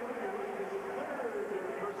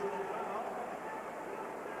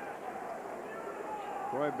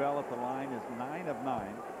 Troy Bell at the line is 9 of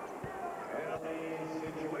 9.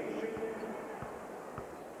 Situation.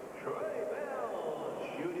 Troy Bell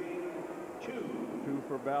shooting 2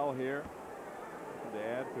 for Bell here to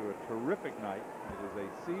add to a terrific night. It is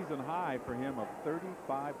a season high for him of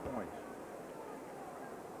 35 points.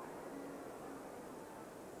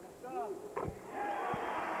 Now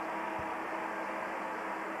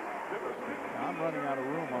I'm running out of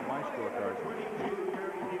room on my scorecard.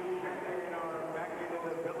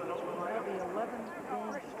 Well, the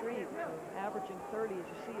 11-game streak, averaging 30, as you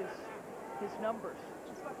see his numbers.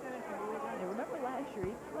 And remember last year,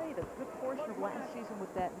 he played a good portion of last season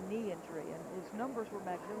with that knee injury, and his numbers were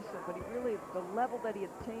magnificent, but he really, the level that he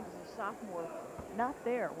attained as a sophomore, not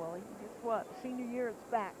there. Well, guess what? Senior year, it's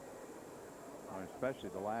back. Well, especially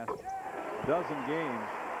the last dozen games,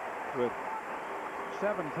 with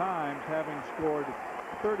 7 times having scored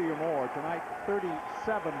 30 or more. Tonight,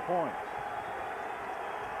 37 points.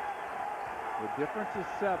 The difference is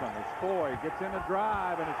 7 as Foy gets in a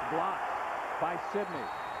drive, and it's blocked by Sidney.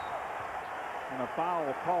 And a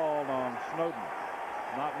foul called on Snowden.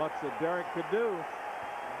 Not much that Derek could do.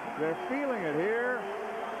 They're feeling it here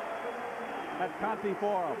at Conti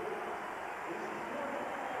Forum.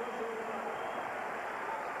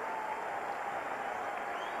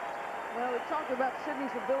 Well, we talked about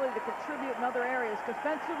Sidney's ability to contribute in other areas.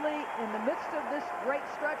 Defensively, in the midst of this great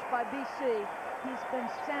stretch by BC, he's been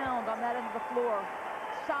sound on that end of the floor.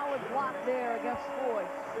 Solid block there against Foy.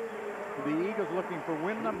 The Eagles looking for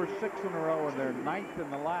win number 6 in a row, and they're 9th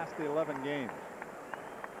in the last 11 games.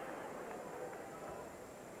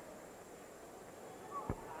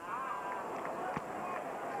 Well,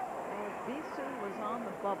 if BC was on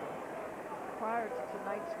the bubble prior to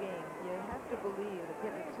tonight's game, you have to believe that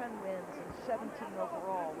getting 10 wins and 17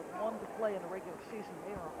 overall with 1 to play in the regular season,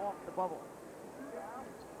 they are off the bubble.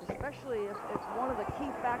 Especially if one of the key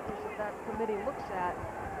factors that committee looks at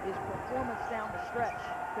is performance down the stretch,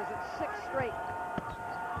 because it's 6 straight.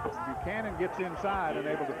 Buchanan gets inside and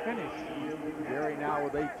able to finish. Gary now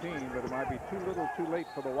with 18, but it might be too little too late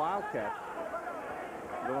for the Wildcats.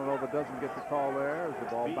 Villanova doesn't get the call there as the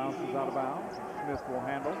ball bounces out of bounds. Smith will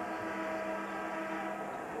handle.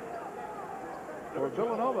 For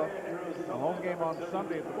Villanova, a home game on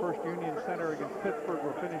Sunday at the First Union Center against Pittsburgh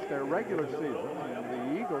will finish their regular season. And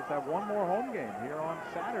the Eagles have one more home game here on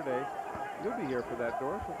Saturday. You'll be here for that,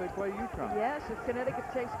 Doris, if they play UConn. Yes, if Connecticut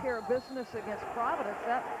takes care of business against Providence,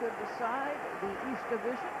 that could decide the East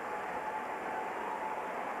Division.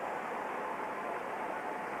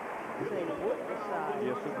 They would decide.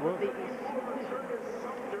 Yes, it would. The East Division.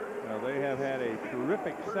 Now, they have had a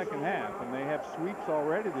terrific second half, and they have sweeps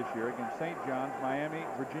already this year against St. John's, Miami,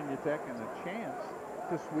 Virginia Tech, and a chance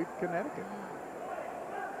to sweep Connecticut.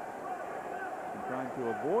 And trying to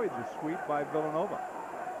avoid the sweep by Villanova.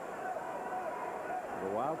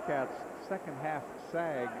 The Wildcats' second half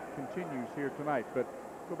sag continues here tonight. But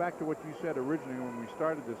go back to what you said originally when we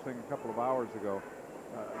started this thing a couple of hours ago.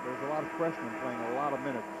 There's a lot of freshmen playing a lot of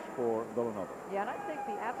minutes for Villanova. Yeah, and I think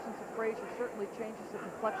the absence of Frazier certainly changes the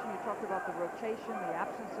complexion. You talked about the rotation, the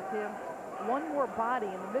absence of him. One more body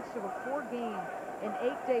in the midst of a 4-game and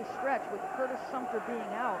 8-day stretch with Curtis Sumter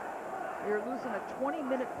being out. You're losing a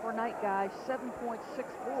 20-minute per night guy, 7.6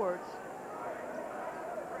 boards.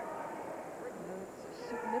 It's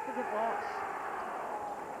a significant loss.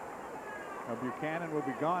 Now, Buchanan will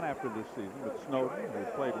be gone after this season, but Snowden, who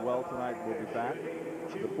played well tonight, will be back.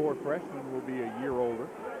 The 4 freshmen will be a year older.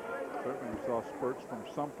 Certainly we saw spurts from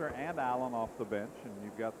Sumter and Allen off the bench, and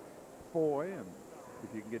you've got Foy, and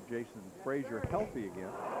if you can get Jason Frazier healthy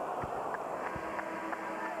again.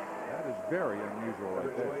 That is very unusual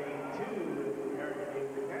right there.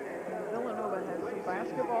 Villanova has some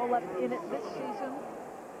basketball left in it this season,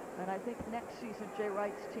 and I think next season Jay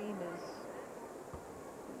Wright's team is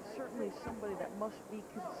certainly somebody that must be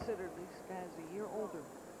considered. These guys a year older.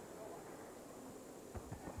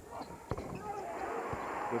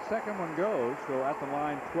 The second one goes, so at the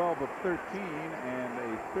line 12 of 13 and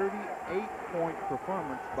a 38-point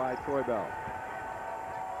performance by Troy Bell.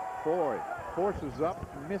 Foy forces up,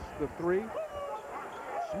 missed the 3.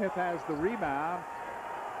 Smith has the rebound.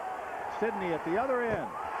 Sidney at the other end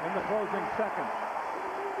in the closing seconds.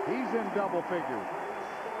 He's in double figures.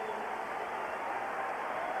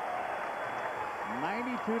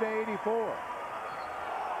 92-84.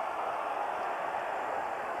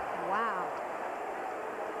 Wow.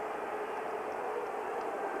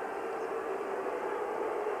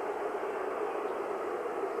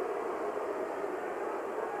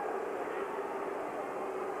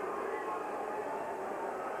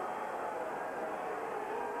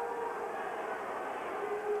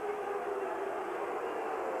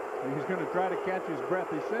 He's going to try to catch his breath.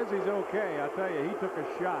 He says he's okay. I tell you, he took a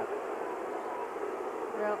shot.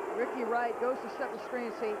 Well, Ricky Wright goes to set the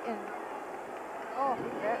screen, and oh,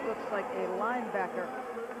 that looks like a linebacker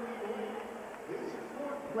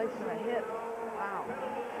placing a hit. Wow.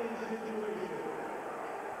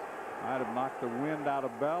 Might have knocked the wind out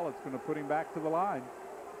of Bell. It's going to put him back to the line.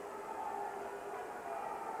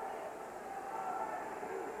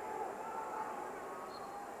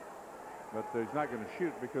 But he's not going to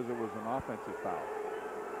shoot because it was an offensive foul.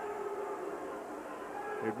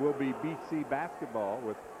 It will be BC basketball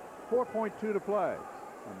with 4.2 to play.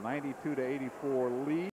 A 92-84 lead.